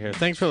get out of here.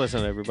 Thanks for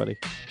listening, everybody.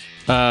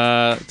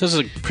 This is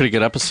a pretty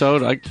good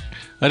episode. I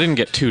didn't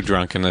get too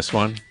drunk in this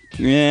one.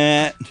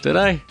 Yeah. Did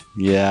I?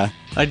 Yeah.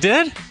 I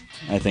did?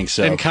 I think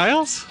so. And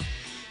Kyle's?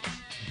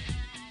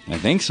 I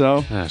think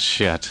so. Oh,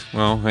 shit.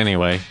 Well,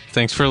 anyway,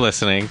 thanks for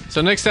listening.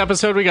 So next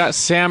episode, we got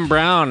Sam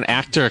Brown,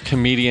 actor,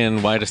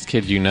 comedian, whitest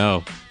kid you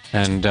know.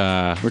 And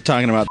We're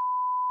talking about.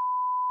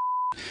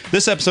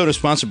 This episode is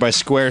sponsored by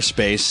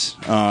Squarespace.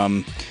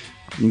 You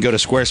can go to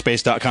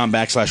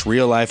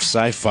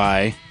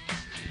squarespace.com/real-life-sci-fi.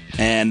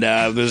 And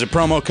there's a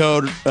promo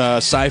code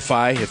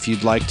sci-fi if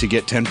you'd like to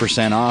get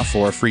 10% off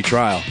or a free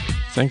trial.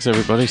 thanks,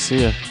 everybody.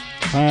 See ya.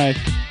 Bye.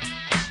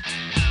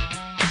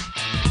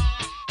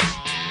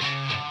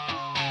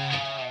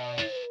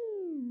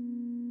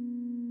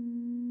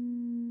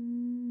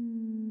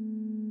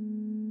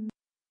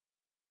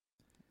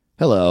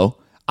 Hello,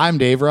 I'm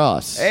Dave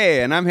Ross.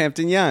 Hey, and I'm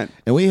Hampton Yount.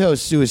 And we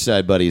host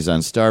Suicide Buddies on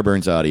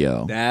Starburns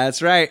Audio.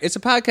 That's right. It's a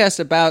podcast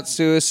about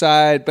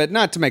suicide, but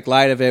not to make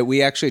light of it.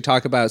 We actually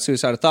talk about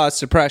suicidal thoughts,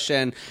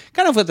 depression,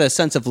 kind of with a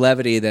sense of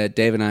levity that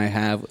Dave and I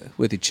have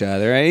with each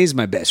other. And he's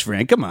my best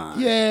friend. Come on.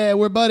 Yeah,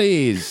 we're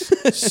buddies.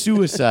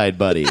 Suicide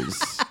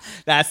Buddies.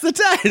 That's the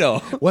title.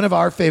 One of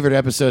our favorite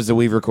episodes that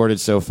we've recorded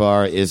so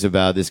far is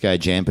about this guy,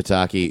 Jan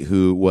Potocki,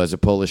 who was a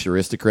Polish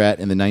aristocrat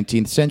in the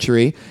 19th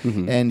century.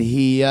 And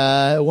he,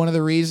 one of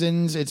the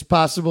reasons it's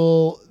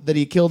possible that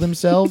he killed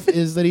himself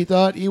is that he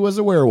thought he was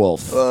a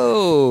werewolf.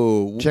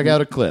 Oh. Check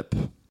out a clip.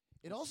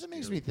 It also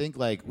makes me think,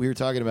 like, we were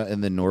talking about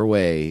in the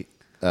Norway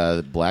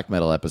black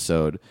metal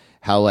episode,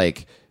 how,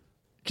 like,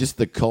 just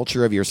the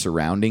culture of your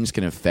surroundings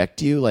can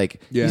affect you.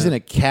 Like, he's in a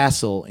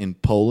castle in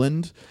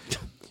Poland.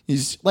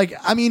 He's like,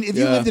 I mean, if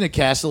you lived in a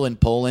castle in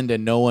Poland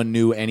and no one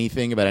knew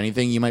anything about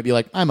anything, you might be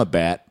like, I'm a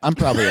bat. I'm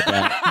probably a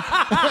bat.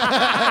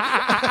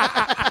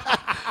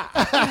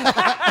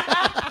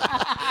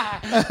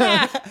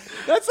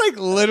 That's like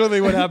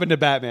literally what happened to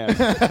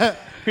Batman.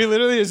 He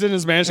literally is in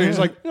his mansion. He's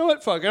like, you know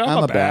what? Fuck it.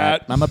 I'm a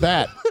bat. I'm a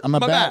bat. I'm a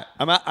bat.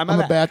 I'm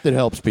a bat that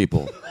helps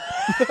people.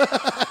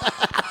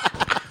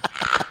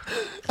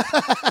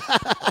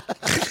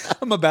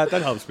 I'm a bat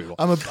that helps people.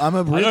 I'm a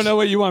I don't know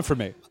what you want from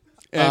me.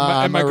 And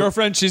my I'm a-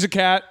 girlfriend, she's a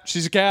cat.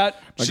 She's a cat.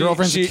 My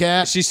girlfriend's a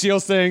cat. She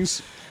steals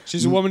things.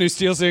 She's a woman who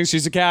steals things.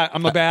 She's a cat.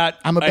 I'm a bat.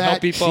 I'm a I bat.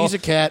 help people. She's a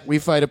cat. We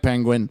fight a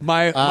penguin.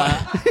 my